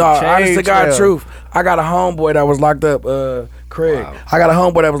 $3 or some Dog, change. honest to God, fam. truth. I got a homeboy that was locked up, Craig. Wow. I got a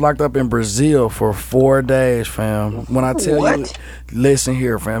homeboy that was locked up in Brazil for 4 days, fam. When I tell you, What? listen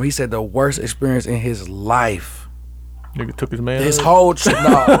here, fam. He said the worst experience in his life. Nigga took his man. His whole trip,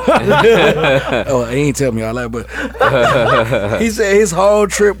 no. Oh, he ain't tell me all that, but he said his whole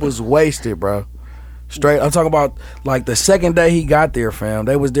trip was wasted, bro. Straight. I'm talking about like the second day he got there, fam.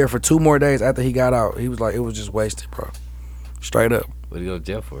 They was there for 2 more days after he got out. He was like, it was just wasted, bro. Straight up. What did you go to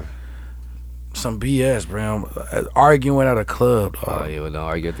jail for? some BS, bro. Arguing at a club, dog. Oh, yeah, well, don't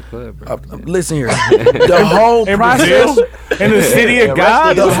argue at the club, bro. Listen here. The whole process in the city of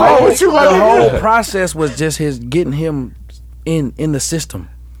God. The whole process was just getting him in the system.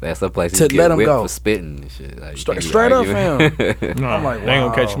 That's a place to let him go for spitting and shit. Like, straight up, fam. No, I'm like, they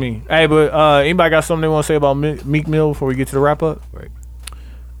ain't gonna catch me. Hey, but anybody got something they want to say about Meek Mill before we get to the wrap up? Right.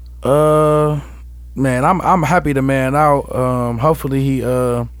 Man, I'm happy the man out. Hopefully he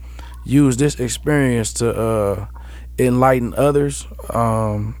use this experience to enlighten others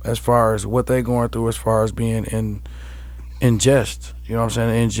as far as what they going through, as far as being in jest. You know what I'm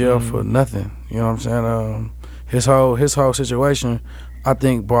saying? In jail for nothing. You know what I'm saying? His whole situation, I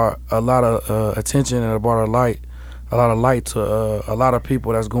think, brought a lot of attention, and it brought a lot of light to a lot of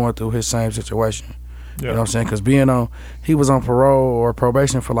people that's going through his same situation. Yeah. You know what I'm saying? Because he was on parole or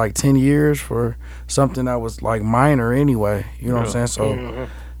probation for like 10 years for something that was like minor anyway. You know what I'm saying? So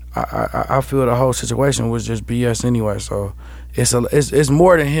I feel the whole situation was just BS anyway. So it's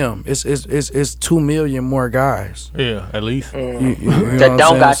more than him. It's 2 million more guys. Yeah, at least that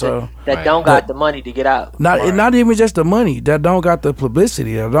don't got the money to get out. Not even just the money. That don't got the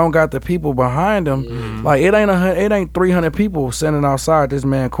publicity. That don't got the people behind them. Mm-hmm. Like it ain't 300 people standing outside this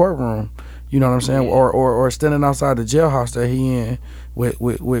man courtroom. You know what I'm saying? Yeah. Or standing outside the jailhouse that he in with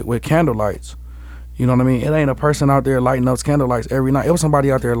candlelights. You know what I mean? It ain't a person out there lighting those candlelights every night. It was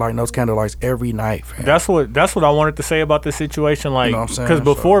somebody out there lighting those candlelights every night, fam. That's what I wanted to say about this situation. Like, because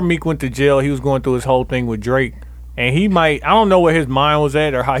before Meek went to jail, he was going through his whole thing with Drake. And I don't know where his mind was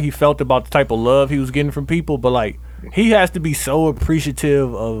at or how he felt about the type of love he was getting from people. But, like, he has to be so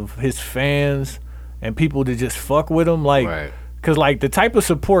appreciative of his fans and people to just fuck with him. Like, right. Because, like, the type of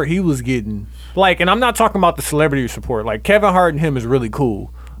support he was getting, like, and I'm not talking about the celebrity support. Like, Kevin Hart and him is really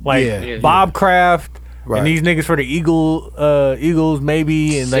cool. Like, Bob Kraft and these niggas for the Eagles,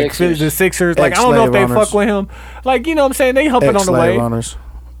 maybe, and, like, the Sixers. Like, I don't know if they fuck with him. Like, you know what I'm saying? They hopping on the wave. Owners.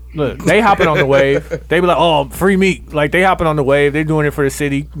 Look, they hopping on the wave. They be like, oh, free Meek. Like, they hopping on the wave. They doing it for the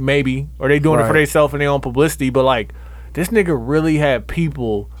city, maybe. Or they doing it for themselves and their own publicity. But, like, this nigga really had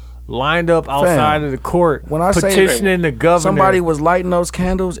people lined up outside of the court, when I petitioning the governor. Somebody was lighting those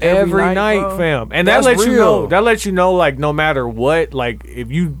candles every night, fam. And that lets you know, like, no matter what, like, if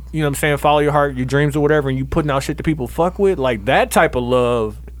you know what I'm saying, follow your heart, your dreams or whatever, and you putting out shit that people fuck with, like, that type of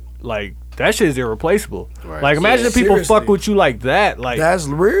love, like, that shit is irreplaceable. Right. Like, imagine if people fuck with you like that. Like, that's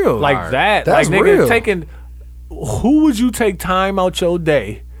real. Like that. That's like, nigga, who would you take time out your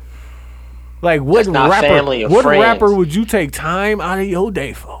day? Like, what rapper would you take time out of your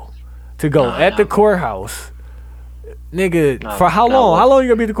day for? To go at the courthouse, nigga, for how long? How long you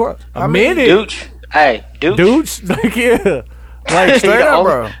gonna be at the court? A minute? Dooch. Hey, Dooch. Dooch? Like, yeah. Like, straight up,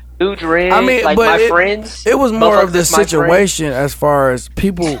 bro. Dooch Red, I mean, like, but my friends. It was more of the situation as far as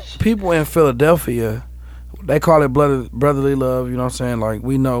people in Philadelphia, they call it brotherly love, you know what I'm saying? Like,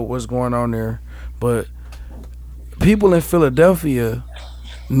 we know what's going on there. But people in Philadelphia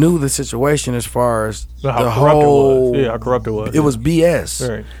knew the situation as far as how corrupt it was. It was BS.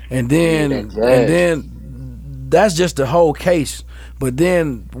 Right. And then that's just the whole case. But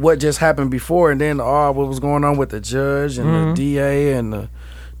then what just happened before, and then what was going on with the judge and the DA and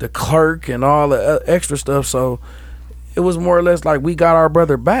the clerk and all the extra stuff. So it was more or less like we got our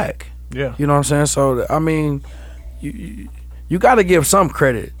brother back. Yeah. You know what I'm saying? So, I mean, you got to give some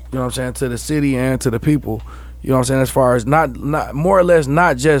credit, you know what I'm saying, to the city and to the people. You know what I'm saying? As far as not more or less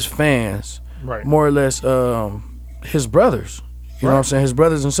not just fans, right? More or less his brothers. You know what I'm saying? His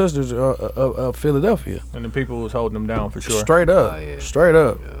brothers and sisters of Philadelphia. And the people was holding them down for sure. Straight up. Straight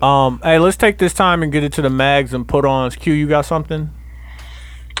up. Hey, let's take this time and get it to the mags and put ons. Q, you got something?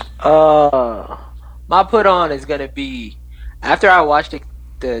 My put on is gonna be after I watched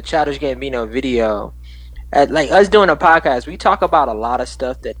the Childish Gambino video. Like us doing a podcast, we talk about a lot of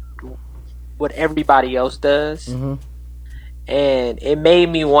stuff that what everybody else does, and it made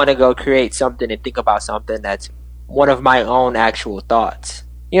me want to go create something and think about something that's one of my own actual thoughts.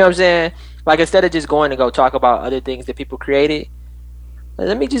 You know what I'm saying? Like, instead of just going to go talk about other things that people created,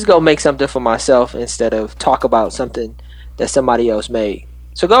 let me just go make something for myself instead of talk about something that somebody else made.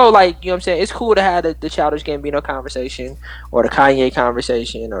 So go, like, you know what I'm saying? It's cool to have the Childish Gambino conversation, or the Kanye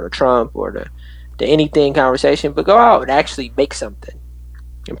conversation, or the Trump, or the anything conversation, but go out and actually make something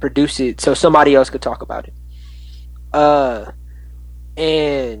and produce it so somebody else could talk about it.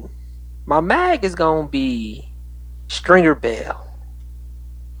 And my mag is gonna be Stringer Bell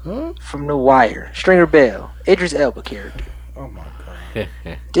from The Wire. Stringer Bell, Idris Elba character. Oh my god.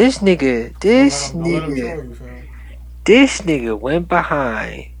 This nigga went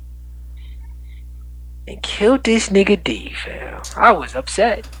behind and killed this nigga D, fam. I was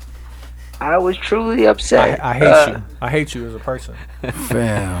upset. I was truly upset. I hate you. I hate you as a person.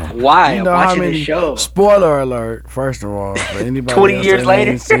 Fam. Why? You know I'm how watching many the show. Spoiler alert, first of all, for anybody 20 else years that ain't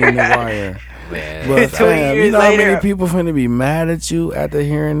later. seen The Wire. Man, But It's 20 fam, years you know how many later. people finna be mad at you after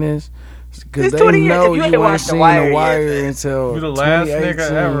hearing this? Because It's they 20 years. know If you you ain't ain't watched The seen Wire The yet, Wire man. until You the last 2018.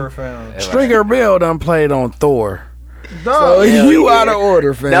 nigga ever, fam. Stringer Bell done played on Thor. Dog. So hell you yeah. out of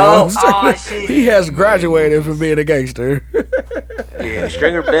order, fam. No. Aw, shit. He has graduated from being a gangster. Yeah,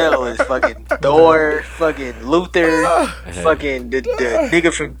 Stringer Bell is fucking Thor, fucking Luther, fucking the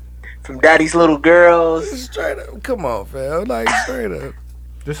nigga from Daddy's Little Girls. Straight up. Come on, fam. Like, straight up.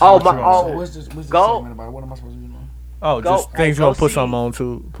 This is Oh, what my, you want. oh, What's this Go- segment about? What am I supposed to be doing? Oh, Go- just things hey, you gonna go put see- something on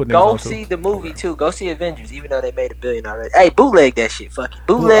to put niggas Go on to. see the movie too. Go see Avengers, even though they made $1 billion already. Hey, bootleg that shit. Fuck it.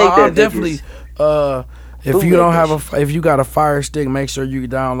 Bootleg I'll that. definitely. If Bootleg you don't that have if you got a Fire Stick, make sure you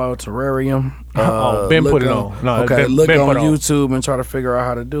download Terrarium. Ben look put it on. No, okay, Ben- look Ben on put it on. YouTube and try to figure out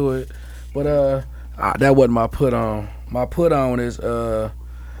how to do it. But that wasn't my put on. My put on is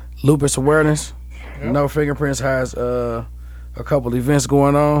lupus awareness. No Fingerprints has a couple events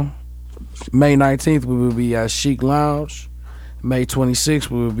going on. May 19th we will be at Chic Lounge. May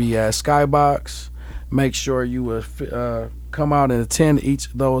 26th we will be at Skybox. Make sure you will come out and attend each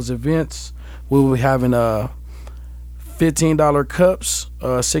of those events. We will be having $15 cups,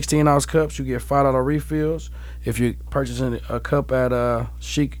 16-ounce cups. You get $5 refills. If you're purchasing a cup at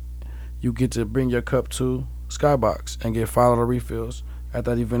Chic, you get to bring your cup to Skybox and get $5 refills at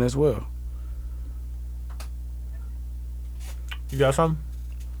that event as well. You got something?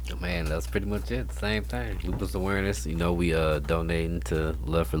 Man, that's pretty much it. Same thing. Lupus awareness. You know, we donating to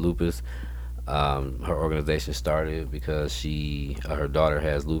Love for Lupus. Her organization started because her daughter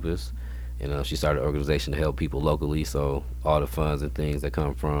has lupus. And she started an organization to help people locally. So all the funds and things that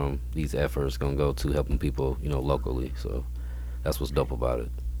come from these efforts gonna go to helping people, locally. So that's what's dope about it.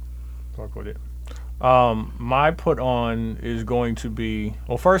 Fuck with it. My put on is going to be,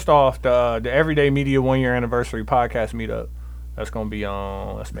 well, first off, the Everyday Media 1 year anniversary podcast meetup. That's going to be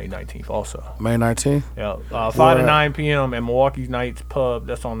that's May 19th also. May 19th? Yeah. 5 to 9 p.m. at Milwaukee Nights Pub.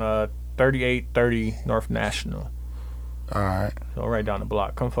 That's on 3830 North National. All right. So right down the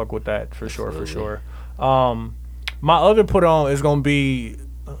block. Come fuck with that for sure, for sure. My other put on is going to be,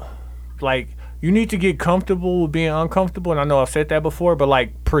 you need to get comfortable with being uncomfortable. And I know I've said that before, but,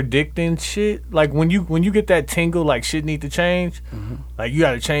 predicting shit. Like, when you get that tingle, shit need to change, you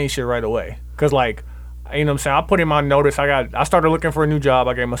got to change shit right away. Because, you know what I'm saying? I put in my notice. I started looking for a new job.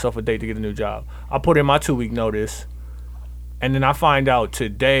 I gave myself a date to get a new job. I put in my 2-week notice. And then I find out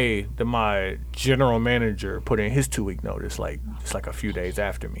today that my general manager put in his 2-week notice, just a few days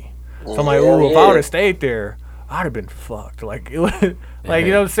after me. So I'm like, ooh, if I would have stayed there, I'd have been fucked. It was, you know what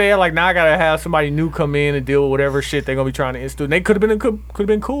I'm saying? Now I gotta have somebody new come in and deal with whatever shit they're gonna be trying to institute. And they could have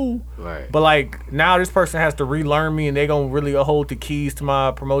been cool. Right. But now this person has to relearn me, and they gonna really hold the keys to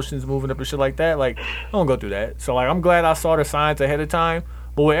my promotions, moving up and shit like that. I don't go through that. So I'm glad I saw the signs ahead of time.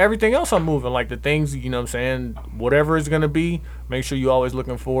 But with everything else I'm moving, the things, you know what I'm saying, whatever it's going to be, make sure you're always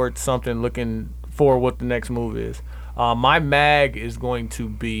looking forward to something, looking for what the next move is. My mag is going to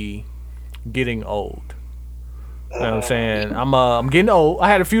be getting old. You know what I'm saying? I'm getting old. I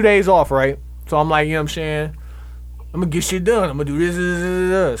had a few days off, right? So I'm like, you know what I'm saying? I'm going to get shit done. I'm going to do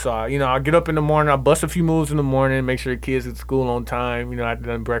this. So, I get up in the morning. I bust a few moves in the morning, make sure the kids at school on time. I've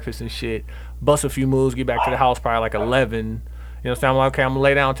done breakfast and shit. Bust a few moves, get back to the house probably 11. You know what I'm saying? I'm like, okay, I'm going to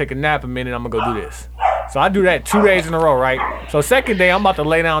lay down, take a nap a minute, I'm going to go do this. So I do that 2 days in a row, right? So second day, I'm about to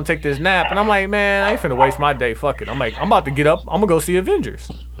lay down and take this nap, and I'm like, man, I ain't finna waste my day, fuck it. I'm like, I'm about to get up, I'm going to go see Avengers.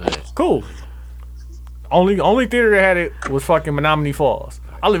 Cool. Only theater that had it was fucking Menominee Falls.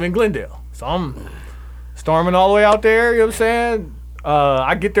 I live in Glendale, so I'm storming all the way out there, you know what I'm saying?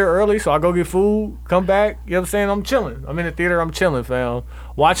 I get there early, so I go get food, come back, you know what I'm saying? I'm chilling. I'm in the theater, I'm chilling, fam.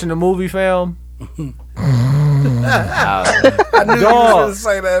 Watching the movie, fam. I knew you was gonna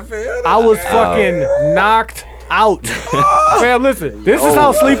say that, fam. I was fucking knocked out. Fam, listen, this is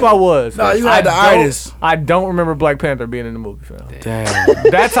how sleep I was. No, you had the itis. I don't remember Black Panther being in the movie, fam.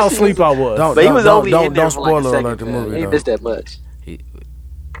 Damn. That's how sleep I was. But he was only in there don't for spoil a second, alert the fam. movie. He though. missed that much.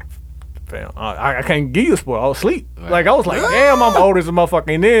 Fam, I can't give you a spoiler. I was asleep. I was like, damn, I'm old as a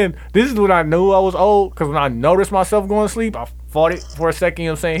motherfucker. And then this is when I knew I was old, because when I noticed myself going to sleep, I fought it for a second, you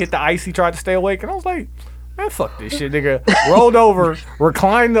know what I'm saying? Hit the icy, tried to stay awake, and I was like, man, fuck this shit, nigga. Rolled over,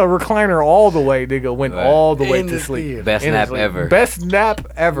 reclined the recliner all the way, nigga. Went all the way to sleep. Best nap ever. Best nap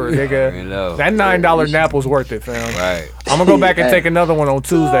ever, nigga. That $9 nap was worth it, fam. Right. I'm gonna go back and take another one on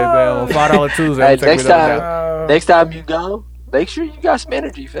Tuesday, fam. On $5 Tuesday. Hey, next time you go, make sure you got some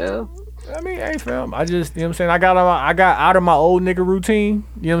energy, fam. I mean, hey, fam. I just, you know what I'm saying? I got out of my old nigga routine.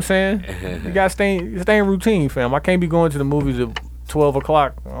 You know what I'm saying? You got to stay in routine, fam. I can't be going to the movies at 12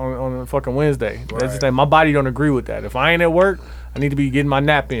 o'clock on a fucking Wednesday. That's the thing. My body don't agree with that. If I ain't at work, I need to be getting my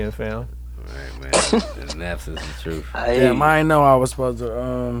nap in, fam. Right, man. The naps is the truth. Damn, I didn't know I was supposed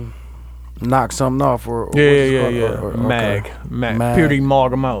to knock something off or Yeah. Mag. Purity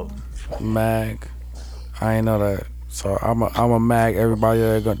Mog them out. Mag. I ain't know that. So I'm a mag everybody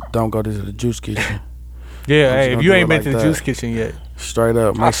that don't go to the juice kitchen. Yeah, hey, if you ain't been like to the that. juice kitchen yet. Straight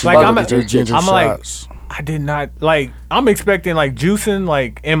up. Make sure Like, you get your ginger shots. I did not, like, I'm expecting, like, juicing,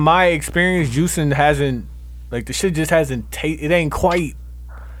 like, in my experience, juicing hasn't, like, the shit just hasn't, it ain't quite.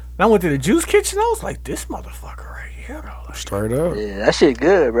 And I went to the juice kitchen, I was like, this motherfucker right here, though. Like, straight up. Yeah, that shit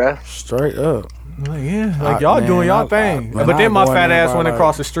good, bro. Straight up. Like, yeah, like, y'all doing y'all thing. But then my fat ass went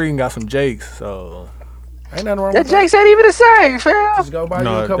across the street and got some Jakes, so. Ain't nothing wrong That with that. Jakes ain't even the same, fam. Just go buy you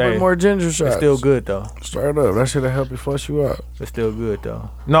a couple more ginger shots. It's still good, though. Straight up. That should have helped you flush you out. It's still good, though.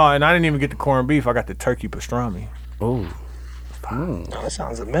 No, and I didn't even get the corned beef. I got the turkey pastrami. Ooh. That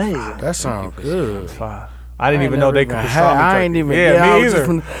sounds amazing. That sounds good. I didn't even know they could pastrami I turkey. ain't even. Yeah, me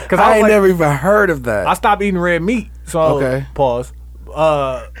either. Because I ain't never even heard of that. I stopped eating red meat. So Okay. Pause. So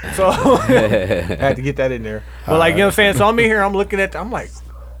I had to get that in there. But like, you know what I'm saying? So I'm in here, I'm looking at I'm like,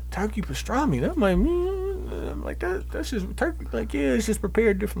 turkey pastrami. I'm like, that's just turkey. Like, yeah, it's just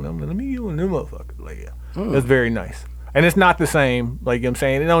prepared differently. I'm like, let me eat one of them motherfuckers. Like, yeah. That's very nice. And it's not the same. Like, you know what I'm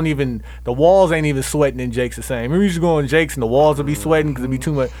saying? It don't even, the walls ain't even sweating in Jake's the same. Remember, you used to go in Jake's and the walls would be sweating because it'd be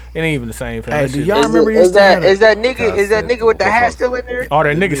too much. It ain't even the same. Hey, do y'all remember Is that nigga with the hat still in there? Oh,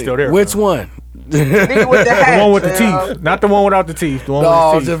 that nigga still there. Which one? The nigga with the hat. The one with the teeth. Not the one without the teeth. The one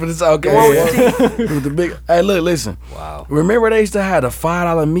with the teeth. Okay. With the big. Hey, look, listen. Wow. Remember they used to have the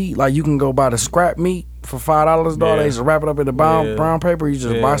 $5 meat? Like you can go buy the scrap meat for $5, dog. They used to wrap it up in the brown paper. You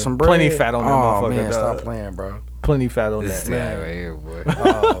just buy some bread. Plenty fat on that motherfucker. Oh man, dog. stop playing, bro. Plenty fat on This that, guy man. right here, boy.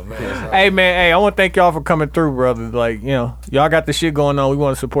 Oh man. Hey man, hey, I want to thank y'all for coming through, brother. Like, you know, y'all got the shit going on. We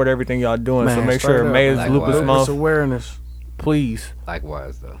want to support everything y'all doing. So Man, make straight sure up. May is Likewise. Lupus Lupus Month. awareness. Please.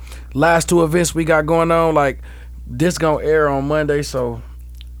 Likewise, though. Last 2 events we got going on, like this gonna air on Monday, so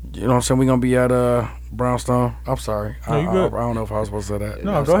you know what I'm saying, we gonna be at Brownstone. I'm sorry. No, you good. I don't know if I was supposed to say that.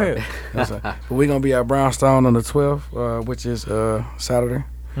 No, go ahead. But we gonna be at Brownstone on the 12th, which is Saturday.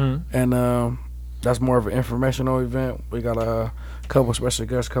 Mhm. And that's more of an informational event. We got a couple special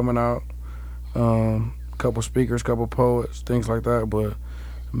guests coming out, couple speakers, couple poets, things like that. But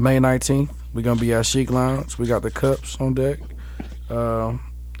May 19th, we're gonna be at Chic Lounge. We got the cups on deck. A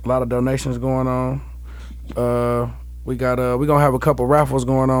lot of donations going on. We got we gonna have a couple raffles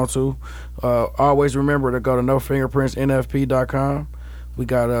going on too. Always remember to go to nofingerprintsnfp.com. We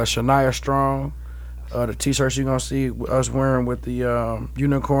got Shania Strong. The t-shirts you're gonna see us wearing with the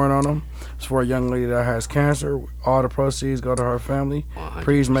unicorn on them. It's for a young lady that has cancer. All the proceeds go to her family. 100%.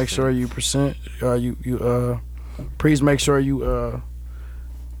 Please make sure you please make sure you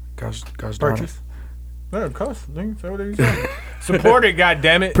gosh darn it. Purchase. Yeah, cost. Support it,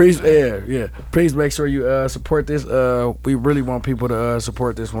 goddammit. Please, yeah. Please make sure you support this. We really want people to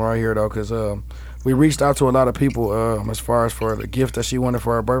support this one right here, though, because we reached out to a lot of people as far as for the gift that she wanted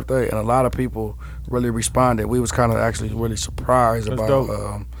for her birthday, and a lot of people really responded. We was kind of actually really surprised That's about dope.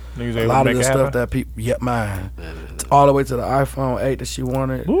 a lot of the stuff that people, all the way to the iPhone 8 that she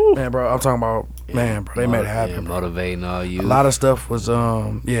wanted. Woo. Man, bro, I'm talking about, man, bro, they made it happen. Bro. Motivating all you. A lot of stuff was,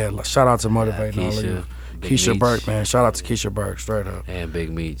 shout out to Motivating all of you. Keisha Burke, man. Shout out to Keisha Burke, straight up. And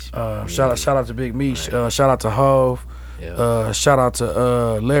Big Meech. Shout out to Big Meech. Shout out to Hove. Yeah. Shout out to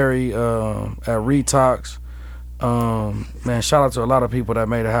Larry at Retox. Man, shout out to a lot of people that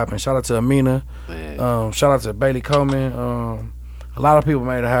made it happen. Shout out to Amina. Shout out to Bailey Coleman. A lot of people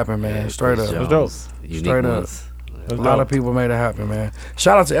made it happen, man. Straight up. That's dope. Straight up. A lot of people made it happen, man.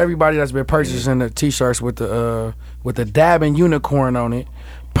 Shout out to everybody that's been purchasing the t-shirts with the dabbing unicorn on it.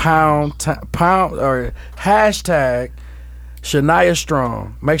 Pound or hashtag Shania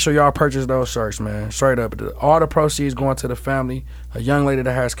Strong. Make sure y'all purchase those shirts, man. Straight up. All the proceeds going to the family. A young lady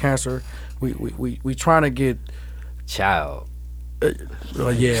that has cancer. We trying to get Child. I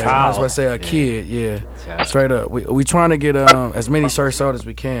was about to say a kid. Yeah. Child. Straight up. We trying to get as many shirts sold as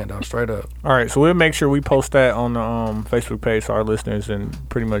we can, though. Straight up. All right, so we'll make sure we post that on the Facebook page so our listeners and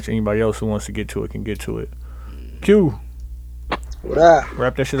pretty much anybody else who wants to get to it can get to it. Q. What up?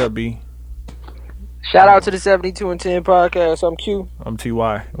 Wrap that shit up, B. Shout out to the 72 and 10 podcast. I'm Q. I'm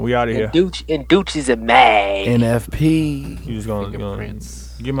TY. We out of here. And Dooch is a man. NFP. You just gonna get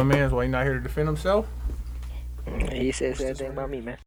my man's why he not here to defend himself? He said the same thing about me, man.